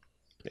 But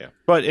Yeah,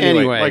 but anyway,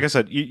 Anyway. like I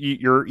said,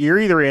 you're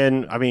either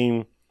in. I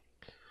mean,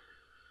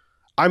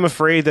 I'm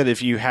afraid that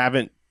if you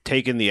haven't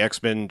taken the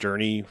X-Men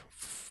journey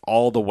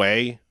all the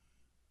way,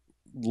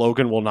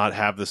 Logan will not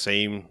have the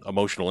same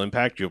emotional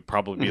impact. You'll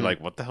probably be like,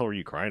 "What the hell are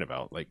you crying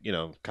about?" Like, you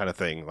know, kind of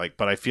thing. Like,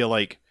 but I feel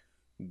like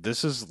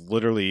this is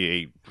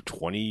literally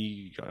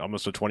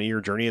almost a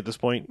 20-year journey at this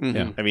point.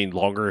 Yeah. I mean,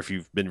 longer if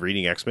you've been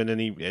reading X-Men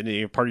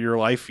any part of your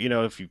life. You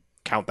know, if you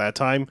count that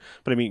time.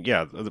 But I mean,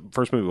 yeah, the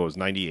first movie was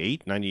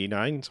 98,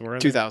 99, somewhere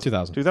around 2000.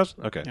 2000,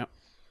 2000? Okay. Yep.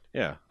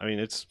 Yeah. I mean,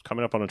 it's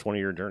coming up on a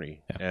 20-year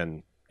journey. Yeah.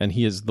 And and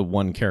he is the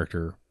one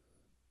character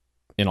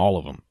in all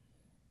of them.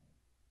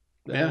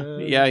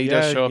 Yeah, he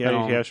does show up in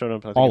all. Yeah, showed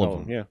up. I think, All in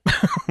of them.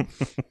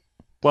 Yeah.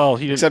 Well,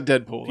 he didn't. Except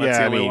Deadpool. That's Yeah,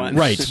 the I only mean, one.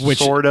 Right, which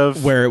sort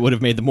of. where it would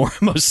have made the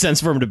most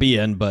sense for him to be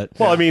in, but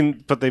Well, I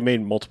mean, but they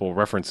made multiple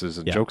references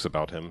and Yeah. jokes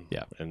about him.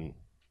 Yeah. And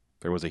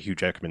there was a Hugh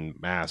Jackman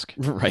mask.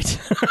 right.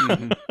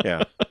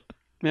 Yeah.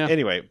 Yeah.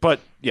 Anyway, but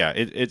yeah,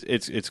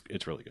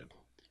 it's really good.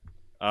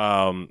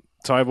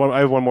 So I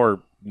have one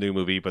more new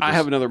movie, but I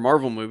have another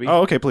Marvel movie.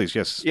 Oh, okay, please,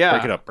 yes. Yeah.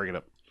 Break it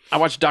up. I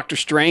watched Doctor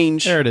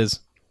Strange. There it is.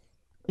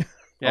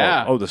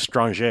 Yeah. Oh, the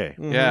Stranger.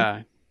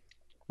 Yeah.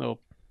 Little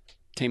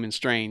tame and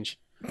strange.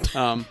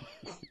 I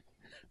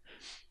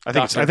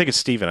think it's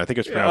Steven. I think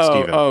it's pronounced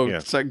Steven. Oh, yeah.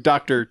 it's like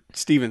Dr.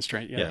 Stephen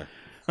Strange. Yeah.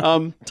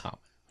 Tom.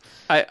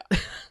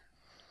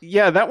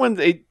 That one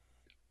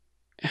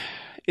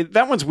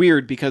that one's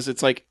weird because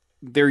it's like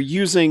they're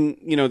using,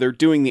 they're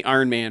doing the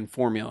Iron Man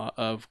formula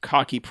of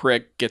cocky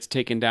prick gets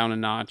taken down a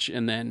notch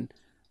and then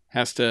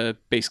has to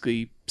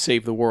basically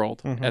save the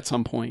world at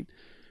some point.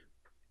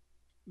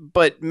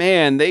 But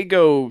man, they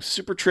go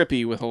super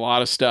trippy with a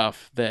lot of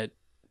stuff that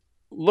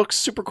looks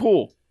super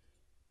cool.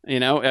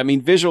 I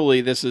mean,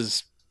 visually, this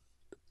is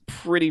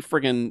pretty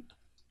friggin'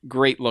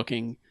 great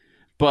looking,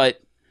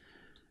 but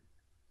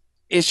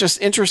it's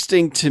just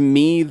interesting to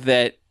me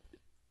that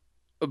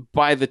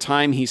by the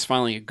time he's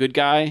finally a good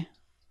guy,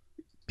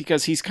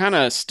 because he's kind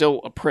of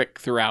still a prick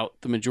throughout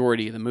the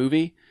majority of the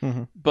movie,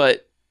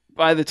 but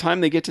by the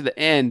time they get to the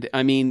end,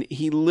 I mean,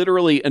 he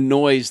literally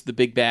annoys the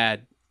big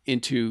bad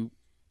into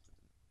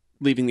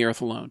leaving the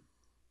Earth alone.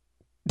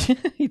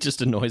 He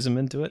just annoys him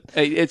into it.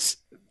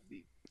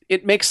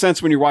 It makes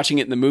sense when you're watching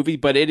it in the movie,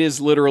 but it is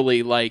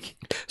literally like...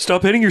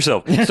 Stop hitting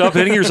yourself. Stop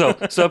hitting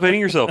yourself. Stop hitting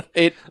yourself.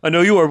 I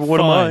know you are, but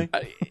what am I?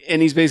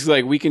 And he's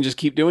basically like, we can just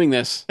keep doing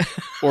this,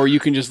 or you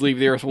can just leave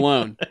the Earth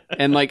alone.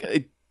 And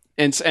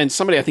and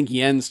somebody, I think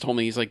Jens told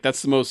me, he's like,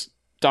 that's the most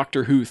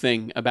Doctor Who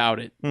thing about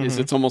it, is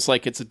it's almost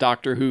like it's a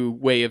Doctor Who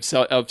way of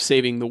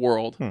saving the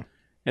world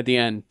at the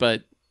end.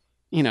 But,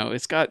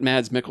 it's got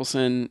Mads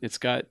Mikkelsen. It's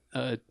got,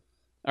 all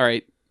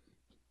right,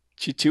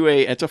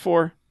 Chiwetel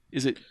Ejiofor.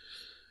 Is it...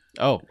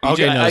 Oh,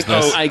 BJ knows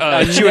this.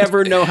 I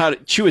never know how to...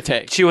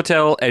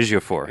 Chiwetel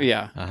Ejiofor.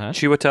 Yeah.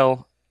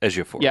 Chiwetel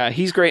Ejiofor. Yeah,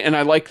 he's great. And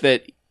I like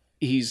that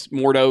he's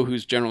Mordo,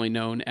 who's generally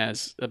known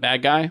as a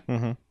bad guy.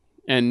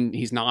 And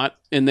he's not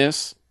in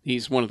this.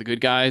 He's one of the good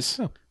guys.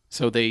 Oh.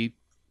 So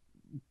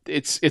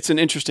it's an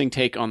interesting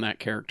take on that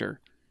character.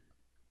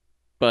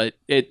 But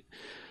it...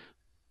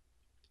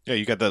 Yeah,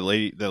 you got that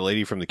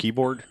lady from the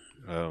keyboard,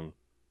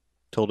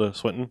 Tilda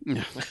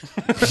Swinton.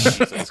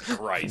 Jesus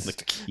Christ.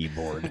 The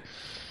keyboard.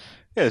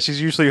 Yeah,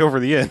 she's usually over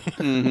the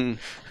end.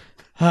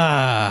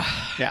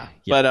 Yeah.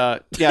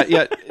 But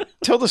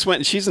Tilda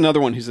Swinton, she's another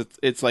one who's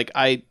it's like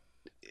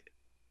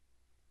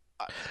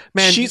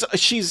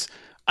she's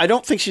I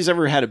don't think she's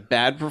ever had a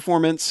bad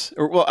performance,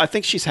 I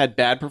think she's had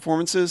bad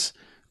performances,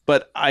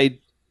 but I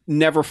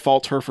never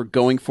fault her for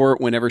going for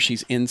it whenever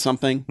she's in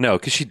something. No,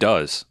 because she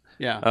does.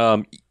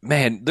 Yeah.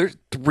 Man, there's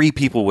 3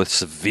 people with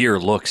severe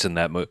looks in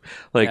that movie.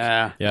 Like,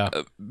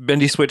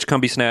 Bendy Switch,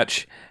 Cumby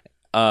Snatch,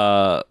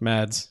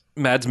 Mads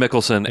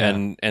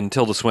Mikkelsen, and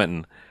Tilda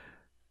Swinton.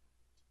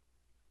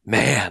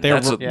 Man,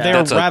 they're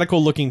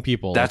radical looking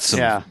people.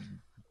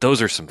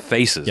 Those are some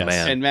faces,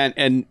 man.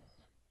 And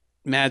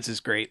Mads is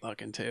great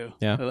looking too.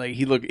 Yeah, like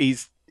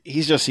he's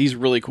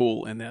really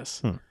cool in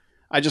this.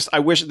 I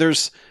wish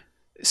there's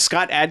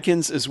Scott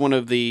Adkins is one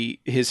of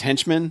his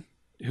henchmen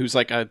who's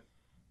like a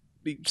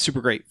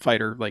super great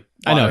fighter. Like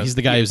I know he's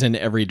the guy who's in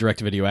every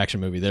direct-to-video action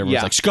movie.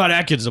 Everyone's like Scott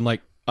Adkins. I'm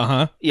like,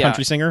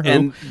 country singer. Who?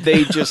 And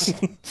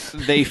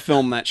they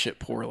film that shit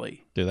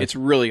poorly. Do they? It's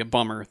really a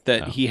bummer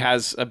that he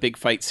has a big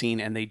fight scene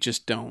and they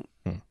just don't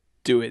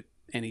do it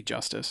any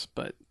justice.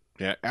 But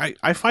yeah,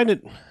 I find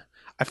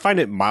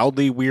it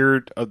mildly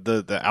weird of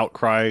the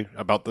outcry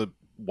about the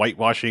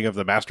whitewashing of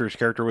the Masters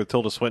character with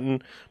Tilda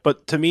Swinton.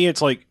 But to me,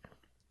 it's like,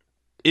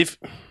 if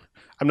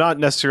I'm not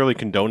necessarily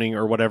condoning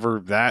or whatever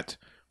that,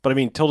 but I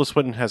mean, Tilda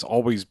Swinton has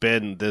always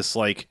been this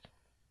like.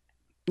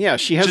 Yeah,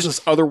 she has this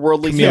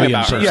otherworldly thing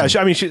about her. Yeah,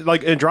 I mean, she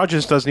like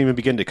androgynous doesn't even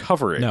begin to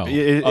cover it. No,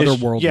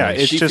 otherworldly. Yeah,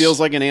 she feels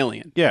like an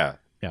alien. Yeah,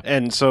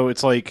 and so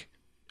it's like,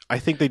 I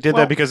think they did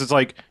that because it's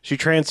like she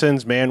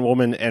transcends man,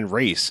 woman, and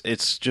race.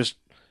 It's just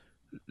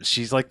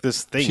she's like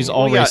this thing. She's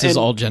all races,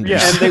 all genders.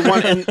 Yeah, and they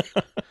want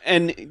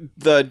and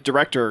the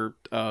director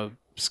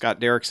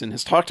Scott Derrickson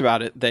has talked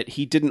about it that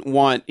he didn't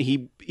want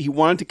he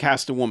wanted to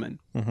cast a woman,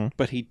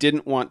 but he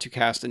didn't want to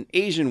cast an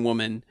Asian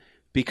woman.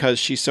 Because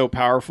she's so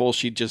powerful,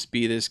 she'd just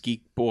be this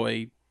geek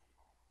boy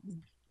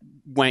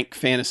wank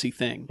fantasy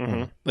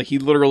thing. Like he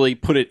literally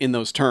put it in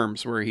those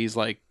terms where he's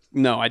like,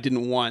 no, I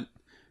didn't want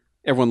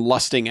everyone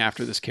lusting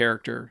after this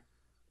character.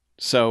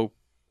 So,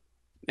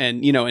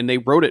 and they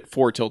wrote it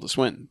for Tilda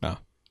Swinton.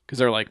 Because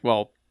they're like,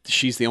 well,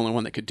 she's the only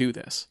one that could do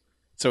this.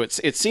 So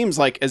it seems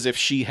like as if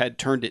she had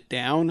turned it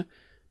down,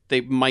 they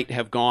might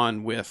have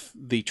gone with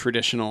the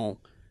traditional,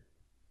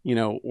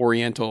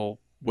 Oriental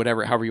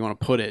however you want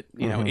to put it,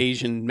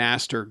 Asian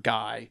master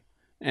guy.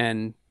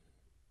 And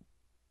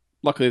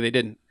luckily they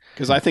didn't.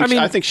 Because I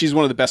think she's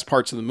one of the best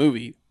parts of the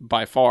movie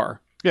by far.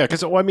 Yeah,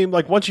 because I mean,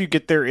 like once you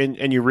get there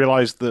and you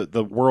realize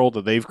the world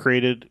that they've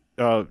created,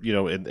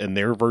 in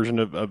their version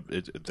of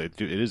it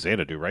is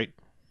Xanadu, right?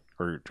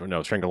 Or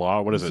no,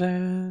 Shangri-La. What is it?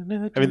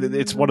 Xanadu. I mean,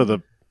 it's one of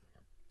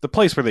the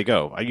place where they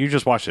go. You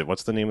just watched it.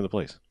 What's the name of the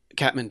place?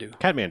 Kathmandu.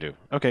 Kathmandu.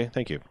 Okay,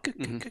 thank you.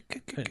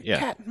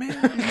 Yeah.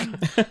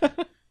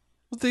 Kathmandu.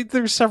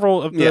 there's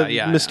several of the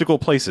Yeah, I mystical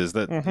places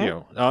that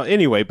you know.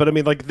 Anyway, but I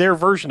mean, like their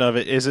version of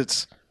it is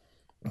it's.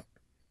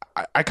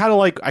 I kind of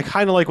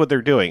like what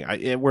they're doing.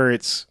 Where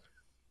it's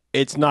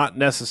not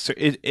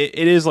necessary.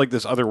 It is like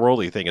this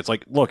otherworldly thing. It's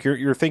like, look,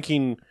 you're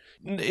thinking.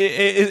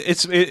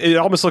 It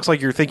almost looks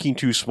like you're thinking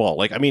too small.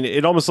 Like, I mean,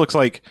 it almost looks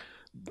like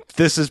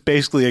this is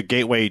basically a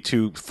gateway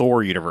to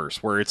Thor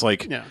universe, where it's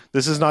like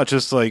this is not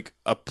just like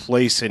a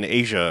place in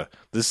Asia.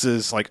 This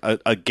is like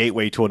a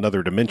gateway to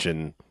another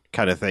dimension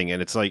kind of thing.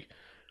 And it's like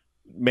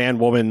man,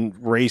 woman,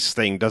 race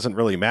thing doesn't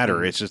really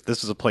matter. It's just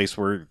this is a place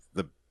where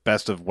the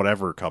best of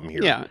whatever come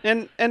here. Yeah,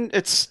 and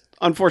it's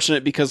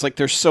unfortunate because like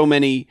there's so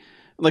many,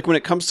 like when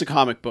it comes to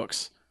comic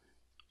books,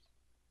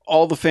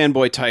 all the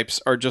fanboy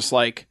types are just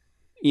like,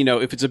 you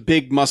know, if it's a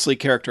big muscly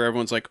character,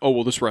 everyone's like, oh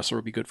well, this wrestler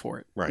would be good for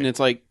it. Right. And it's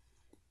like,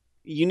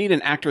 you need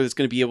an actor that's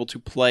going to be able to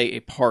play a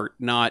part,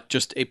 not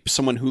just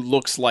someone who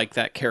looks like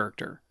that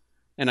character.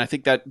 And I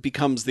think that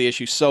becomes the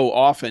issue so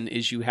often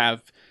is you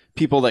have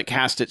people that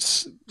cast it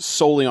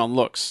solely on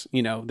looks.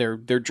 You know, their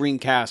dream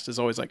cast is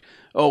always like,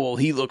 oh well,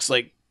 he looks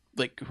like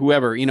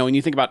whoever. You know, when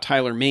you think about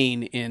Tyler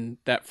Mane in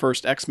that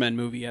first X-Men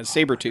movie as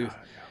Sabretooth,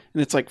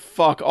 and it's like,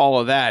 fuck all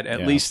of that.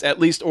 At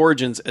least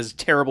Origins, as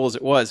terrible as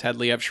it was, had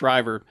Liev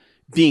Schreiber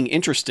being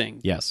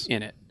interesting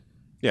in it.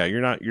 Yeah,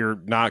 you're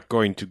not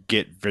going to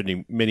get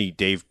many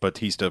Dave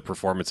Bautista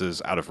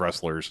performances out of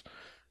wrestlers,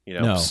 you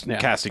know,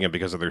 casting him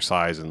because of their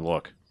size and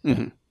look.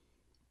 Mm-hmm.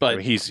 But I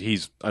mean,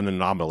 he's an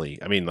anomaly.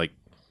 I mean, like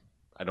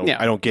I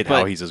don't get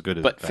how he's as good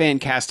as. But fan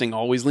casting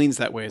always leans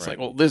that way. It's like,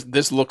 well,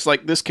 this looks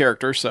like this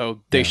character,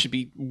 so they should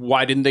be.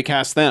 Why didn't they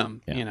cast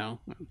them? Yeah. You know,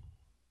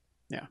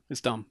 yeah,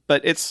 it's dumb.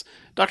 But it's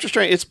Doctor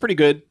Strange. It's pretty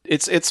good.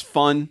 It's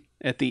fun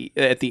at the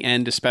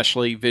end,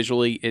 especially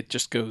visually. It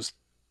just goes.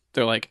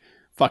 They're like,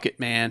 fuck it,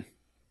 man.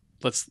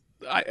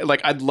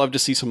 I'd love to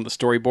see some of the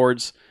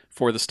storyboards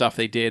for the stuff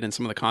they did and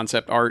some of the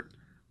concept art,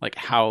 like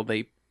how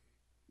they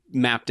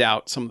mapped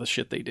out some of the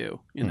shit they do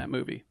in that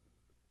movie.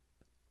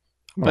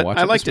 But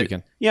I liked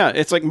it. Yeah,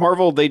 it's like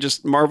Marvel.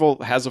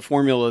 Marvel has a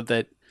formula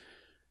that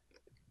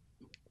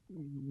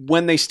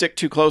when they stick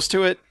too close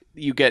to it,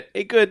 you get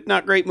a good,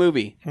 not great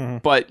movie,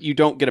 but you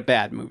don't get a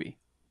bad movie.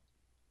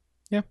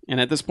 Yeah.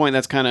 And at this point,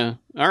 that's kind of,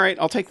 all right,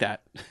 I'll take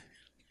that.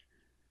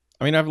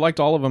 I mean, I've liked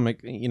all of them.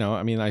 You know,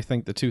 I mean, I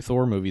think the two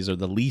Thor movies are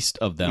the least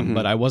of them,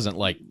 but I wasn't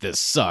like, this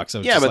sucks.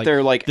 Yeah, but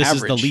they're like this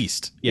average. is the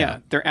least. Yeah,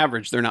 they're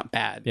average. They're not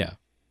bad. Yeah.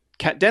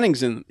 Kat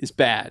Dennings is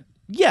bad.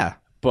 Yeah.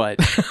 But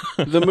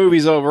the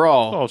movies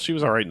overall. Oh, she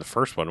was all right in the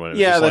first one. When it was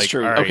yeah, just that's like,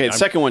 true. all right, Okay, the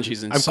second one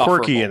she's I'm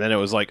insufferable. quirky, and then it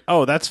was like,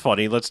 oh, that's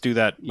funny. Let's do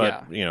that.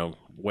 But, you know,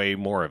 way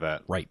more of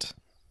that. Right.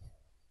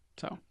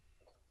 So,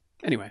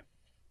 anyway.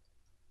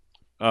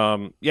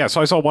 Yeah,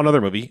 so I saw one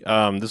other movie.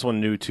 This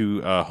one new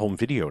to home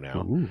video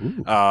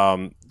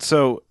now.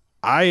 So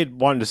I had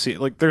wanted to see,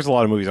 like, there's a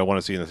lot of movies I want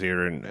to see in the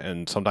theater,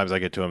 and sometimes I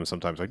get to them and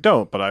sometimes I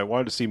don't, but I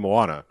wanted to see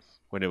Moana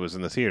when it was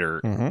in the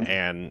theater,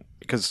 and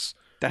because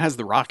that has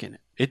The Rock in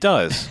it. It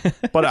does.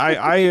 But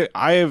I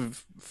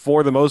have,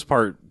 for the most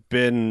part,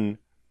 been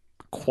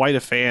quite a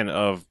fan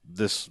of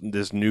this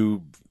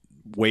new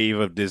wave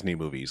of Disney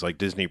movies, like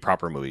Disney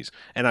proper movies.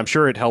 And I'm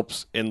sure it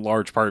helps in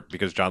large part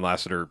because John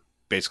Lasseter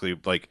basically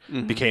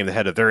became the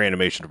head of their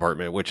animation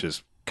department, which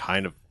has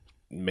kind of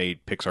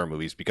made Pixar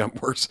movies become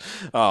worse.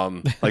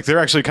 Like they're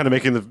actually kind of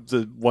making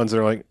the ones that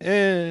are like,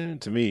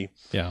 to me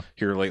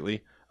here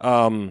lately.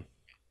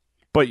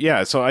 But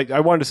yeah, so I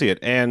wanted to see it,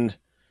 and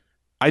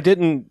I did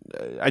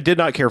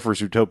not care for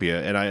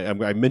Zootopia, and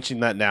I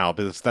mentioned that now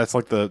because that's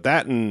like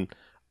that, and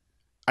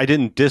I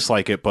didn't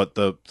dislike it, but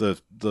the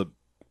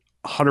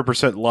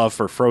 100% love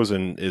for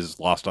Frozen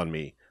is lost on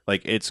me.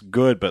 Like it's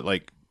good, but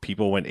like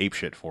people went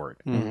apeshit for it,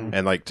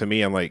 and like to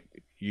me, I'm like,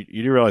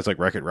 you do realize like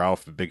Wreck-It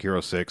Ralph, Big Hero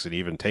 6, and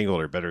even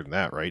Tangled are better than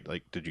that, right?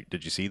 Like,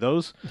 did you see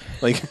those?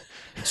 Like,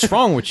 what's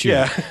wrong with you?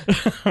 Yeah,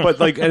 but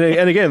like, and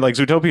again, like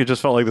Zootopia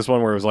just felt like this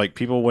one where it was like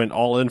people went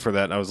all in for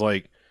that, and I was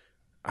like,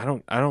 I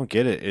don't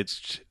get it.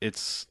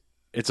 It's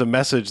a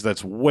message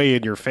that's way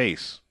in your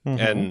face.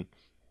 And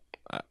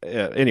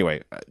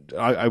anyway,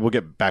 I will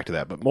get back to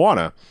that. But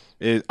Moana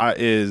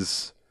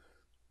is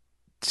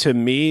to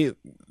me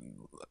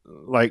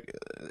like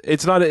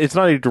it's not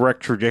a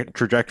direct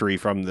trajectory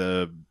from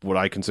what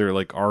I consider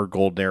like our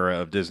golden era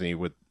of Disney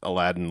with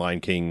Aladdin,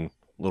 Lion King,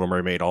 Little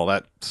Mermaid, all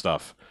that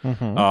stuff.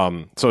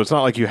 So it's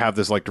not like you have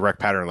this like direct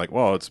pattern like,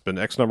 well, it's been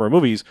X number of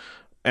movies.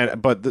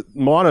 But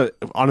Moana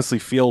honestly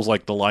feels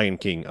like the Lion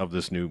King of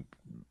this new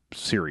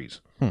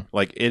series.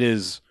 Like it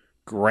is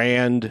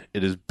grand,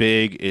 it is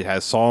big, it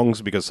has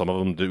songs because some of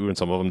them do and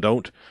some of them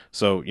don't.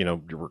 So you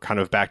know we're kind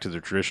of back to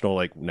the traditional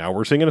like now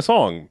we're singing a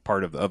song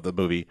part of the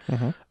movie.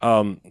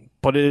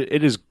 But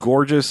it is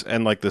gorgeous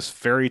and like this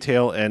fairy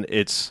tale, and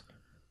it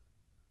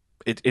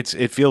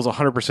feels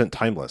 100%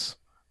 timeless.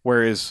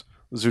 Whereas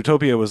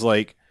Zootopia was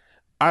like,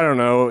 I don't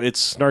know,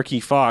 it's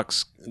Snarky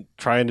Fox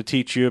trying to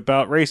teach you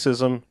about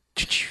racism.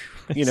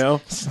 You know,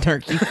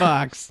 Snarky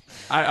Fox.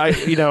 I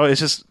you know, it's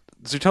just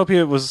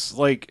Zootopia was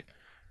like,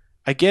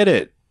 I get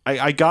it,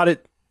 I got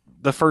it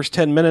the first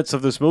 10 minutes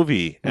of this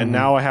movie, and Mhm.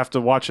 now I have to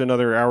watch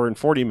another hour and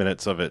 40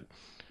 minutes of it.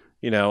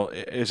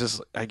 It's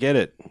just, I get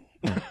it.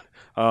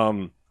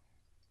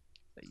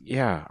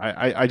 Yeah,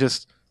 I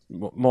just,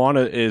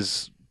 Moana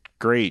is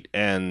great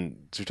and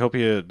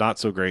Zootopia not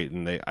so great.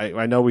 And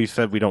I know we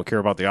said we don't care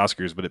about the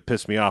Oscars, but it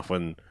pissed me off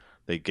when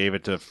they gave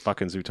it to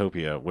fucking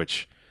Zootopia,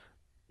 which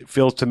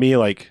feels to me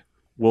like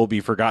will be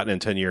forgotten in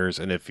 10 years.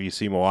 And if you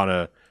see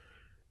Moana,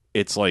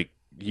 it's like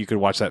you could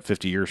watch that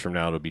 50 years from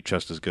now. It'll be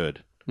just as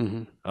good.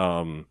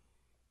 Mm-hmm.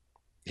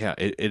 Yeah,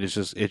 it's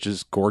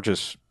just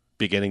gorgeous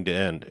beginning to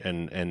end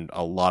and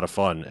a lot of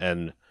fun.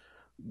 And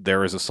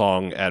there is a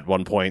song at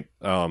one point.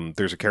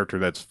 There's a character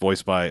that's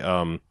voiced by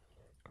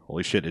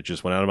holy shit! It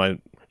just went out of my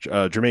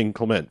Jermaine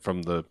Clement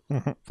from the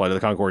Flight of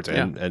the Conchords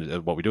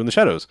and What We Do in the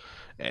Shadows.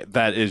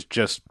 That is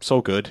just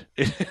so good.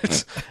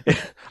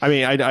 I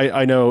mean,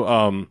 I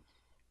know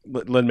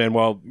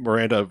Lin-Manuel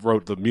Miranda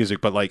wrote the music,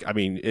 but like, I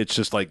mean, it's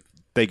just like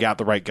they got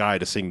the right guy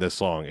to sing this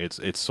song.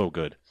 It's so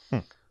good.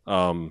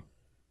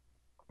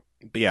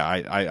 But yeah,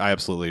 I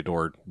absolutely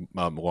adored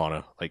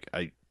Moana. Like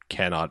I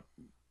cannot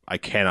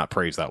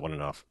praise that one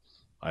enough.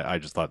 I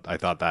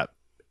thought that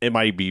it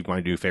might be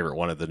my new favorite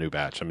one of the new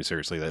batch. I mean,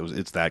 seriously,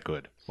 it's that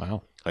good.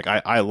 Wow. Like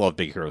I love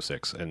Big Hero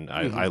 6 and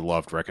I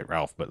loved Wreck-It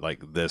Ralph, but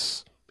like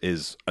this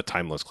is a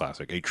timeless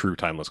classic, a true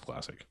timeless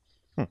classic.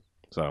 So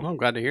Well, I'm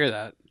glad to hear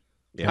that.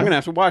 yeah, I'm gonna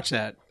have to watch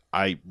that.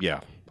 I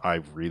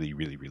really,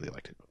 really, really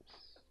liked it.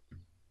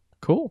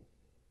 Cool.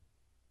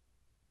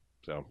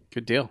 So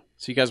Good deal.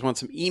 So you guys want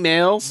some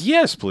emails?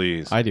 yes,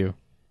 please. I do.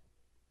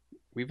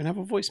 We even have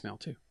a voicemail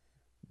too.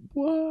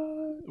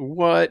 What?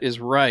 What is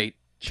right,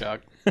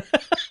 Chuck?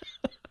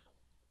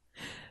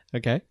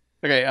 Okay.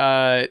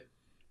 Okay.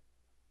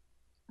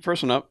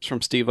 First one up is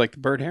from Steve, like the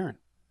bird heron.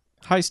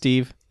 Hi,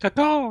 Steve.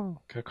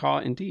 Caw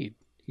indeed.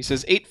 He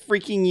says 8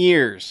 freaking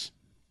years.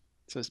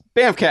 It says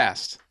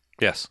Bamcast.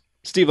 Yes.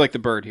 Steve, like the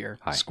bird here.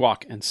 Hi.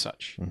 Squawk and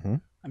such. Mm-hmm.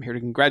 I'm here to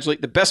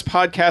congratulate the best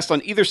podcast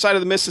on either side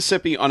of the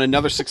Mississippi on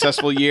another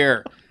successful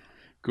year.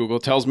 Google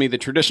tells me the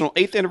traditional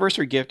 8th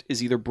anniversary gift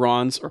is either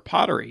bronze or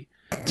pottery,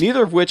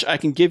 neither of which I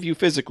can give you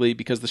physically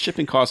because the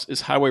shipping cost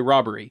is highway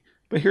robbery.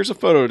 But here's a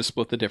photo to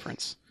split the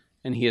difference.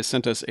 And he has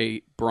sent us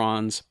a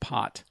bronze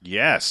pot.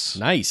 Yes.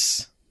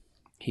 Nice.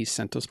 He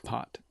sent us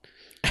pot.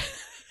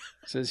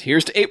 Says,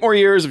 here's to 8 more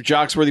years of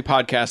Jocksworthy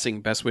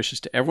podcasting. Best wishes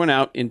to everyone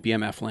out in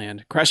BMF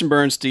land. Crash and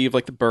burn, Steve,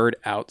 like the bird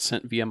out,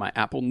 sent via my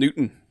Apple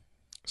Newton.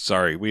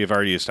 Sorry, we have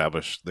already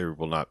established there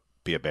will not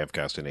be a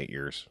Bamfcast in 8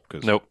 years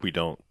because Nope. we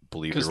don't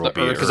believe 'Cause there will the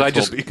be.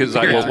 Earth-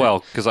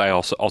 Because I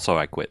also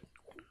I quit.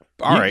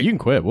 All right. You can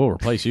quit. We'll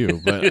replace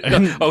you. But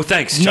Oh,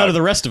 thanks. none Chuck. of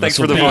the rest of Thanks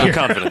us for will the be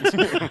vote of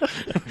here.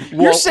 confidence.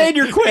 You're saying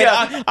you're quitting.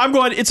 I'm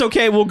going, it's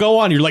okay. We'll go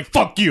on. You're like,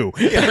 fuck you.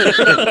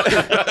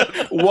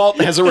 Walt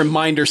has a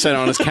reminder set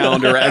on his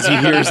calendar as he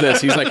hears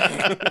this. He's like,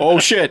 oh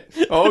shit.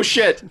 Oh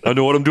shit. I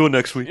know what I'm doing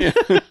next week.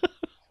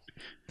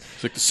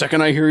 It's like the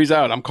second I hear he's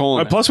out, I'm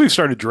calling it. Plus, we've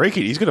started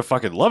drinking. He's gonna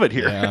fucking love it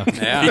here.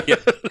 Yeah. Yeah.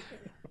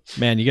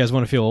 Man, you guys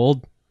want to feel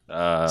old?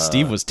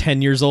 Steve was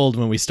 10 years old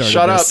when we started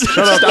Shut up. this.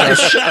 Shut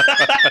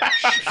up,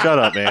 shut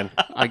up, man.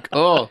 Like,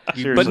 oh.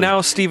 Seriously. But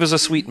now Steve is a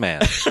sweet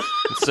man.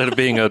 Instead of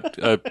being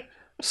a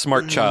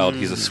smart child,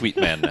 he's a sweet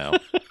man now.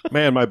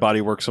 Man, my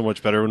body works so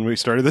much better when we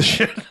started this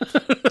shit.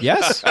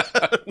 Yes.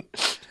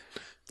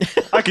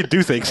 I could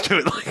do things to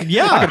it. Like,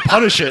 Yeah. I could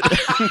punish it.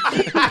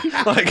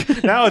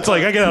 Like now, it's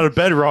like I get out of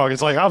bed wrong.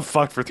 It's like I'm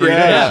fucked for 3 days.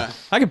 Yeah.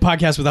 I can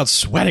podcast without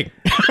sweating.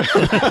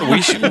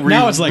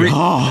 Now It's like,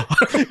 oh.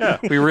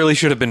 we really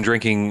should have been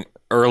drinking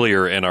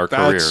earlier in our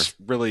career. That's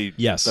really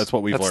Yes. That's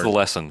what we've That's learned. the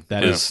lesson.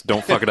 That is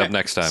don't fuck it up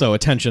next time. So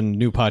attention,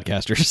 new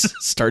podcasters,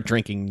 start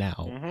drinking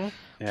now.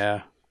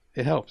 Yeah.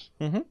 It helps.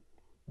 Mhm. At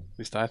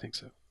least I think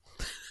so.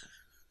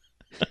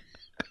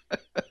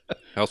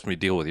 Helps me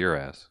deal with your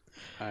ass.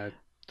 I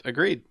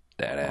agreed.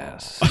 That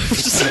ass.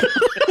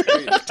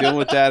 Dealing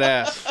with that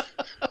ass.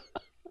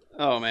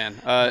 Oh, man.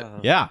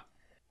 Yeah.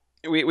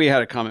 We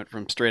had a comment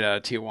from Straight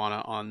Outta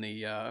Tijuana on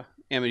the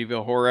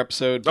Amityville Horror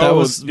episode. That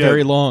was yeah.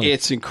 very long.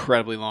 It's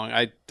incredibly long.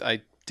 I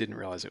didn't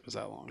realize it was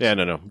that long. Yeah,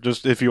 no.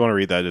 Just if you want to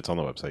read that, it's on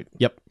the website.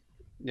 Yep.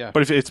 Yeah.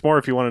 But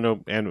if you want to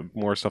know and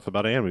more stuff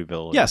about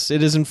Amityville, Yes,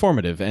 it is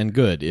informative and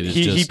good. It is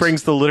he just...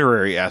 brings the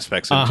literary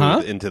aspects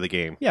into the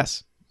game.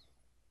 Yes.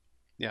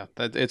 Yeah,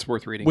 it's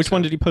worth reading. Which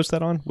one did he post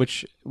that on?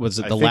 Which was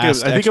it? The I think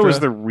last? I think it was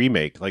extra? the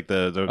remake, like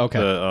the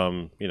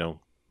Okay.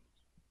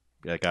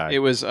 that guy. It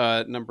was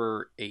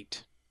number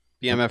 8.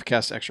 BMF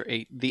Cast Extra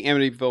 8. The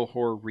Amityville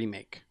Horror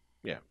Remake.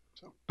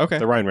 Okay.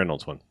 the Ryan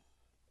Reynolds one.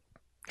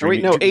 Oh,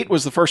 wait, no, 8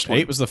 was the first one.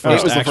 8 was the first.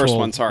 8 was the first actual-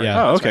 one, sorry.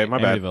 Yeah, Oh, That's okay, right.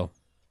 my bad. Amityville.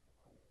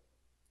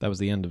 That was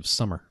the end of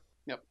summer.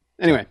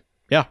 Anyway.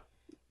 Yeah.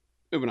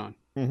 Moving on.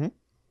 Mhm.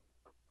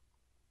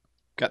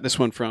 Got this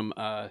one from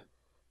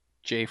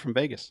Jay from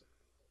Vegas,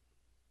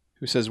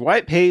 who says, why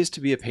it pays to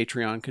be a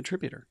Patreon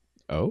contributor.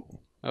 Oh.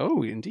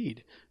 Oh,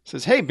 indeed.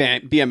 Says, hey,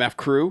 BMF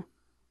crew.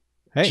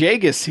 Hey.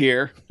 Jagus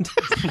here.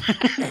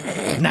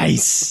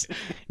 Nice.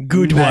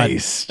 Good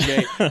Nice.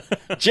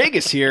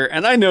 Jagus here,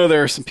 and I know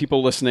there are some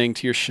people listening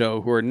to your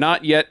show who are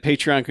not yet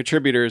Patreon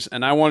contributors,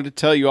 and I wanted to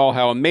tell you all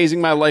how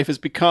amazing my life has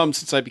become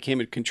since I became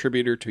a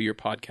contributor to your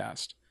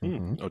podcast.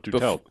 Oh, do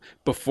tell.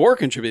 Before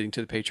contributing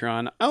to the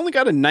Patreon, I only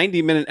got a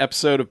 90-minute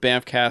episode of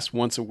Bamfcast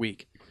once a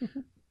week.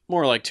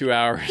 More like 2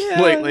 hours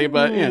lately,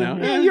 but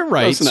Yeah, you're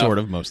right. close enough. Sort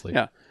of, mostly.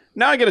 Yeah.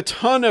 Now I get a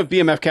ton of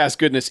BMFcast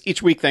goodness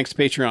each week thanks to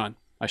Patreon.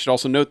 I should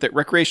also note that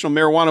recreational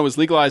marijuana was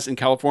legalized in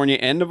California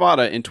and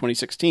Nevada in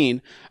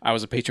 2016. I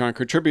was a Patreon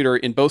contributor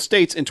in both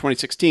states in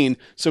 2016,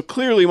 so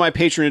clearly my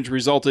patronage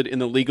resulted in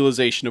the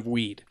legalization of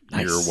weed.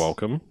 You're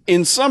welcome.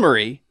 In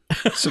summary,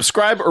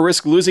 subscribe or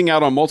risk losing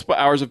out on multiple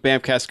hours of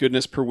Bamfcast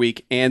goodness per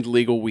week and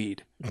legal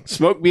weed.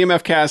 Smoke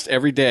BMFcast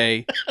every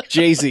day.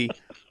 Jay-Z.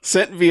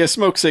 Sent via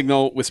smoke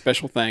signal with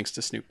special thanks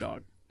to Snoop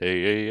Dogg.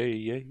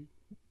 Hey.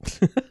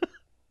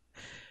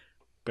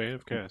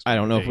 Bamfcast. I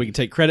don't know if we can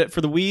take credit for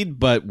the weed,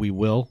 but we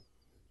will.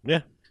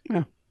 Yeah.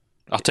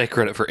 I'll take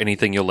credit for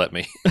anything you'll let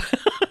me.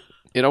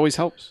 It always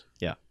helps.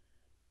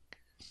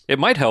 It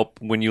might help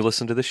when you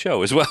listen to the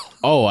show as well.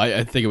 Oh,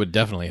 I think it would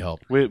definitely help.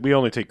 We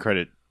only take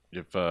credit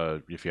if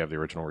you have the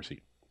original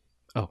receipt.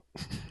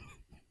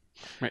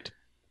 Right.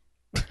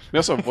 We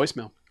also have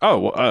voicemail.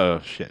 Oh,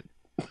 shit.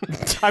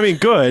 I mean,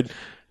 good.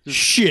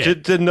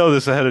 Shit. Didn't know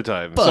this ahead of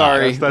time.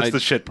 Sorry. That's the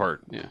shit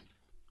part. Let's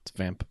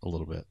vamp a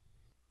little bit.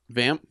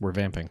 Vamp. We're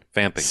vamping.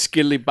 Vamping.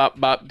 Skilly bop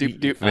bop doop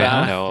doop.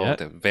 Yeah. No,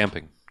 Yeah.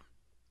 vamping.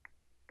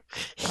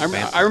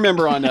 I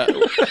remember on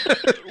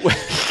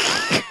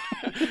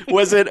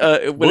was it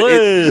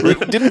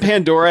didn't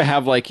Pandora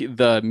have like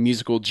the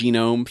musical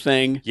genome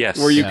thing? Yes.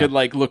 Where you Yeah. could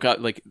like look up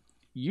like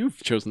you've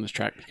chosen this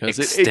track because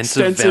it's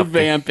Extensive extensive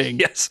vamping. vamping.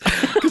 Yes.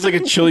 Because like a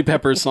Chili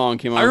Peppers song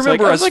came on. I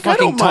remember us I fucking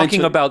don't mind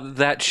talking about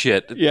that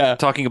shit. Yeah.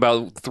 Talking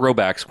about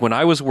throwbacks. When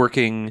I was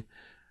working,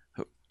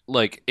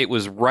 like, it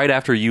was right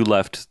after you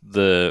left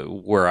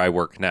where I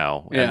work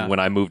now. Yeah. And when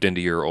I moved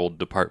into your old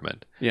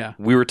department. Yeah.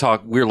 We were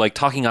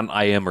talking on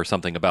IM or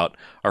something about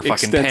our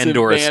fucking Extensive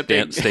Pandora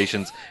vamping.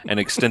 stations and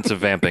extensive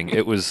vamping.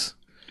 It was,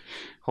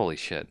 holy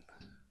shit.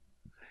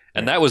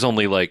 And that was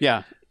only like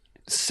Yeah.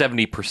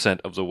 70%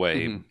 of the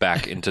way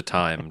back into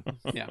time.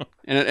 Yeah.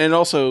 And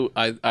also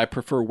I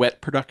prefer wet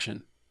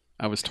production,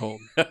 I was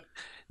told.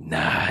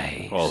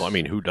 Nice. Well, I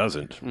mean, who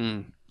doesn't?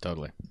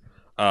 Totally.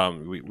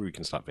 We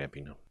can stop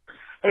vamping now.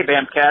 Hey,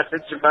 Bamcast.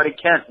 It's your buddy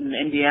Kent in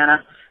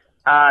Indiana.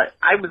 I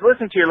was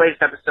listening to your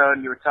latest episode,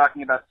 and you were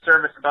talking about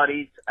Service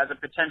Buddies as a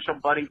potential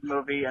buddies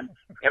movie, and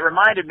it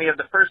reminded me of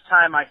the first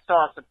time I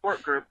saw a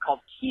support group called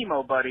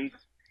Chemo Buddies.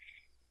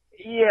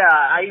 Yeah,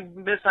 I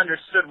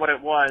misunderstood what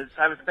it was.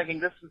 I was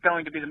thinking this is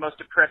going to be the most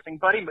depressing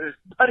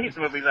buddies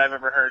movies I've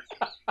ever heard.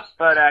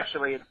 But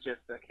actually, it's just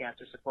a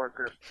cancer support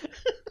group.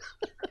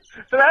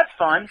 So that's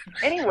fun.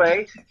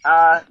 Anyway,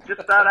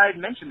 just thought I'd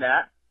mention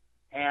that.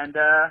 And,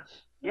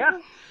 yeah.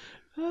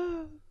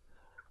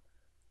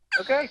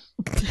 Okay.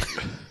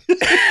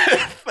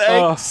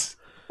 Thanks.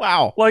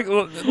 Wow. Like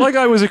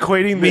I was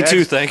equating Me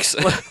too, thanks.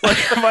 like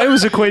if I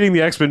was equating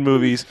the X-Men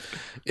movies,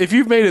 if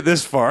you've made it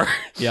this far,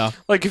 Yeah.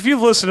 like if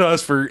you've listened to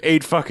us for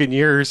 8 fucking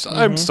years,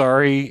 I'm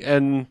sorry,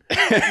 and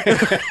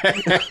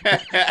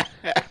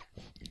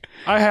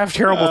I have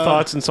terrible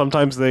thoughts, and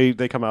sometimes they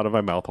come out of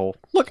my mouth hole.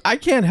 Look, I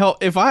can't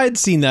help if I had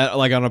seen that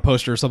like on a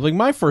poster or something.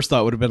 My first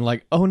thought would have been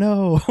like, "Oh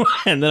no,"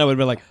 and then I would have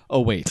been like,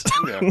 "Oh wait."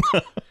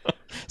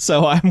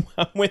 So I'm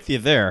with you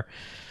there.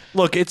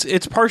 Look,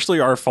 it's partially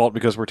our fault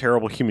because we're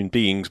terrible human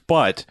beings,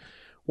 but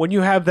when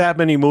you have that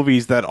many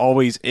movies that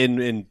always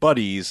end in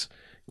buddies,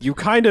 you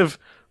kind of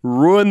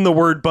ruin the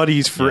word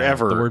buddies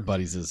forever. Yeah, the word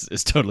buddies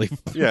is totally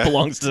Yeah.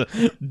 belongs to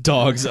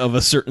dogs of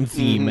a certain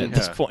theme at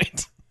this yeah.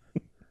 point.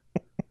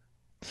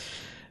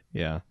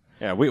 Yeah.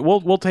 Yeah,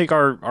 we'll take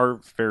our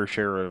fair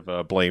share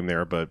of blame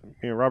there, but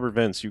Robert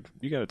Vince, you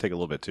got to take a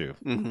little bit too.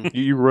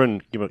 You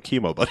ruined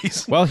Chemo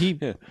Buddies. Well, he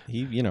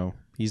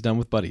he's done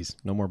with buddies.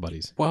 No more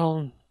buddies.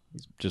 Well,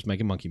 He's just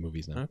making monkey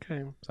movies now.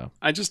 okay.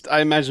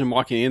 I imagine him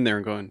walking in there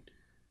and going,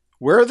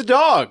 "Where are the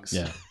dogs?"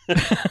 Yeah.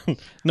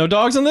 No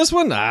dogs in this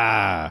one?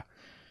 Ah.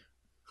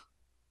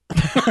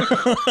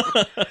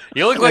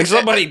 You look like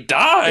somebody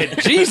died.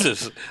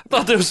 Jesus. I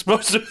thought they were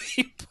supposed to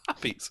be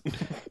puppies.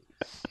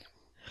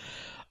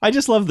 I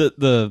just love that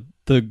the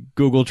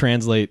Google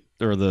Translate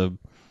or the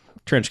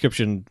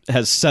transcription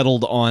has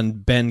settled on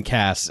Ben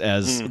Cass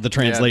as the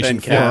translation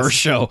Ben for our Cass.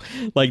 show.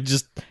 Like,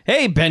 just,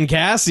 hey, Ben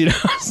Cass,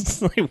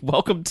 it's like,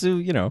 welcome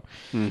to,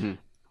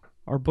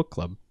 our book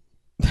club.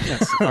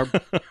 Yes, our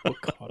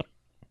book club.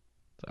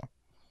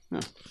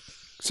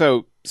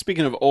 So,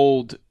 speaking of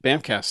old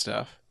Bamcast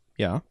stuff,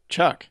 Yeah,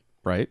 Chuck,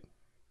 right.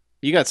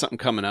 you got something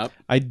coming up.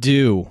 I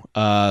do.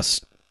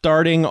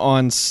 Starting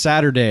on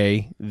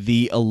Saturday,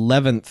 the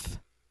 11th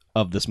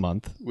of this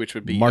month, Which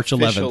would be March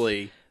 11th.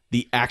 officially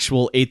the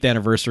actual 8th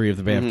anniversary of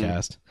the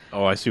Bamcast.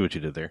 Oh, I see what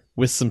you did there.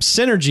 With some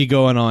synergy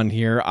going on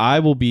here, I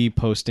will be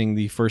posting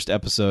the first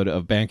episode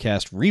of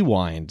Bamcast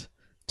Rewind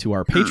to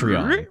our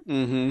Patreon,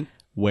 Mm-hmm.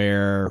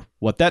 where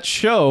what that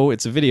show,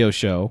 it's a video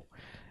show,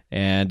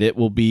 And it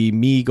will be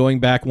me going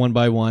back one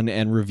by one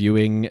and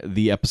reviewing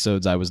the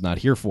episodes I was not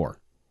here for.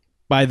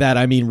 By that,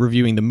 I mean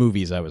reviewing the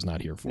movies I was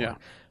not here for. Yeah.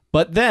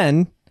 But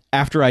then,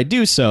 after I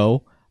do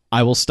so,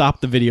 I will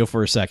stop the video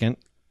for a second.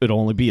 It'll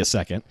only be a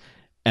second.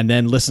 And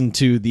then listen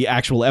to the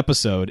actual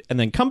episode and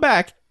then come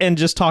back and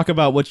just talk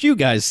about what you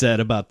guys said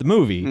about the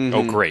movie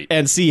Oh, great.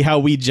 and see how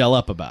we gel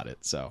up about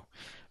it. So,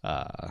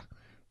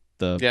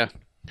 Yeah.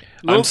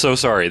 I'm so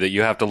sorry that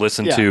you have to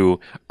listen Yeah. to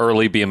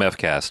early BMF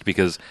cast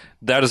because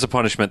that is a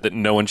punishment that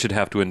no one should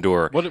have to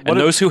endure. What and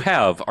those who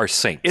have are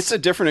saints. It's a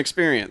different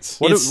experience.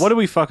 What It's- did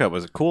we fuck up?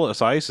 Was it Cool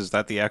as Ice? Is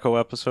that the Echo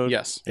episode?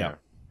 Yes. Yeah.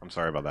 I'm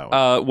sorry about that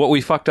one. What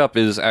we fucked up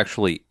is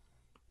actually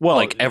well,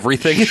 like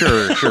everything.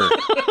 Sure.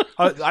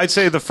 I'd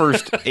say the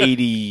first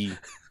 80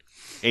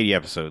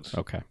 episodes.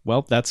 okay.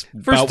 Well, that's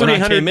First about when I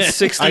came in.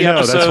 360 I know,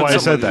 episodes. that's why I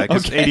said that,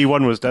 because Okay.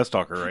 81 was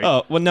Deathstalker, right?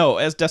 Oh, well, no.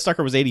 As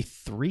Deathstalker was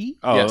 83?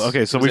 Oh, Yes,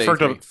 okay. So it was we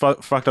fucked 83.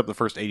 up, fucked up the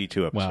first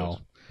 82 episodes.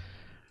 Wow.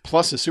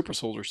 Plus a Super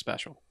Soldier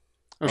special.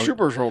 Or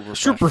Super Soldier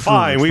special. Super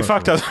Fine, we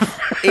fucked up.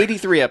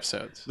 83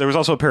 episodes. There was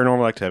also a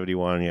Paranormal Activity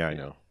one. Yeah, I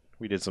know.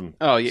 We did some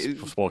Oh, yeah.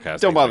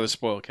 spoilcast. Don't bother with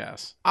spoil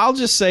cast. I'll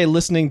just say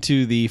listening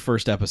to the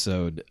first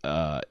episode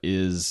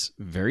is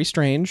very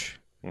strange.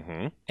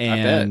 Mm-hmm.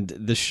 And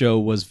the show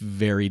was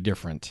very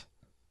different.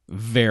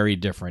 Very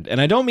different. And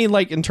I don't mean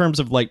like in terms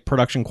of like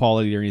production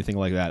quality or anything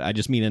like that. I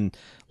just mean in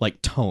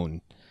like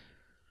tone.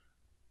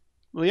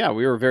 Well, yeah,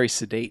 we were very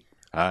sedate,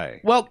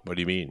 Hi. Well, What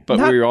do you mean? but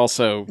Not- we were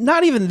also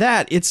not even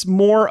that. It's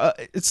more,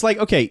 it's like,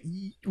 okay,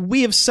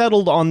 we have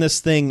settled on this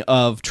thing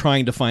of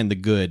trying to find the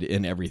good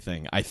in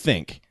everything, I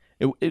think.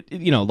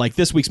 You know, like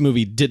this week's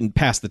movie didn't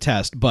pass the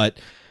test, but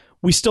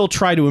we still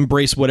try to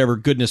embrace whatever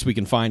goodness we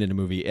can find in a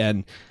movie.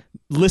 And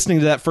listening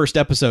to that first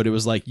episode, it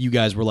was like you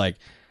guys were like,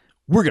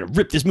 we're gonna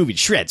rip this movie to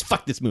shreds.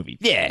 Fuck this movie.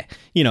 Yeah,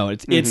 you know,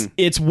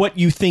 it's what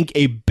you think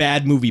a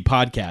bad movie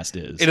podcast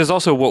is. It is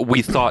also what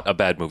we thought a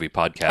bad movie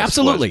podcast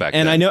Absolutely, was back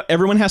and then. I know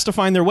everyone has to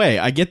find their way.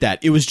 I get that.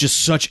 It was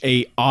just such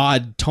a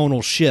odd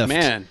tonal shift.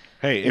 man.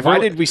 Hey, if Why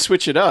we're- did we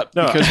switch it up?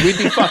 No. Because we'd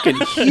be fucking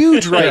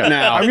huge right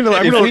now. I'm if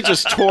gonna- we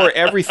just tore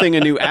everything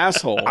a new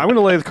asshole. I'm going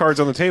to lay the cards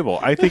on the table.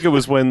 I think it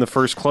was when the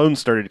first clones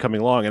started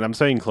coming along, and I'm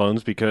saying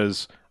clones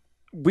because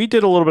we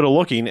did a little bit of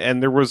looking,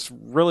 and there was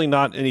really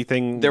not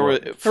anything. there were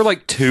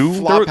like two.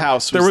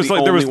 Flophouse was the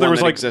only one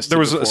that existed there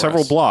was before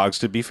several us. blogs.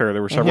 To be fair,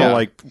 there were several Yeah.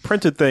 like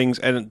printed things,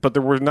 but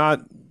there were not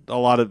a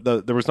lot of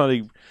there was not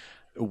a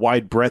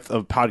wide breadth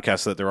of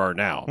podcasts that there are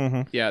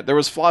now. Yeah, there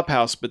was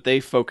Flophouse, but they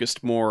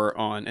focused more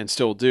on, and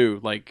still do,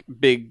 like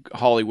big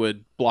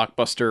Hollywood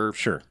blockbuster.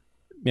 Sure.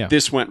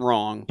 This went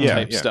wrong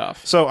type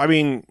stuff. So I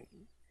mean,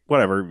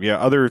 whatever. Yeah,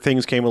 other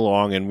things came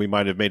along, and we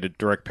might have made a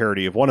direct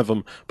parody of one of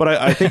them. But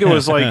I think it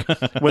was like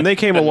when they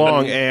came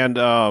along and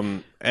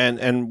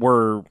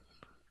we're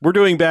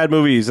doing bad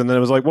movies, and then it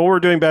was like, well, we're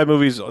doing bad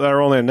movies that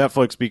are only on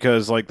Netflix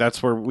because like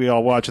that's where we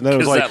all watch. And then it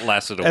was 'Cause like, that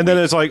lasted a and then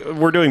week. it's like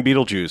we're doing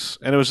Beetlejuice,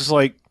 and it was just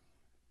like,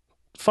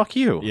 fuck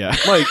you. Yeah.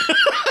 Like.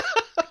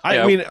 I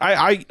Yeah. mean,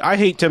 I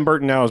hate Tim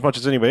Burton now as much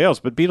as anybody else,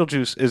 but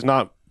Beetlejuice is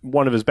not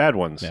one of his bad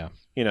ones. Yeah.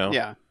 You know?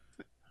 Yeah,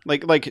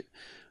 like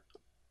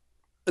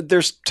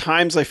there's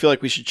times I feel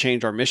like we should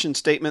change our mission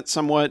statement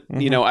somewhat.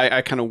 You know,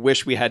 I kind of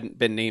wish we hadn't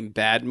been named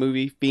Bad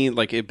Movie Fiend,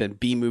 like it'd been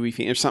B Movie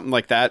Fiend or something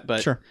like that.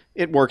 But Sure.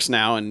 it works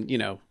now, and you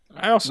know,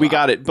 I also we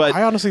got it. But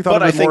I honestly thought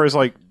but of I it more think- as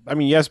like, I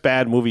mean, yes,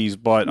 bad movies,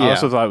 but I Yeah.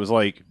 also thought it was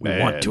like We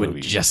bad want to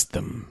movies. ingest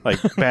them. Like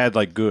bad,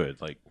 like good,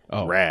 like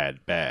Oh. rad,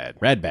 bad.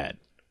 Rad Bad.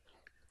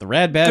 The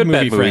Rad Bad Good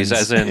movie bad movies,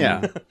 friends. as in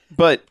yeah,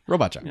 but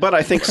Robot Child. But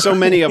I think so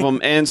many of them,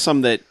 and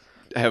some that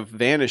have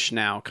vanished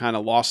now, kind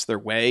of lost their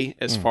way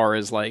as far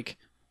as like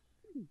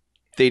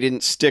they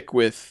didn't stick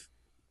with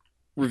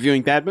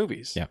reviewing bad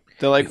movies. Yeah.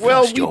 They're like, You've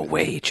well, lost your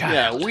way,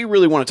 child. yeah, we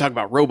really want to talk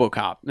about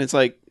RoboCop, and it's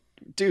like,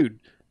 dude,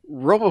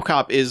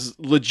 RoboCop is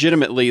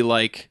legitimately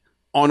like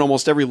on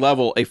almost every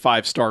level a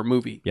 5-star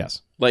movie.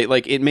 Yes.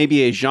 Like it may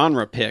be a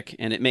genre pick,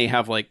 and it may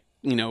have like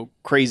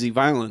crazy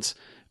violence,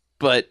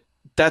 but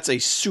that's a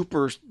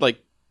super like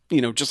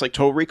just like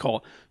Total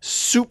Recall,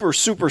 super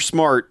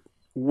smart,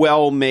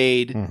 well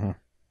made,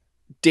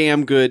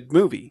 damn good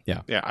movie.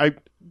 Yeah,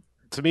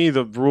 to me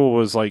the rule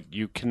was like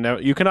you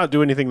cannot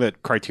do anything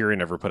that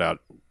Criterion ever put out,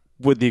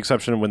 with the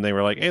exception of when they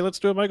were like, hey, let's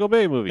do a Michael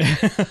Bay movie.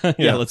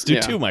 Yeah, let's do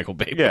Yeah. 2 Michael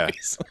Bay Yeah.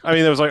 movies. I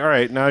mean, it was like, all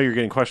right, now you're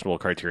getting questionable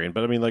Criterion,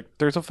 but I mean, like,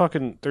 there's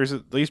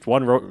at least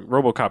one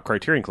RoboCop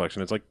Criterion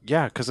collection. It's like,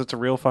 yeah, because it's a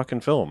real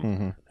fucking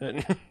film.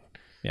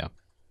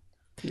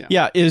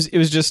 Yeah,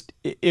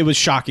 it was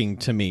shocking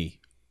to me,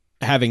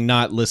 having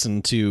not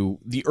listened to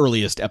the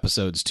earliest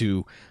episodes,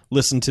 to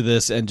listen to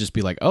this and just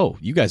be like, oh,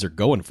 you guys are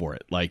going for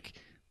it. Like,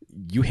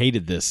 you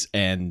hated this,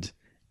 and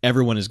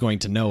everyone is going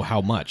to know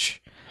how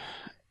much.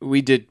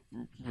 We did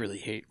really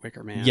hate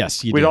Wicker Man.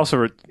 Yes, you We'd did.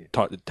 also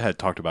had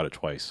talked about it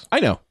twice. I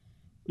know.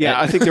 Yeah,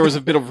 I think there was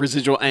a bit of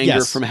residual anger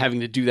Yes. from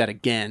having to do that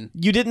again.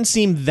 You didn't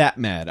seem that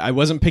mad. I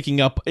wasn't picking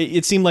up.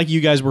 It seemed like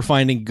you guys were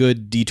finding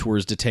good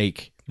detours to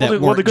take that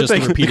the weren't good just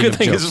thing, the the repeating good of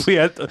thing jokes. is we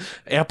had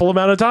ample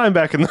amount of time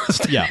back in those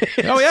days. Yeah.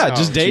 Oh yeah,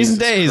 just days Jesus and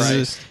days.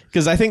 Christ.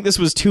 Because I think this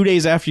was 2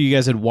 days after you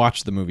guys had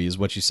watched the movie, is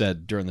what you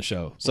said during the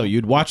show. So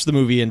you'd watch the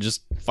movie and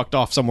just fucked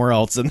off somewhere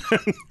else, and then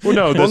Well,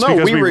 no, that's no,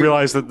 because we we were-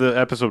 realized that the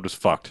episode was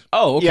fucked.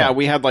 oh, okay. Yeah,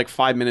 we had like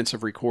 5 minutes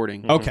of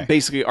recording. Okay.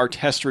 Basically, our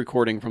test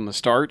recording from the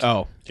start.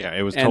 Oh, Yeah,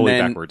 it was And totally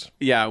then- backwards.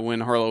 Yeah, when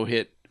Harlow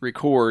hit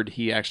record,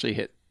 he actually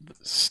hit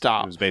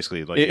stop. It was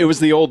basically like It was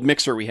the old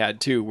mixer we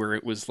had too, where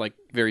it was like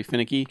very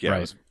finicky. yeah, Right.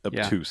 it was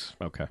obtuse.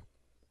 okay.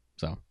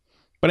 So,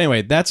 but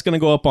anyway, that's going to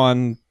go up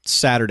on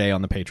Saturday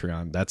on the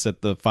Patreon. That's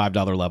at the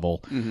 $5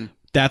 level. Mm-hmm.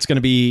 That's going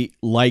to be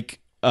like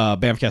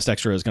Bamfcast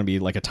Extra is going to be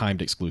like a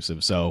timed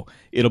exclusive. So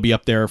it'll be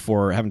up there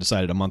for, haven't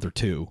decided, a month or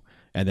two,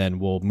 and then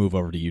we'll move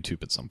over to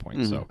YouTube at some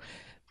point. So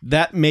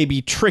that may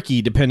be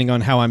tricky depending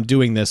on how I'm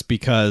doing this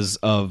because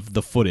of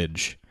the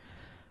footage.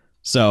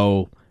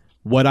 So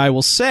what I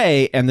will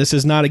say, and this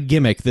is not a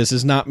gimmick, this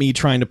is not me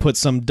trying to put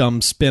some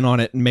dumb spin on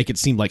it and make it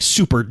seem like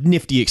super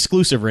nifty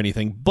exclusive or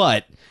anything,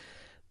 but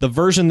the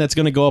version that's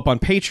going to go up on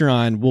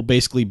Patreon will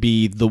basically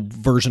be the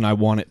version I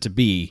want it to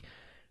be.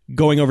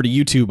 Going over to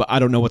YouTube, I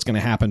don't know what's going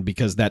to happen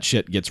because that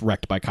shit gets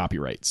wrecked by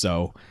copyright.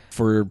 So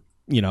for,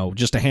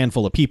 just a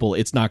handful of people,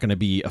 it's not going to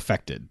be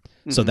affected.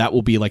 So that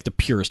will be like the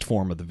purest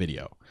form of the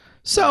video.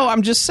 So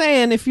I'm just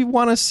saying, if you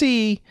want to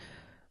see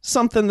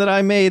something that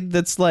I made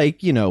that's like,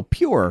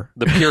 pure.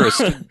 The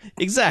purest,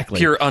 Exactly.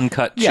 pure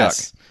uncut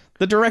Yes. Chuck.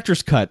 The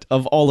director's cut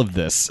of all of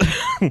this.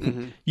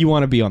 You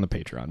want to be on the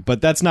Patreon.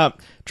 But that's not,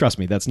 trust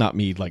me, that's not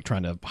me like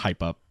trying to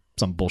hype up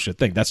some bullshit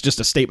thing. That's just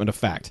a statement of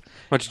fact.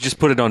 Why don't you just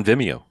put it on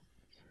Vimeo?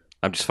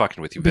 I'm just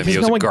fucking with you. Because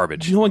Vimeo's no one,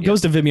 garbage. No one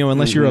goes to Vimeo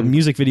unless you're a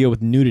music video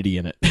with nudity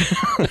in it.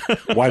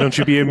 Why don't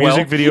you be a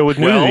music video with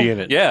nudity in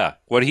it? Yeah,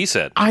 what he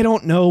said. I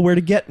don't know where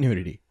to get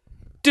nudity.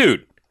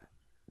 Dude,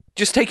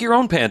 just take your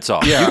own pants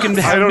off. Yeah. You can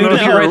I have don't know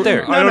nudity if you're- right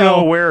there. I don't No.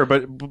 know where,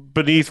 but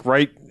beneath,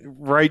 right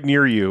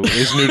near you,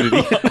 is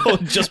nudity.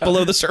 Just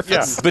below the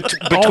surface. Always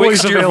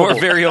Betwixt your available.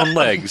 very own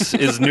legs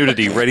is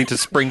nudity ready to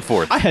spring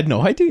forth. I had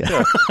no idea.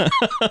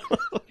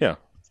 Yeah,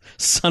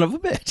 Son of a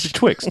bitch.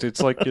 Twixt.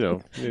 It's like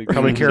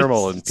coming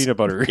caramel and peanut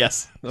butter.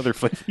 Yes. Other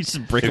flavors. You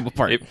just break them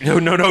apart. No,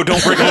 don't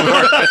bring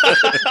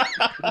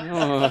it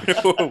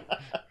apart.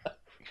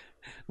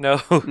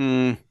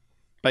 No.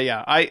 But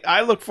yeah,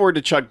 I look forward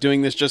to Chuck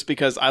doing this just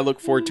because I look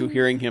forward to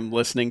hearing him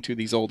listening to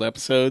these old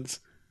episodes.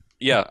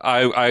 Yeah,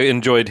 I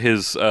enjoyed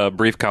his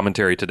brief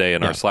commentary today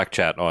in our Slack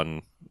chat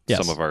on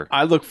Yes. some of our...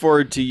 I look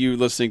forward to you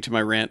listening to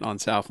my rant on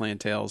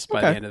Southland Tales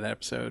by the Okay. end of that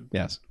episode,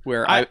 Yes.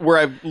 where I've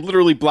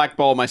literally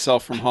blackballed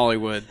myself from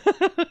Hollywood.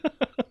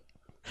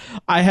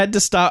 I had to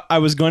stop. I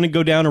was going to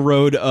go down a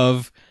road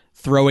of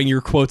throwing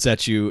your quotes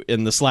at you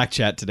in the Slack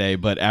chat today,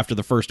 but after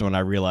the first one, I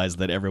realized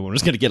that everyone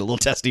was going to get a little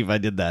testy if I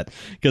did that.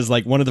 Because,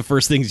 one of the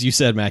first things you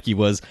said, Mackie,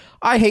 was,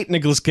 I hate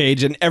Nicolas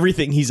Cage and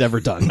everything he's ever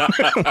done.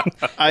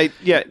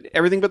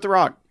 Everything but The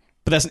Rock.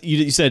 But that's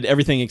you said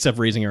everything except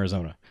Raising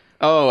Arizona.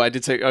 Oh, I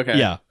did say okay.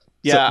 Yeah.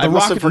 Yeah, I So The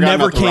must have Rock forgotten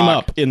never about The came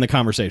Rock. up in the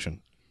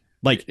conversation.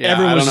 Yeah,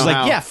 everyone I was don't just know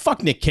like, how. yeah,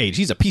 fuck Nick Cage.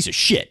 He's a piece of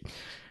shit.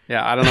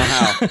 Yeah, I don't know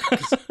how.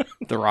 'Cause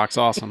The Rock's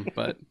awesome,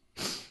 but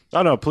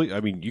I know. Please, I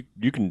mean,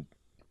 you can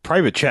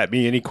private chat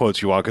me any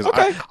quotes you want because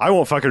Okay. I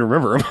won't fucking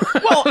remember them.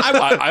 Well,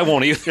 I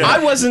won't either. I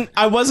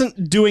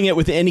wasn't doing it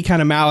with any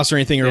kind of malice or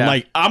anything, or Yeah.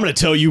 like I'm going to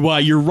tell you why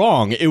you're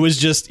wrong. It was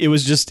just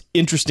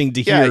interesting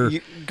to yeah,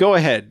 hear. go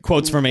ahead.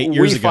 Quotes from 8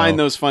 years we ago. find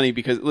those funny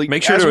because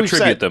Make sure as to we've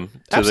attribute said- them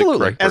to Absolutely.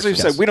 the correct As we've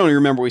person. said, we don't even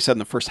remember what we said in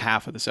the first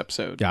half of this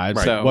episode. Yeah,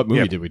 so, what movie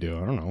yeah. did we do?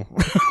 I don't know.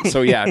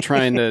 so yeah,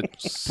 trying to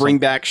bring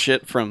back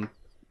shit from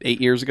 8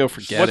 years ago.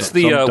 Forget What's it.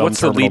 the Some dumb what's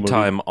the terminal lead movie.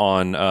 time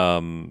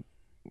on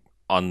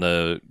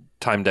the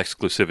timed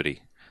exclusivity?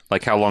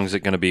 Like, how long is it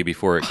going to be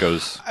before it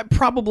goes?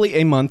 Probably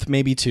a month,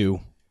 maybe 2.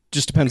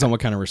 Just depends on what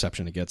kind of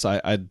reception it gets.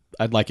 I'd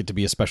like it to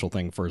be a special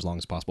thing for as long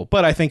as possible.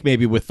 But I think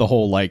maybe with the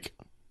whole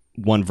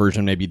one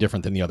version may be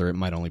different than the other, it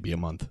might only be a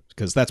month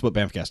because that's what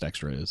Bamfcast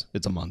Extra is.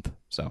 It's a month.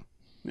 So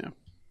Yeah.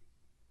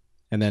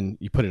 And then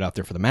you put it out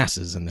there for the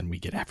masses, and then we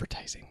get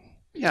advertising.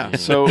 Yeah.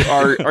 So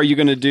are you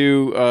going to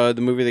do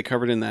the movie they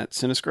covered in that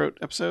Cinescrote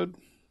episode?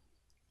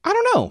 I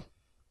don't know.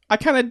 I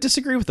kind of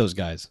disagree with those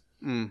guys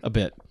a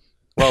bit.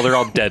 Well, they're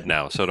all dead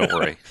now, so don't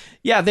worry.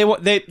 Yeah,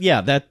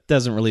 that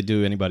doesn't really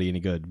do anybody any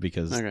good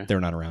because Okay. they're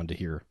not around to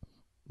hear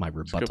my Good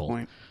rebuttal.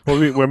 point. Well,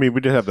 we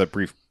did have that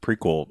brief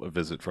prequel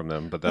visit from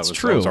them, but that That's was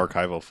true.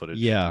 archival footage.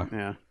 Yeah,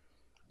 Yeah.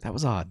 that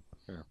was odd.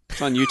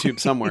 It's on YouTube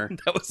somewhere.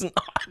 That was an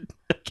odd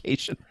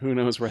occasion. Who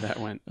knows where that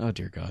went? Oh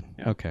dear God.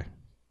 Yeah. Okay.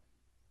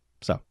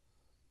 So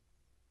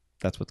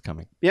that's what's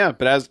coming. Yeah,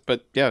 but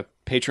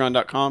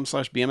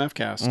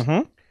patreon.com/bmfcast.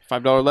 Mm-hmm.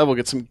 $5 level,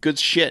 get some good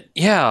shit.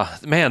 Yeah,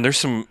 man, there's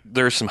some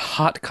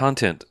hot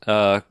content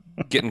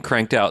getting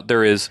cranked out.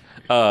 There is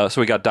so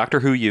we got Doctor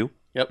Who U.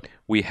 Yep.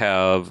 We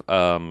have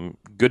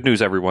Good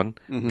News Everyone,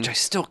 which I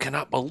still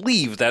cannot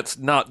believe that's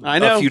not I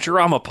know. a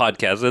Futurama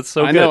podcast. That's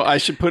so I good. know I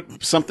should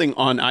put something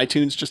on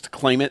iTunes just to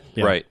claim it.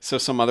 Yeah. Right. So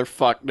some other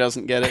fuck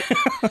doesn't get it.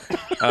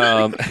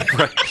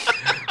 Right.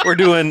 We're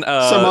doing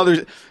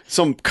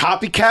some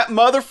copycat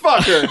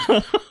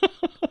motherfucker.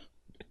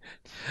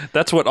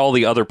 That's what all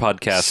the other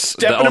podcasts.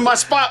 Step into my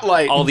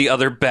spotlight. All the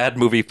other bad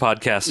movie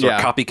podcasts Yeah.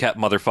 are copycat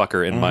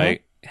motherfucker in my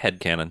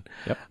headcanon.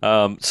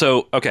 Yep.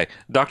 So, okay.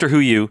 Doctor Who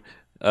U.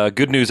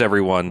 Good news,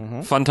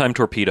 everyone. Fun Time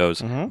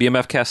Torpedoes.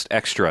 BMF Cast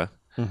Extra.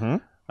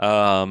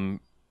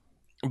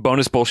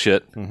 Bonus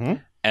Bullshit.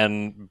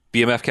 And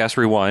BMF Cast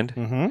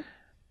Rewind.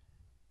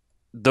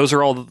 Those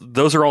are all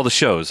the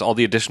shows, all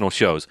the additional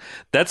shows.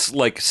 That's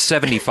like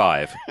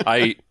 75.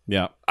 I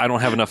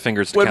don't have enough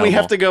fingers to when count we them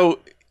have all. to go,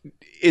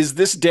 is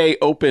this day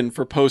open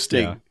for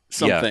posting Yeah.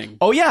 something?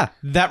 Oh yeah,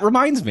 that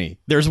reminds me.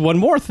 There's one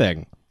more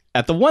thing.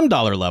 At the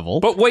 $1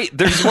 level, But wait,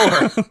 there's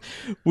more.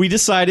 we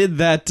decided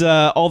that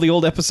all the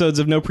old episodes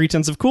of No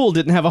Pretense of Cool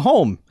didn't have a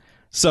home.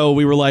 So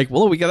we were like,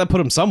 well, we got to put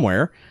them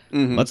somewhere.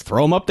 Let's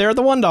throw them up there at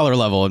the $1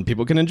 level and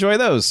people can enjoy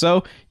those.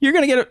 So you're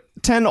going to get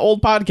 10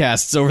 old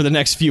podcasts over the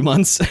next few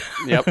months.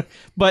 Yep.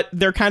 But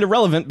they're kind of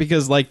relevant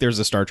because like there's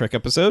a Star Trek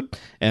episode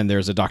and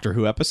there's a Doctor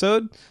Who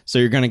episode. So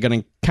you're going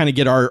to kind of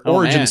get our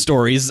origin man.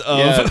 stories of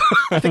Yeah.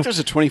 I think there's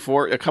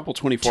a couple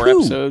 24 Two.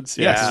 episodes.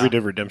 Yeah, Yeah. because we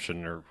did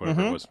Redemption or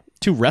whatever it was.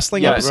 2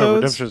 wrestling Yeah, episodes.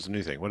 Redemption is a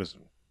new thing. What is it?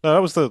 No,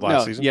 that was the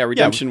last No, season. yeah,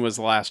 Redemption was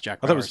the last Jack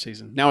thought it Bauer was-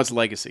 season. Now it's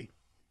Legacy.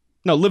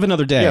 No, Live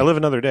Another Day. Yeah, Live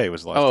Another Day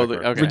was the last. Oh,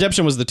 Jack Bauer. okay.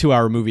 Redemption was the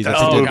 2-hour movie. That's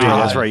they the did movie. live.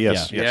 That's right.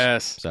 Yes. Yeah.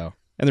 Yes. So,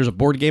 and there's a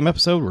board game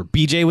episode where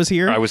BJ was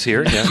here. I was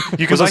here. Yeah.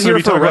 You can was I listen to here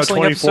me for talk a about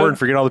wrestling 24 episode? and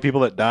forget all the people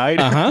that died.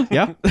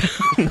 Yeah.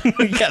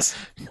 Yes.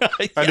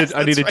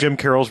 I needed Jim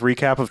Carroll's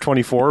recap of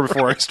 24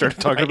 before I started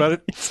talking about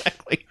it.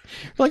 Exactly.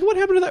 Like, what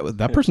happened to that?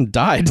 That person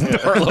died.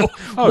 Arlo.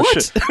 Oh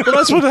What? shit! Well,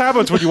 that's what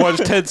happens when you watch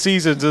 10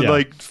 seasons in Yeah.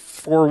 like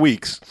 4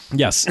 weeks.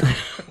 Yes.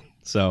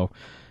 So,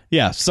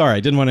 yeah. Sorry, I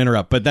didn't want to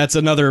interrupt, but that's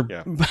another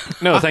Yeah.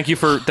 No, thank you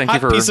for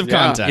hot piece of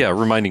content. Yeah,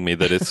 reminding me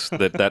that it's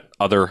that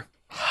other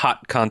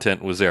hot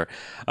content was there.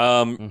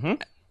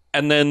 And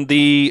then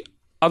the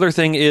other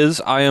thing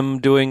is I am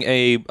doing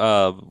a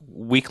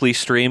weekly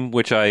stream,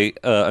 which I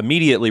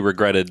immediately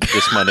regretted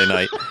this Monday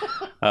night.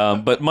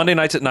 But Monday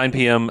nights at 9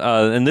 p.m.,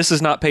 and this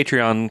is not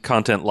Patreon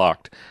content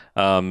locked.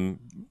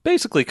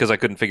 Basically because I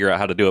couldn't figure out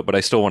how to do it, but I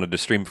still wanted to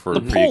stream for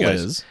The you poll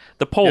guys. is.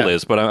 The poll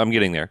is, but I'm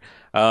getting there.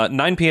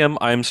 9 p.m.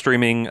 I'm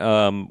streaming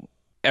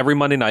every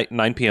Monday night,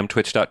 9 p.m.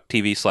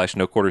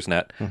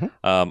 twitch.tv/noquartersnet.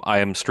 I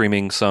am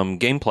streaming some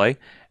gameplay,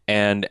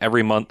 and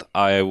every month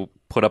I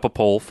put up a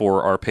poll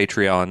for our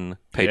Patreon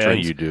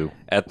patrons. you do.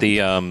 At the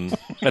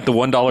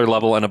 $1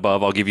 level and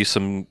above, I'll give you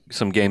some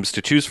games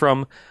to choose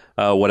from.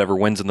 Whatever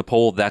wins in the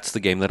poll, that's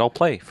the game that I'll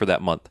play for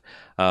that month.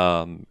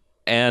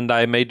 And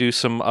I may do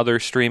some other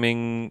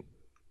streaming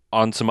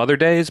on some other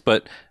days,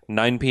 but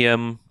 9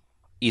 p.m.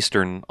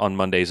 Eastern on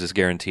Mondays is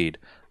guaranteed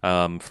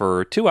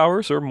for 2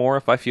 hours or more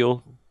if I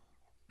feel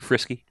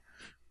frisky.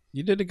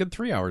 You did a good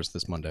 3 hours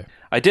this Monday.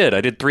 I did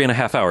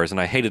 3.5 hours, and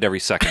I hated every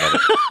second of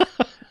it.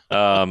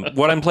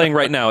 What I'm playing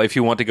right now, if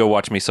you want to go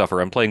watch me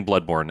suffer, I'm playing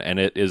Bloodborne, and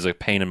it is a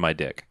pain in my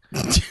dick.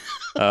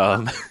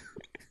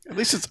 At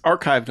least it's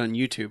archived on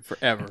YouTube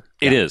forever.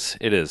 It is.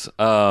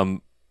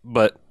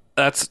 But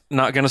that's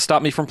not going to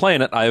stop me from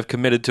playing it. I have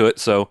committed to it,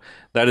 so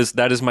that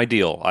is my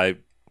deal. I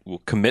will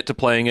commit to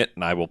playing it,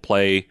 and I will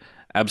play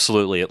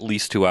absolutely at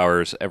least 2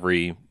 hours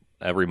every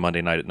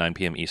Monday night at 9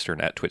 p.m.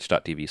 Eastern at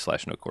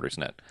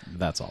twitch.tv/noquartersnet.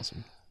 That's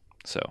awesome.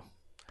 So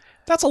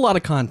That's a lot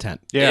of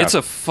content. Yeah. it's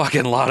a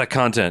fucking lot of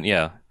content.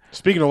 Yeah,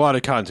 Speaking of a lot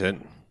of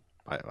content,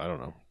 I don't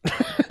know.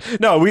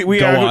 No, we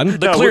Go are, on. the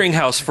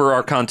clearinghouse for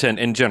our content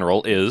in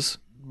general is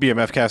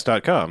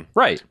BMFcast.com.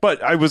 right.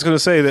 But I was going to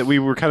say that we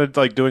were kind of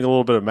like doing a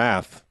little bit of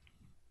math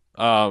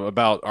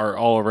about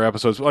all of our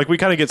episodes. Like we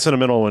kind of get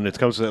sentimental when it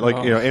comes to like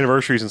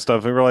anniversaries and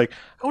stuff. And we're like,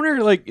 I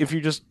wonder like if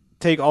you just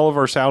take all of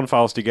our sound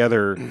files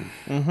together,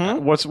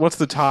 what's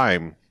the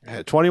time?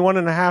 21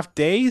 and a half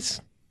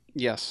days?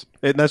 Yes.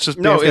 And that's just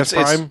No, BMFcast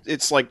Prime?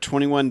 it's like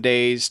 21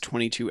 days,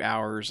 22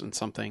 hours, and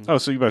something. Oh,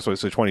 so you might as well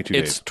say 22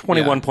 It's days.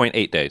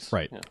 21.8 days.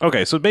 Right.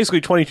 Okay, so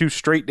basically 22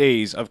 straight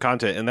days of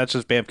content, and that's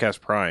just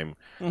Bamcast Prime.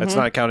 That's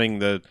not counting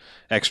the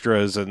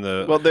extras and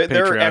the Well, there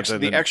are Patreons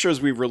actually and the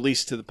extras we've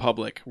released to the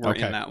public were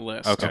Okay. in that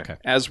list. Okay.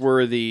 As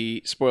were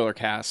the spoiler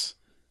casts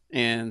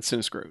and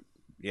Cinescroot.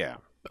 Yeah.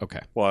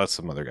 Okay. Well, that's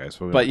some other guys.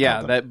 But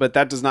yeah,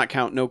 that does not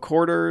count No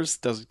Quarters,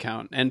 doesn't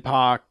count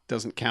NPOC,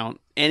 doesn't count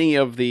any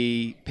of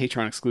the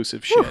Patreon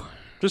exclusive shit.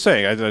 Just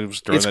saying, I was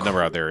throwing It's that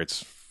number out there.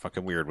 It's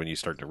fucking weird when you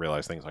start to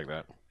realize things like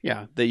that.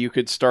 Yeah, that you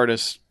could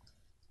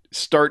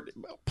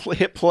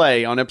hit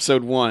play on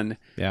episode 1,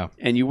 Yeah.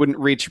 and you wouldn't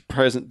reach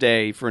present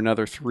day for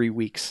another 3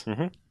 weeks.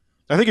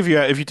 I think if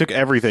you took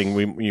everything,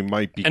 you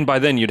might be. And by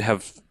then you'd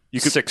have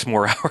 6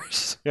 more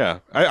hours. Yeah,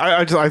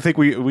 I think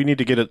we need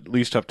to get at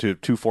least up to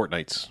 2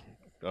 fortnights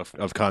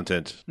of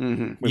content.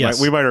 Mm-hmm. Yes.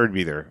 We might already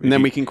be there. And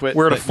then we can quit.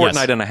 We're at a but-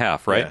 fortnight and a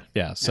half, right?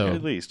 Yeah. Yeah. So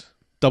at least.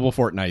 double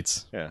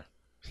fortnights. Yeah.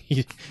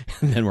 and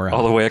then we're out.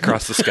 All the way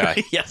across the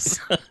sky. Yes.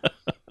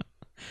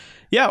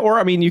 Yeah, or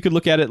I mean, you could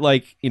look at it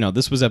like,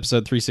 this was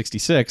episode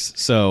 366,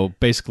 so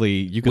basically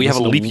you could We have a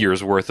listen to leap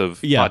year's worth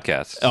of Yeah.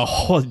 podcasts.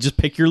 Oh, just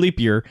pick your leap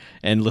year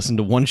and listen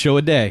to one show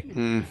a day.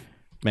 Man,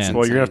 Well,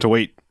 you're gonna have to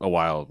wait a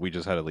while. We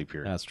just had a leap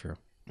year. that's true.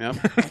 Yep.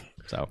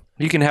 So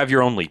You can have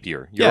your own leap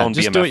year. Your own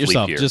just BMF do it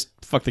yourself. leap year. Just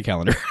fuck the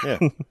calendar.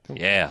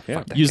 yeah.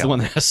 Fuck that Use the calendar. one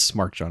that has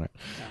Smarch on it.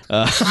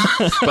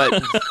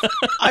 But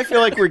I feel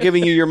like we're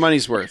giving you your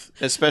money's worth,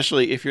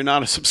 especially if you're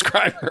not a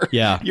subscriber.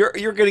 Yeah.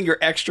 You're getting your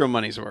extra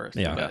money's worth.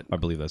 Yeah, But I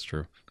believe that's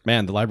true.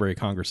 Man, the Library of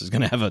Congress is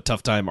going to have a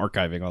tough time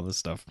archiving all this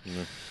stuff.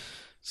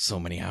 So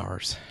many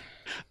hours.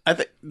 I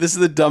think this is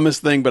the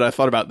dumbest thing, but I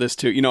thought about this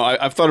too. You know,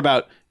 I've thought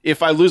about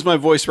if I lose my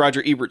voice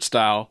Roger Ebert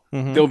style,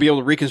 they'll be able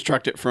to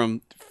reconstruct it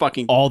from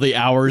fucking All the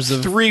hours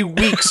of 3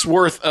 weeks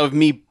worth of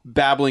me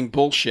babbling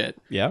bullshit.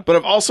 Yeah. But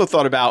I've also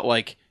thought about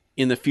like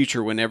in the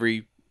future when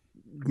every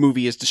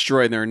movie is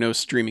destroyed and there are no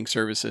streaming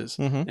services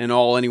and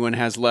all anyone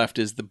has left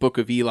is the Book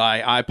of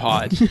Eli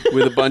iPod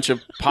with a bunch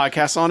of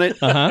podcasts on it.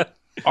 Uh-huh.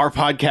 Our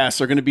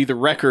podcasts are going to be the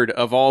record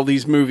of all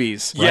these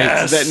movies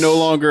Yes! that no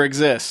longer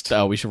exist.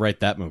 Oh, we should write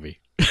that movie.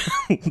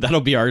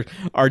 That'll be our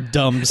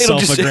dumb just-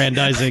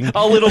 self-aggrandizing.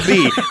 All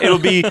it'll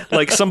be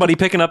like somebody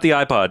picking up the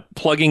iPod,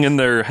 plugging in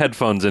their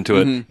headphones into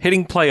it,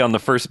 hitting play on the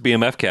first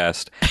BMF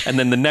cast, and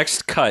then the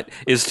next cut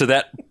is to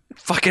that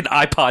fucking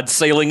iPod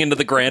sailing into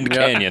the Grand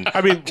Canyon.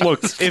 I mean,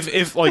 look,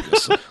 if like,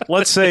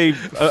 let's say,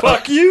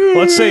 Fuck you!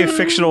 let's say a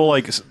fictional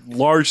like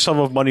large sum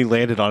of money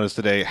landed on us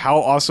today. How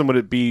awesome would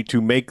it be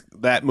to make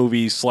that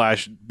movie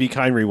 / Be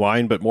Kind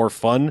Rewind, but more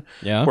fun?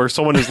 Yeah. where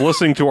someone is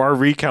listening to our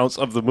recounts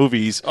of the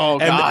movies. Oh,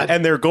 God.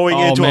 and they're going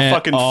Oh, into man. a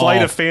fucking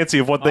flight of fancy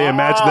of what they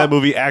imagine that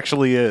movie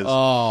actually is.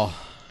 Oh,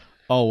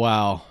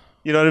 wow.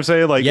 You know what I'm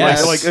saying? Like,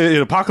 Yes. like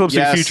in Apocalypse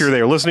Yes. Future, they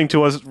are listening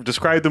to us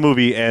describe the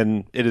movie,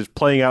 and it is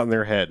playing out in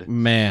their head.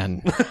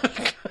 Man.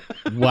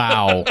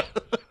 Wow.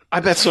 I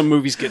bet some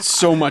movies get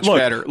so much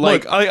better.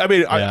 Like, I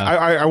mean, Yeah.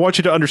 I want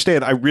you to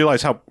understand. I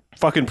realize how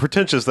fucking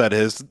pretentious that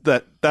is.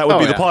 That would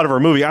be the yeah. plot of our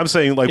movie. I'm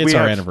saying like It's we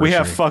our have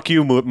anniversary. fuck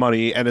you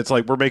money, and it's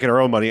like we're making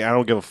our own money. I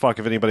don't give a fuck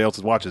if anybody else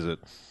watches it.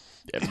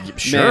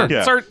 sure.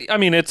 Yeah. It's I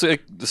mean, it's a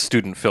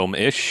student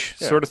film-ish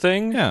sort of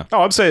thing. Yeah.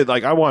 Oh, I'm saying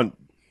like I want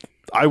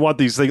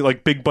these things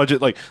like big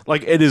budget like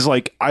it is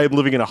like I'm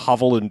living in a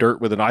hovel in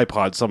dirt with an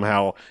iPod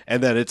somehow,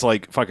 and then it's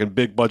like fucking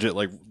big budget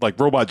like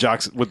Robot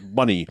Jocks with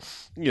money.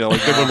 You know,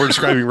 like when we're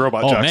describing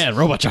Robot Oh, Jocks. man.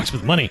 Robot Jocks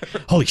with money.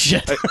 Holy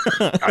shit.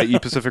 i.e.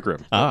 Pacific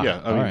Rim. Ah, yeah,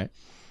 I mean, all right.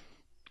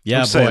 Yeah,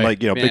 I'm saying boy.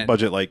 like Man. big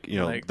budget like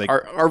Like, they,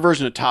 our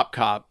version of Top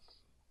Cop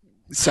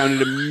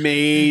sounded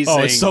amazing.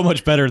 Oh, it's so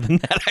much better than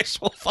that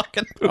actual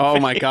fucking movie. Oh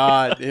my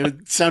god,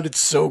 it sounded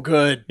so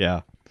good.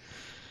 Yeah.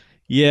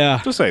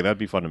 Yeah. just saying that'd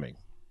be fun to me.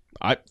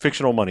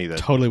 Fictional money that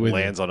Totally with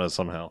lands on us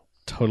somehow.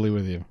 Totally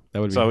with you. That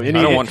would be So amazing.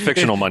 I don't want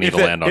fictional money to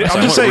land on us. I'm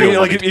I just want saying,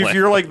 real like, money to if land.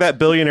 you're like that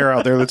billionaire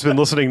out there that's been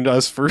listening to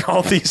us for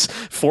all these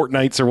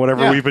fortnights or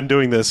whatever Yeah. we've been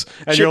doing this,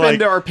 and Chip you're like,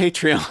 into our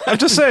Patreon. I'm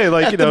just saying,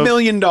 like, At you the know, $1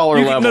 million you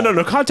can- level.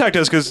 No, contact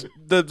us because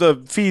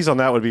the fees on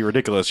that would be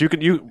ridiculous.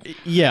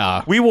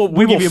 Yeah. We will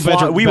We'll give you a fly,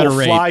 better- we better will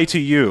rate. fly to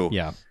you,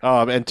 Yeah.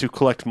 and to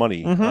collect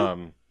money.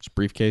 Just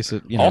briefcase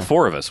it. You know. All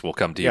 4 of us will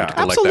come to you Yeah. to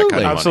collect that Absolutely.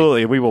 kind of money.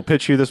 Absolutely, we will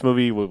pitch you this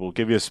movie. We will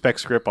give you a spec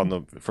script on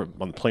the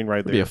plane ride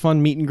It'll be there. a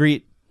fun meet and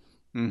greet.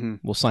 Mm-hmm.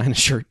 We'll sign a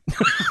shirt.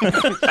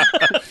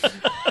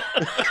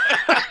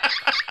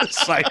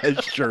 Sign a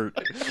shirt.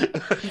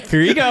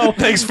 Here you go.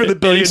 Thanks for the $1 In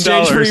billion.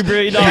 exchange for your $1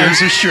 billion.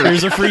 Here's a shirt.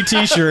 Here's a free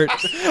T-shirt.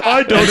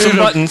 I donated some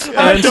buttons.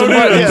 I And some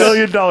donated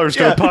buttons. $1 billion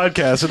to a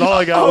podcast, and all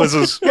I got was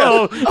this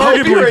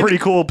arguably you're a an- pretty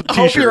cool I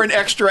hope you're T-shirt.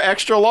 an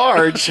extra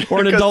large.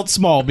 Or an adult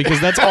small, because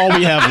that's all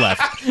we have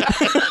left.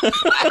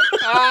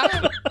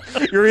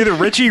 You're either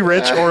Richie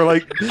Rich or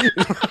like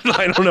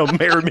I don't know,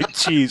 Mayor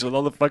McCheese with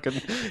all the fucking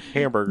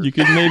hamburgers. You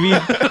could maybe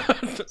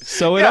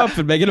sew it up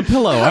and make it a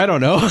pillow. I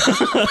don't know.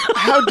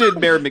 How did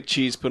Mayor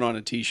McCheese put on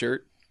a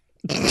T-shirt?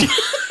 Did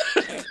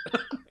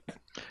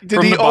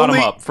From the bottom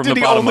up, from did the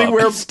he bottom only up.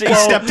 Wear, He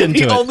stepped did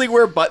he into it. only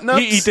wear button-ups?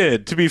 He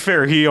did. To be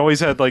fair, he always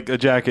had like a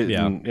jacket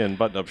Yeah. and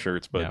button-up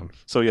shirts. But Yeah.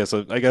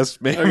 so I guess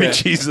Mayor Okay.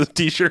 McCheese's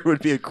T-shirt would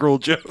be a cruel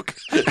joke.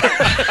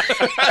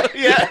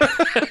 Yeah.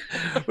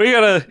 We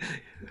gotta.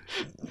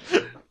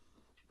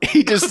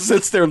 He just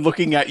sits there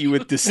looking at you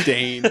with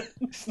disdain.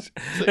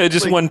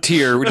 Just one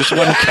tear, just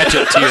one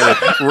ketchup tear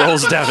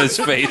rolls down his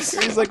face.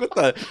 He's like, what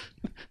the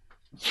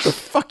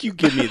fuck you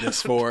give me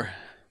this for?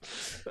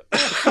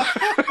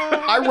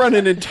 I run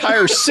an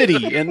entire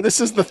city, and this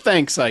is the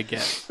thanks I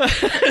get.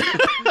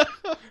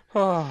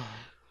 All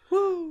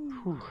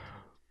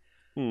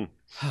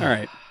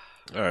right.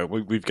 All right,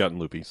 we've gotten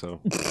loopy.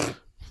 So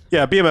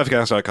yeah,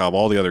 bmfcast.com.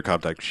 All the other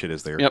contact shit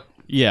is there. Yep.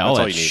 Yeah, all That's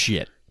all that you need.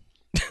 shit.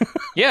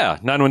 Yeah,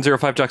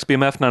 9105 Jocks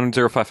BMF,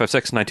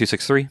 910556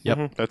 9263.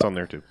 Yep. That's on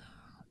there too.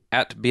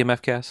 At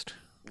BMFcast.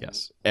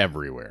 Yes.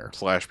 Everywhere. /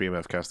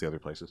 bmfcast the other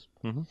places.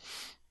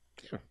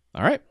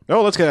 All right.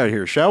 Oh, let's get out of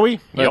here, shall we?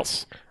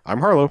 Let's. I'm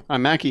Harlow.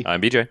 I'm Mackie.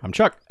 I'm BJ. I'm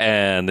Chuck.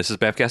 And this is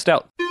BMFcast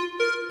out.